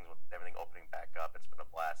thick of things with everything opening back up, it's been a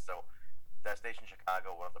blast. So Destination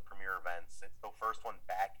Chicago, one of the premier events. It's the first one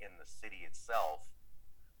back in the city itself.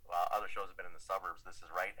 While other shows have been in the suburbs, this is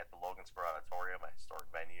right at the Logan Square Auditorium, a historic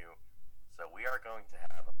venue. So we are going to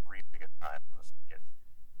have a really good time on the circuit,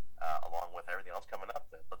 along with everything else coming up.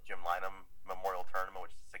 The Jim Lynam Memorial Tournament,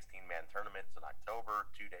 which is a 16-man tournament. It's in October,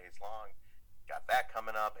 2 days long. Got that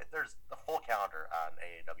coming up. There's the full calendar on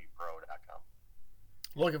AAWPro.com.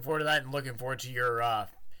 Looking forward to that, and looking forward to your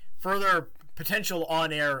further potential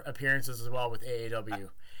on-air appearances as well with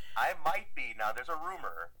AAW. I might be, now there's a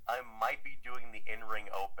rumor, I might be doing the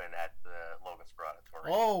in-ring open at the Logan Square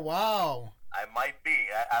Auditorium. Oh, wow. I might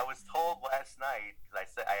be. I was told last night,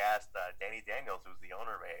 because I asked Danny Daniels, who's the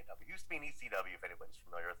owner of AAW, used to be in ECW, if anybody's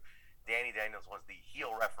familiar with. Danny Daniels was the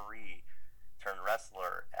heel referee turned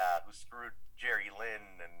wrestler who screwed Jerry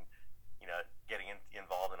Lynn and, getting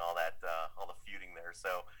involved in all that, all the feuding there.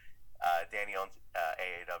 So Danny owns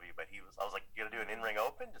AAW, but I was like, you gonna do an in-ring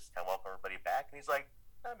open? Just kind of welcome everybody back? And he's like,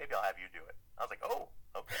 maybe I'll have you do it. I was like, oh,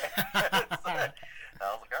 okay. So,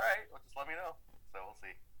 I was like, all right, well, just let me know. So we'll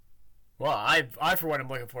see. Well, I for one am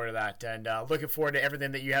looking forward to that, and looking forward to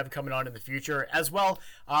everything that you have coming on in the future as well.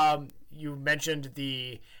 You mentioned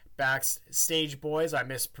the Backstage Boys. I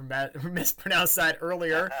mispronounced that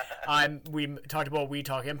earlier. We talked about We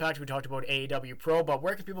Talk Impact. We talked about AEW Pro, but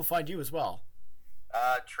where can people find you as well?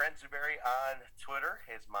 Trent Zuberi on Twitter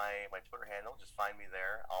is my Twitter handle. Just find me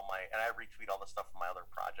there. And I retweet all the stuff from my other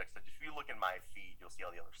projects. So if you look in my feed, you'll see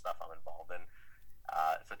all the other stuff I'm involved in.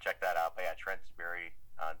 So check that out. But yeah, Trent Zuberi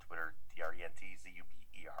on Twitter, TrentZuberi.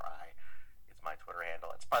 It's my Twitter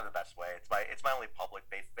handle. It's probably the best way. It's my only public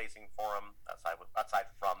facing forum aside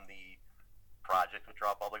from the project, which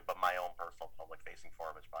are all public. But my own personal public facing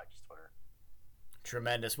forum is probably just Twitter.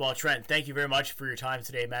 Tremendous. Well, Trent, thank you very much for your time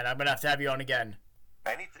today, man. I'm gonna have to have you on again.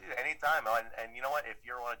 Anytime. And you know what? If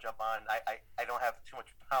you want to jump on, I don't have too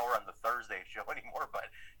much power on the Thursday show anymore. But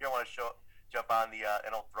if you want to jump on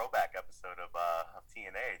an old throwback episode of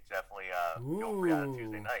TNA, definitely feel free on a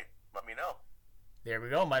Tuesday night. Let me know. There we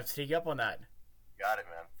go. Might have to take you up on that. Got it,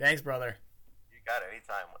 man. Thanks, brother. You got it.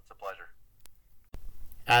 Anytime. It's a pleasure.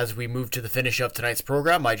 As we move to the finish of tonight's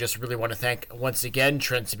program, I just really want to thank once again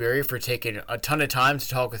Trent Zuberi for taking a ton of time to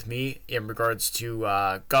talk with me in regards to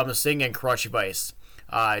Gama, Singh and Karachi Vice.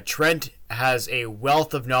 Trent has a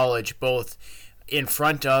wealth of knowledge both in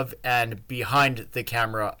front of and behind the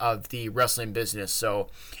camera of the wrestling business. So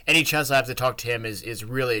any chance I have to talk to him is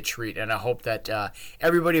really a treat, and I hope that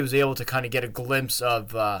everybody was able to kind of get a glimpse of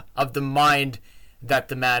the mind that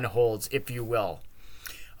the man holds, if you will.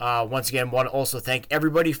 Once again, want to also thank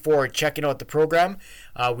everybody for checking out the program.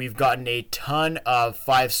 We've gotten a ton of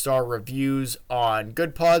 5-star reviews on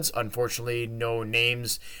Good Pods. Unfortunately, no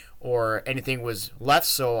names or anything was left,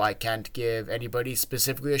 so I can't give anybody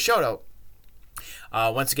specifically a shout out.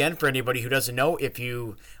 Once again, for anybody who doesn't know, if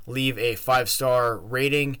you leave a 5-star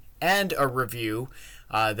rating and a review,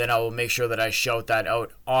 then I will make sure that I shout that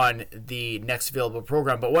out on the next available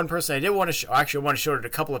program. But one person I did want to actually want to shout out a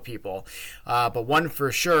couple of people, but one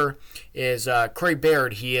for sure is Craig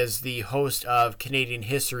Baird. He is the host of Canadian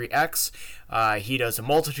History X. He does a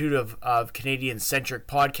multitude of Canadian-centric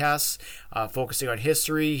podcasts focusing on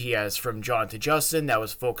history. He has From John to Justin, that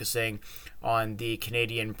was focusing on the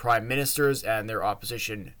Canadian prime ministers and their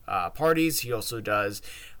opposition parties. He also does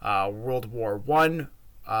World War One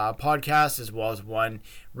podcast, as well as one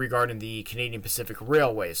regarding the Canadian Pacific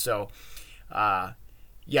Railway. So,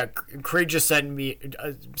 Craig just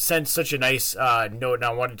sent such a nice note, and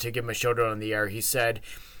I wanted to give him a shout out on the air. He said,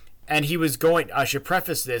 and he was going, I should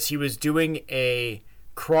preface this, he was doing a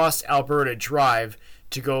cross Alberta drive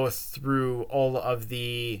to go through all of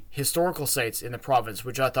the historical sites in the province,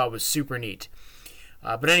 which I thought was super neat.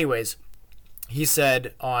 But anyways, he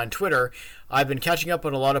said on Twitter, I've been catching up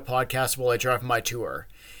on a lot of podcasts while I drive my tour.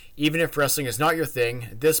 Even if wrestling is not your thing,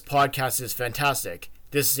 this podcast is fantastic.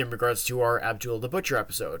 This is in regards to our Abdul the Butcher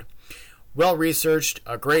episode. Well researched,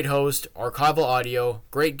 a great host, archival audio,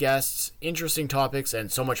 great guests, interesting topics,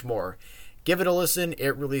 and so much more. Give it a listen.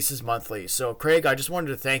 It releases monthly. So, Craig, I just wanted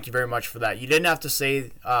to thank you very much for that. You didn't have to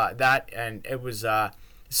say that, and it was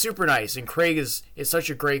super nice. And Craig is such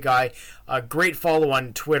a great guy. A great follow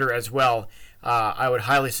on Twitter as well. I would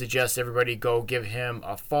highly suggest everybody go give him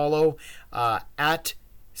a follow at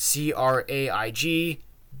CraigBaird.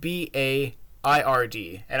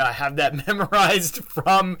 And I have that memorized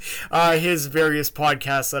from his various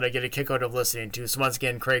podcasts that I get a kick out of listening to. So once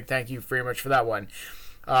again, Craig, thank you very much for that one.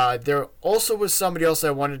 There also was somebody else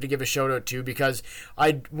I wanted to give a shout out to, because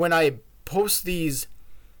when I post these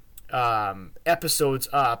episodes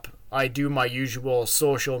up, I do my usual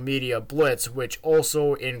social media blitz, which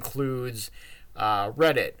also includes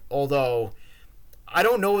Reddit. Although I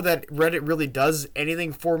don't know that Reddit really does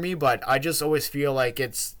anything for me, but I just always feel like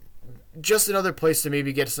it's just another place to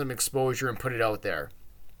maybe get some exposure and put it out there.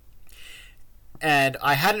 And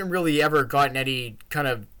I hadn't really ever gotten any kind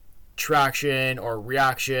of traction or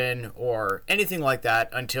reaction or anything like that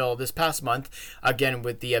until this past month, again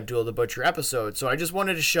with the Abdul the Butcher episode. So I just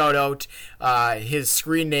wanted to shout out his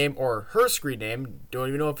screen name, or her screen name, don't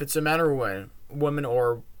even know if it's a man or a woman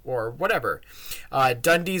or whatever.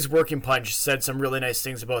 Dundee's Working Punch said some really nice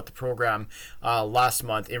things about the program last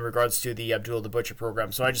month in regards to the Abdul the Butcher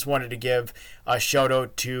program. So I just wanted to give a shout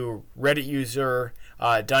out to Reddit user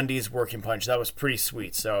Dundee's Working Punch. That was pretty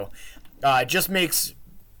sweet. So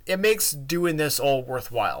it makes doing this all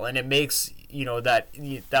worthwhile, and it makes,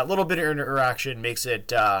 that little bit of interaction makes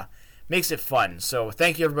it fun. So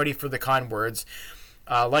thank you everybody for the kind words.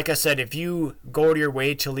 Like I said, if you go to your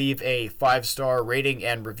way to leave a 5-star rating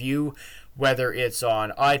and review, whether it's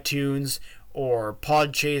on iTunes or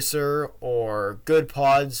Podchaser or Good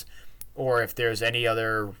Pods, or if there's any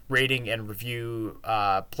other rating and review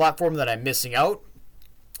platform that I'm missing out.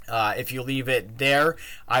 If you leave it there,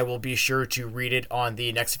 I will be sure to read it on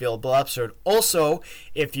the next available episode. Also,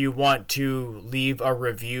 if you want to leave a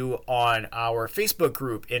review on our Facebook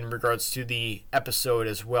group in regards to the episode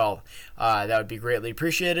as well, that would be greatly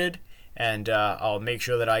appreciated, and I'll make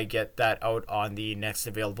sure that I get that out on the next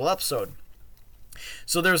available episode.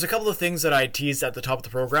 So there's a couple of things that I teased at the top of the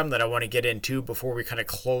program that I want to get into before we kind of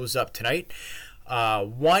close up tonight.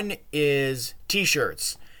 One is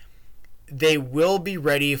t-shirts. They will be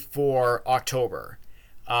ready for October.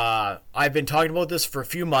 I've been talking about this for a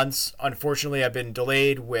few months. Unfortunately, I've been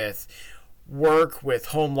delayed with work, with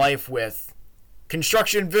home life, with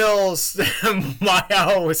construction bills, my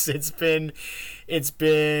house. It's been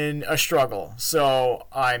a struggle. So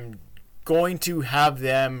I'm going to have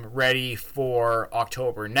them ready for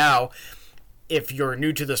October. Now, if you're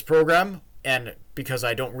new to this program, and because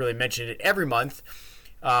I don't really mention it every month,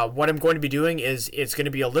 what I'm going to be doing is it's going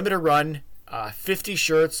to be a limited run, 50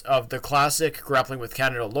 shirts of the classic Grappling with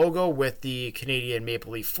Canada logo with the Canadian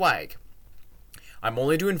Maple Leaf flag. I'm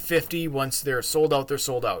only doing 50. Once they're sold out, they're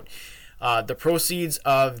sold out. The proceeds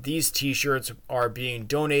of these t-shirts are being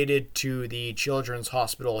donated to the Children's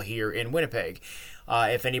Hospital here in Winnipeg.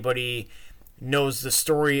 If anybody knows the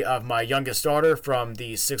story of my youngest daughter from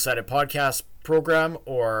the Six-Sided Podcast program,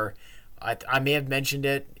 or I may have mentioned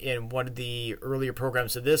it in one of the earlier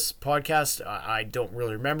programs of this podcast. I don't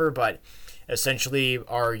really remember, but essentially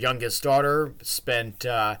our youngest daughter spent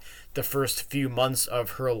the first few months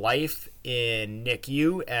of her life in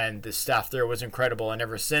NICU, and the staff there was incredible. And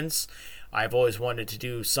ever since, I've always wanted to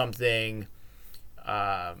do something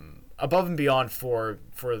above and beyond for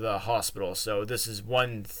the hospital. So this is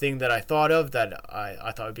one thing that I thought of that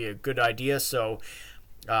I thought would be a good idea. So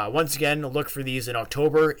once again, look for these in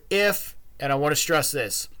October. And I want to stress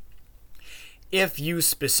this, if you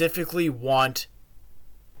specifically want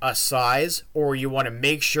a size, or you want to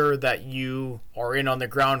make sure that you are in on the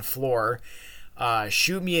ground floor,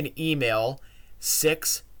 shoot me an email,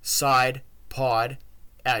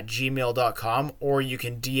 sixsidepod@gmail.com, or you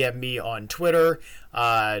can DM me on Twitter.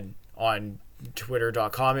 On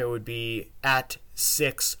twitter.com, it would be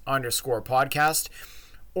 @6_podcast,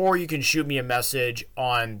 or you can shoot me a message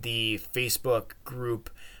on the Facebook group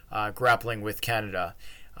Grappling with Canada.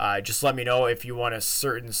 Just let me know if you want a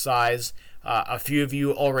certain size. A few of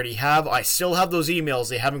you already have. I still have those emails.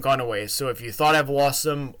 They haven't gone away. So if you thought I've lost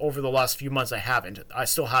them over the last few months, I haven't. I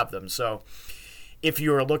still have them. So if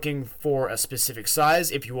you are looking for a specific size,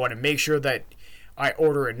 if you want to make sure that I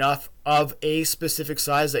order enough of a specific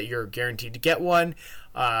size that you're guaranteed to get one,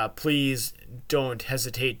 please don't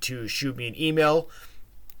hesitate to shoot me an email.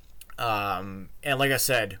 And like I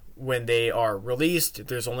said, when they are released,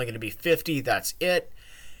 there's only going to be 50. That's it.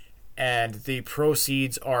 And the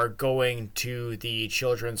proceeds are going to the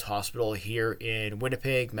Children's Hospital here in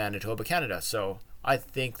Winnipeg, Manitoba, Canada. So I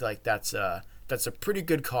think like that's a pretty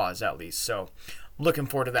good cause, at least. So I'm looking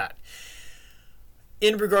forward to that.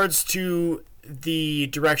 In regards to the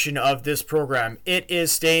direction of this program, it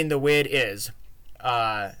is staying the way it is.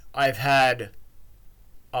 I've had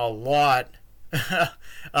a lot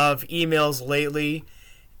of emails lately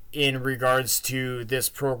in regards to this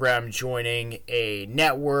program joining a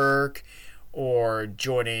network or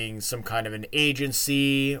joining some kind of an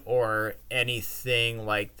agency or anything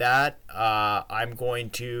like that. I'm going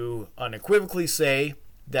to unequivocally say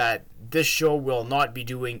that this show will not be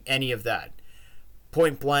doing any of that.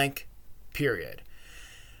 Point blank, period.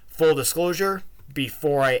 Full disclosure,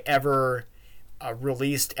 before I ever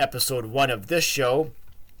released episode 1 of this show,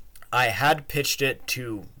 I had pitched it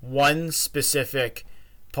to one specific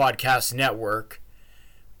podcast network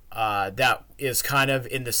that is kind of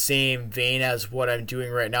in the same vein as what I'm doing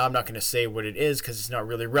right now. I'm not going to say what it is because it's not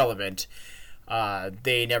really relevant.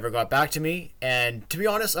 They never got back to me, and to be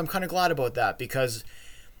honest, I'm kind of glad about that, because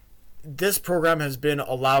this program has been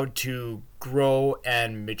allowed to grow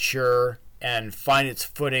and mature and find its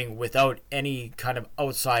footing without any kind of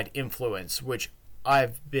outside influence, which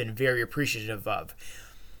I've been very appreciative of.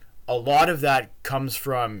 A lot of that comes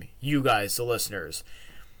from you guys, the listeners.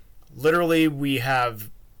 Literally, we have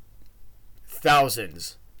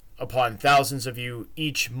thousands upon thousands of you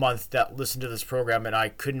each month that listen to this program, and I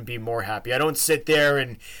couldn't be more happy. I don't sit there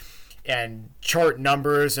and chart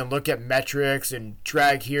numbers and look at metrics and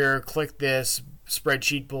drag here, click this,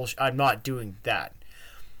 spreadsheet bullshit. I'm not doing that.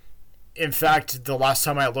 In fact, the last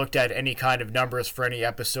time I looked at any kind of numbers for any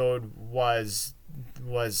episode was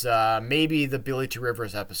maybe the Billy to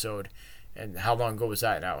Rivers episode. And how long ago was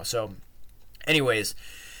that now? So, anyways,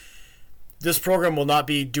 this program will not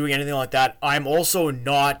be doing anything like that. I'm also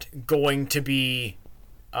not going to be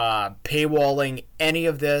paywalling any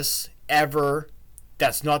of this ever.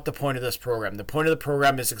 That's not the point of this program. The point of the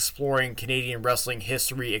program is exploring Canadian wrestling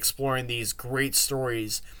history, exploring these great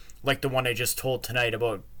stories like the one I just told tonight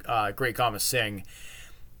about Great Gama Singh.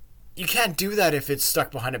 You can't do that if it's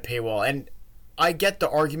stuck behind a paywall. And I get the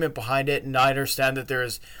argument behind it, and I understand that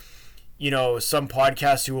there's, some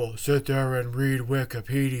podcasts who will sit there and read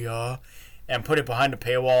Wikipedia and put it behind a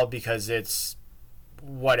paywall because it's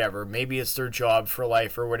whatever. Maybe it's their job for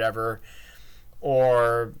life or whatever.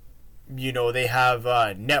 Or, they have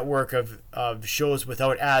a network of shows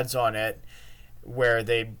without ads on it where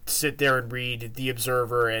they sit there and read The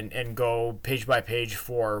Observer and go page by page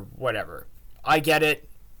for whatever. I get it.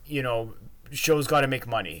 Shows got to make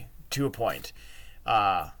money to a point.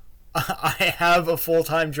 I have a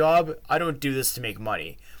full-time job. I don't do this to make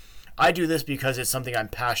money. I do this because it's something I'm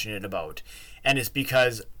passionate about. And it's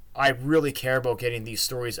because I really care about getting these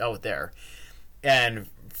stories out there. And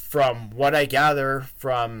from what I gather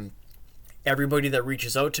from everybody that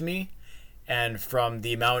reaches out to me, and from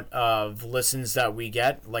the amount of listens that we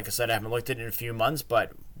get, like I said, I haven't looked at it in a few months,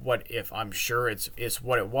 but what if I'm sure it's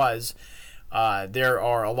what it was, there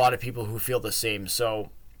are a lot of people who feel the same. So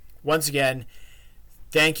once again,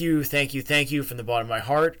 thank you from the bottom of my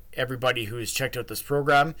heart, everybody who has checked out this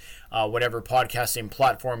program, whatever podcasting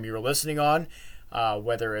platform you're listening on,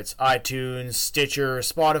 whether it's iTunes, Stitcher,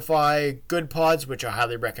 Spotify, Good Pods, which I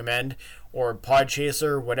highly recommend, or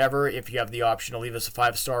Podchaser, whatever. If you have the option to leave us a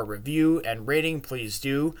 5-star review and rating, please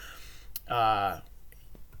do. The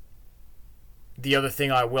other thing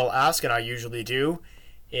I will ask, and I usually do,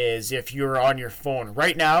 is if you're on your phone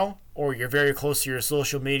right now, or you're very close to your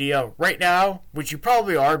social media right now, which you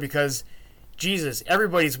probably are because, Jesus,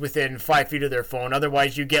 everybody's within 5 feet of their phone.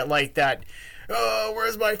 Otherwise, you get like that, oh,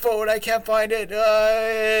 where's my phone? I can't find it.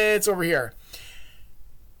 It's over here.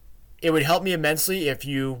 It would help me immensely if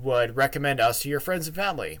you would recommend us to your friends and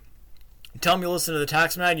family. Tell them you listen to the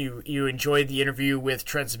Taxman, you enjoyed the interview with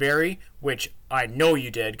Trent Berry, which I know you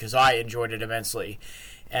did because I enjoyed it immensely.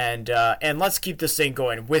 And let's keep this thing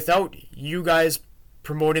going. Without you guys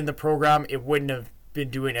promoting the program, it wouldn't have been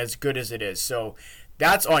doing as good as it is. So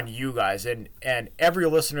that's on you guys. And every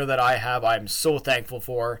listener that I have, I'm so thankful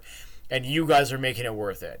for. And you guys are making it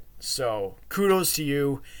worth it. So kudos to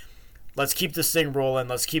you. Let's keep this thing rolling.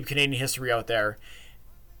 Let's keep Canadian history out there.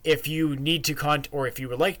 If you need to or if you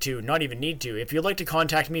would like to, not even need to, if you'd like to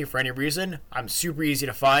contact me for any reason, I'm super easy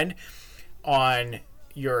to find on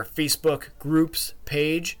your Facebook groups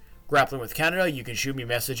page, Grappling with Canada. You can shoot me a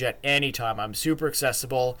message at any time. I'm super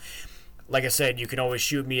accessible. Like I said, you can always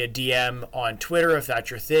shoot me a DM on Twitter if that's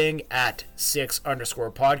your thing, at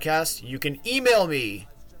 6_podcast. You can email me,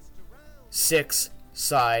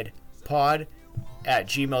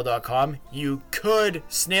 6sidepod@gmail.com. You could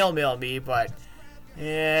snail mail me, but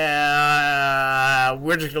yeah,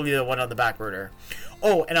 we're just going to leave that one on the back burner.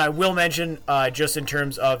 Oh, and I will mention, just in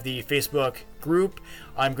terms of the Facebook group,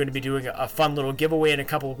 I'm going to be doing a fun little giveaway in a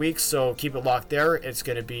couple of weeks, so keep it locked there. It's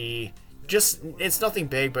going to be it's nothing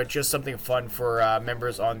big, but just something fun for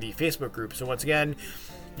members on the Facebook group. So once again,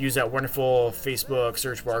 use that wonderful Facebook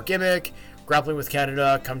search bar gimmick, Grappling with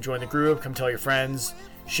Canada. Come join the group, come tell your friends,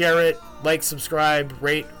 share it, like, subscribe,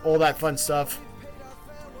 rate, all that fun stuff.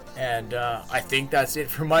 And I think that's it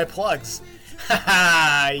for my plugs.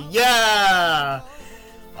 Yeah!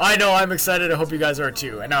 I know, I'm excited. I hope you guys are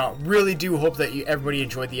too. And I really do hope that everybody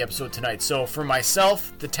enjoyed the episode tonight. So for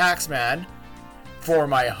myself, the Taxman, for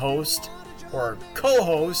my host, or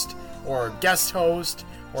co-host, or guest host,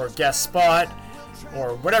 or guest spot,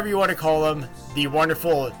 or whatever you want to call him, the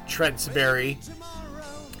wonderful Trent Berry,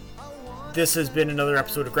 this has been another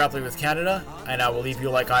episode of Grappling with Canada, and I will leave you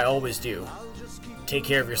like I always do. Take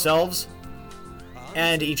care of yourselves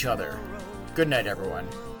and each other. Good night, everyone.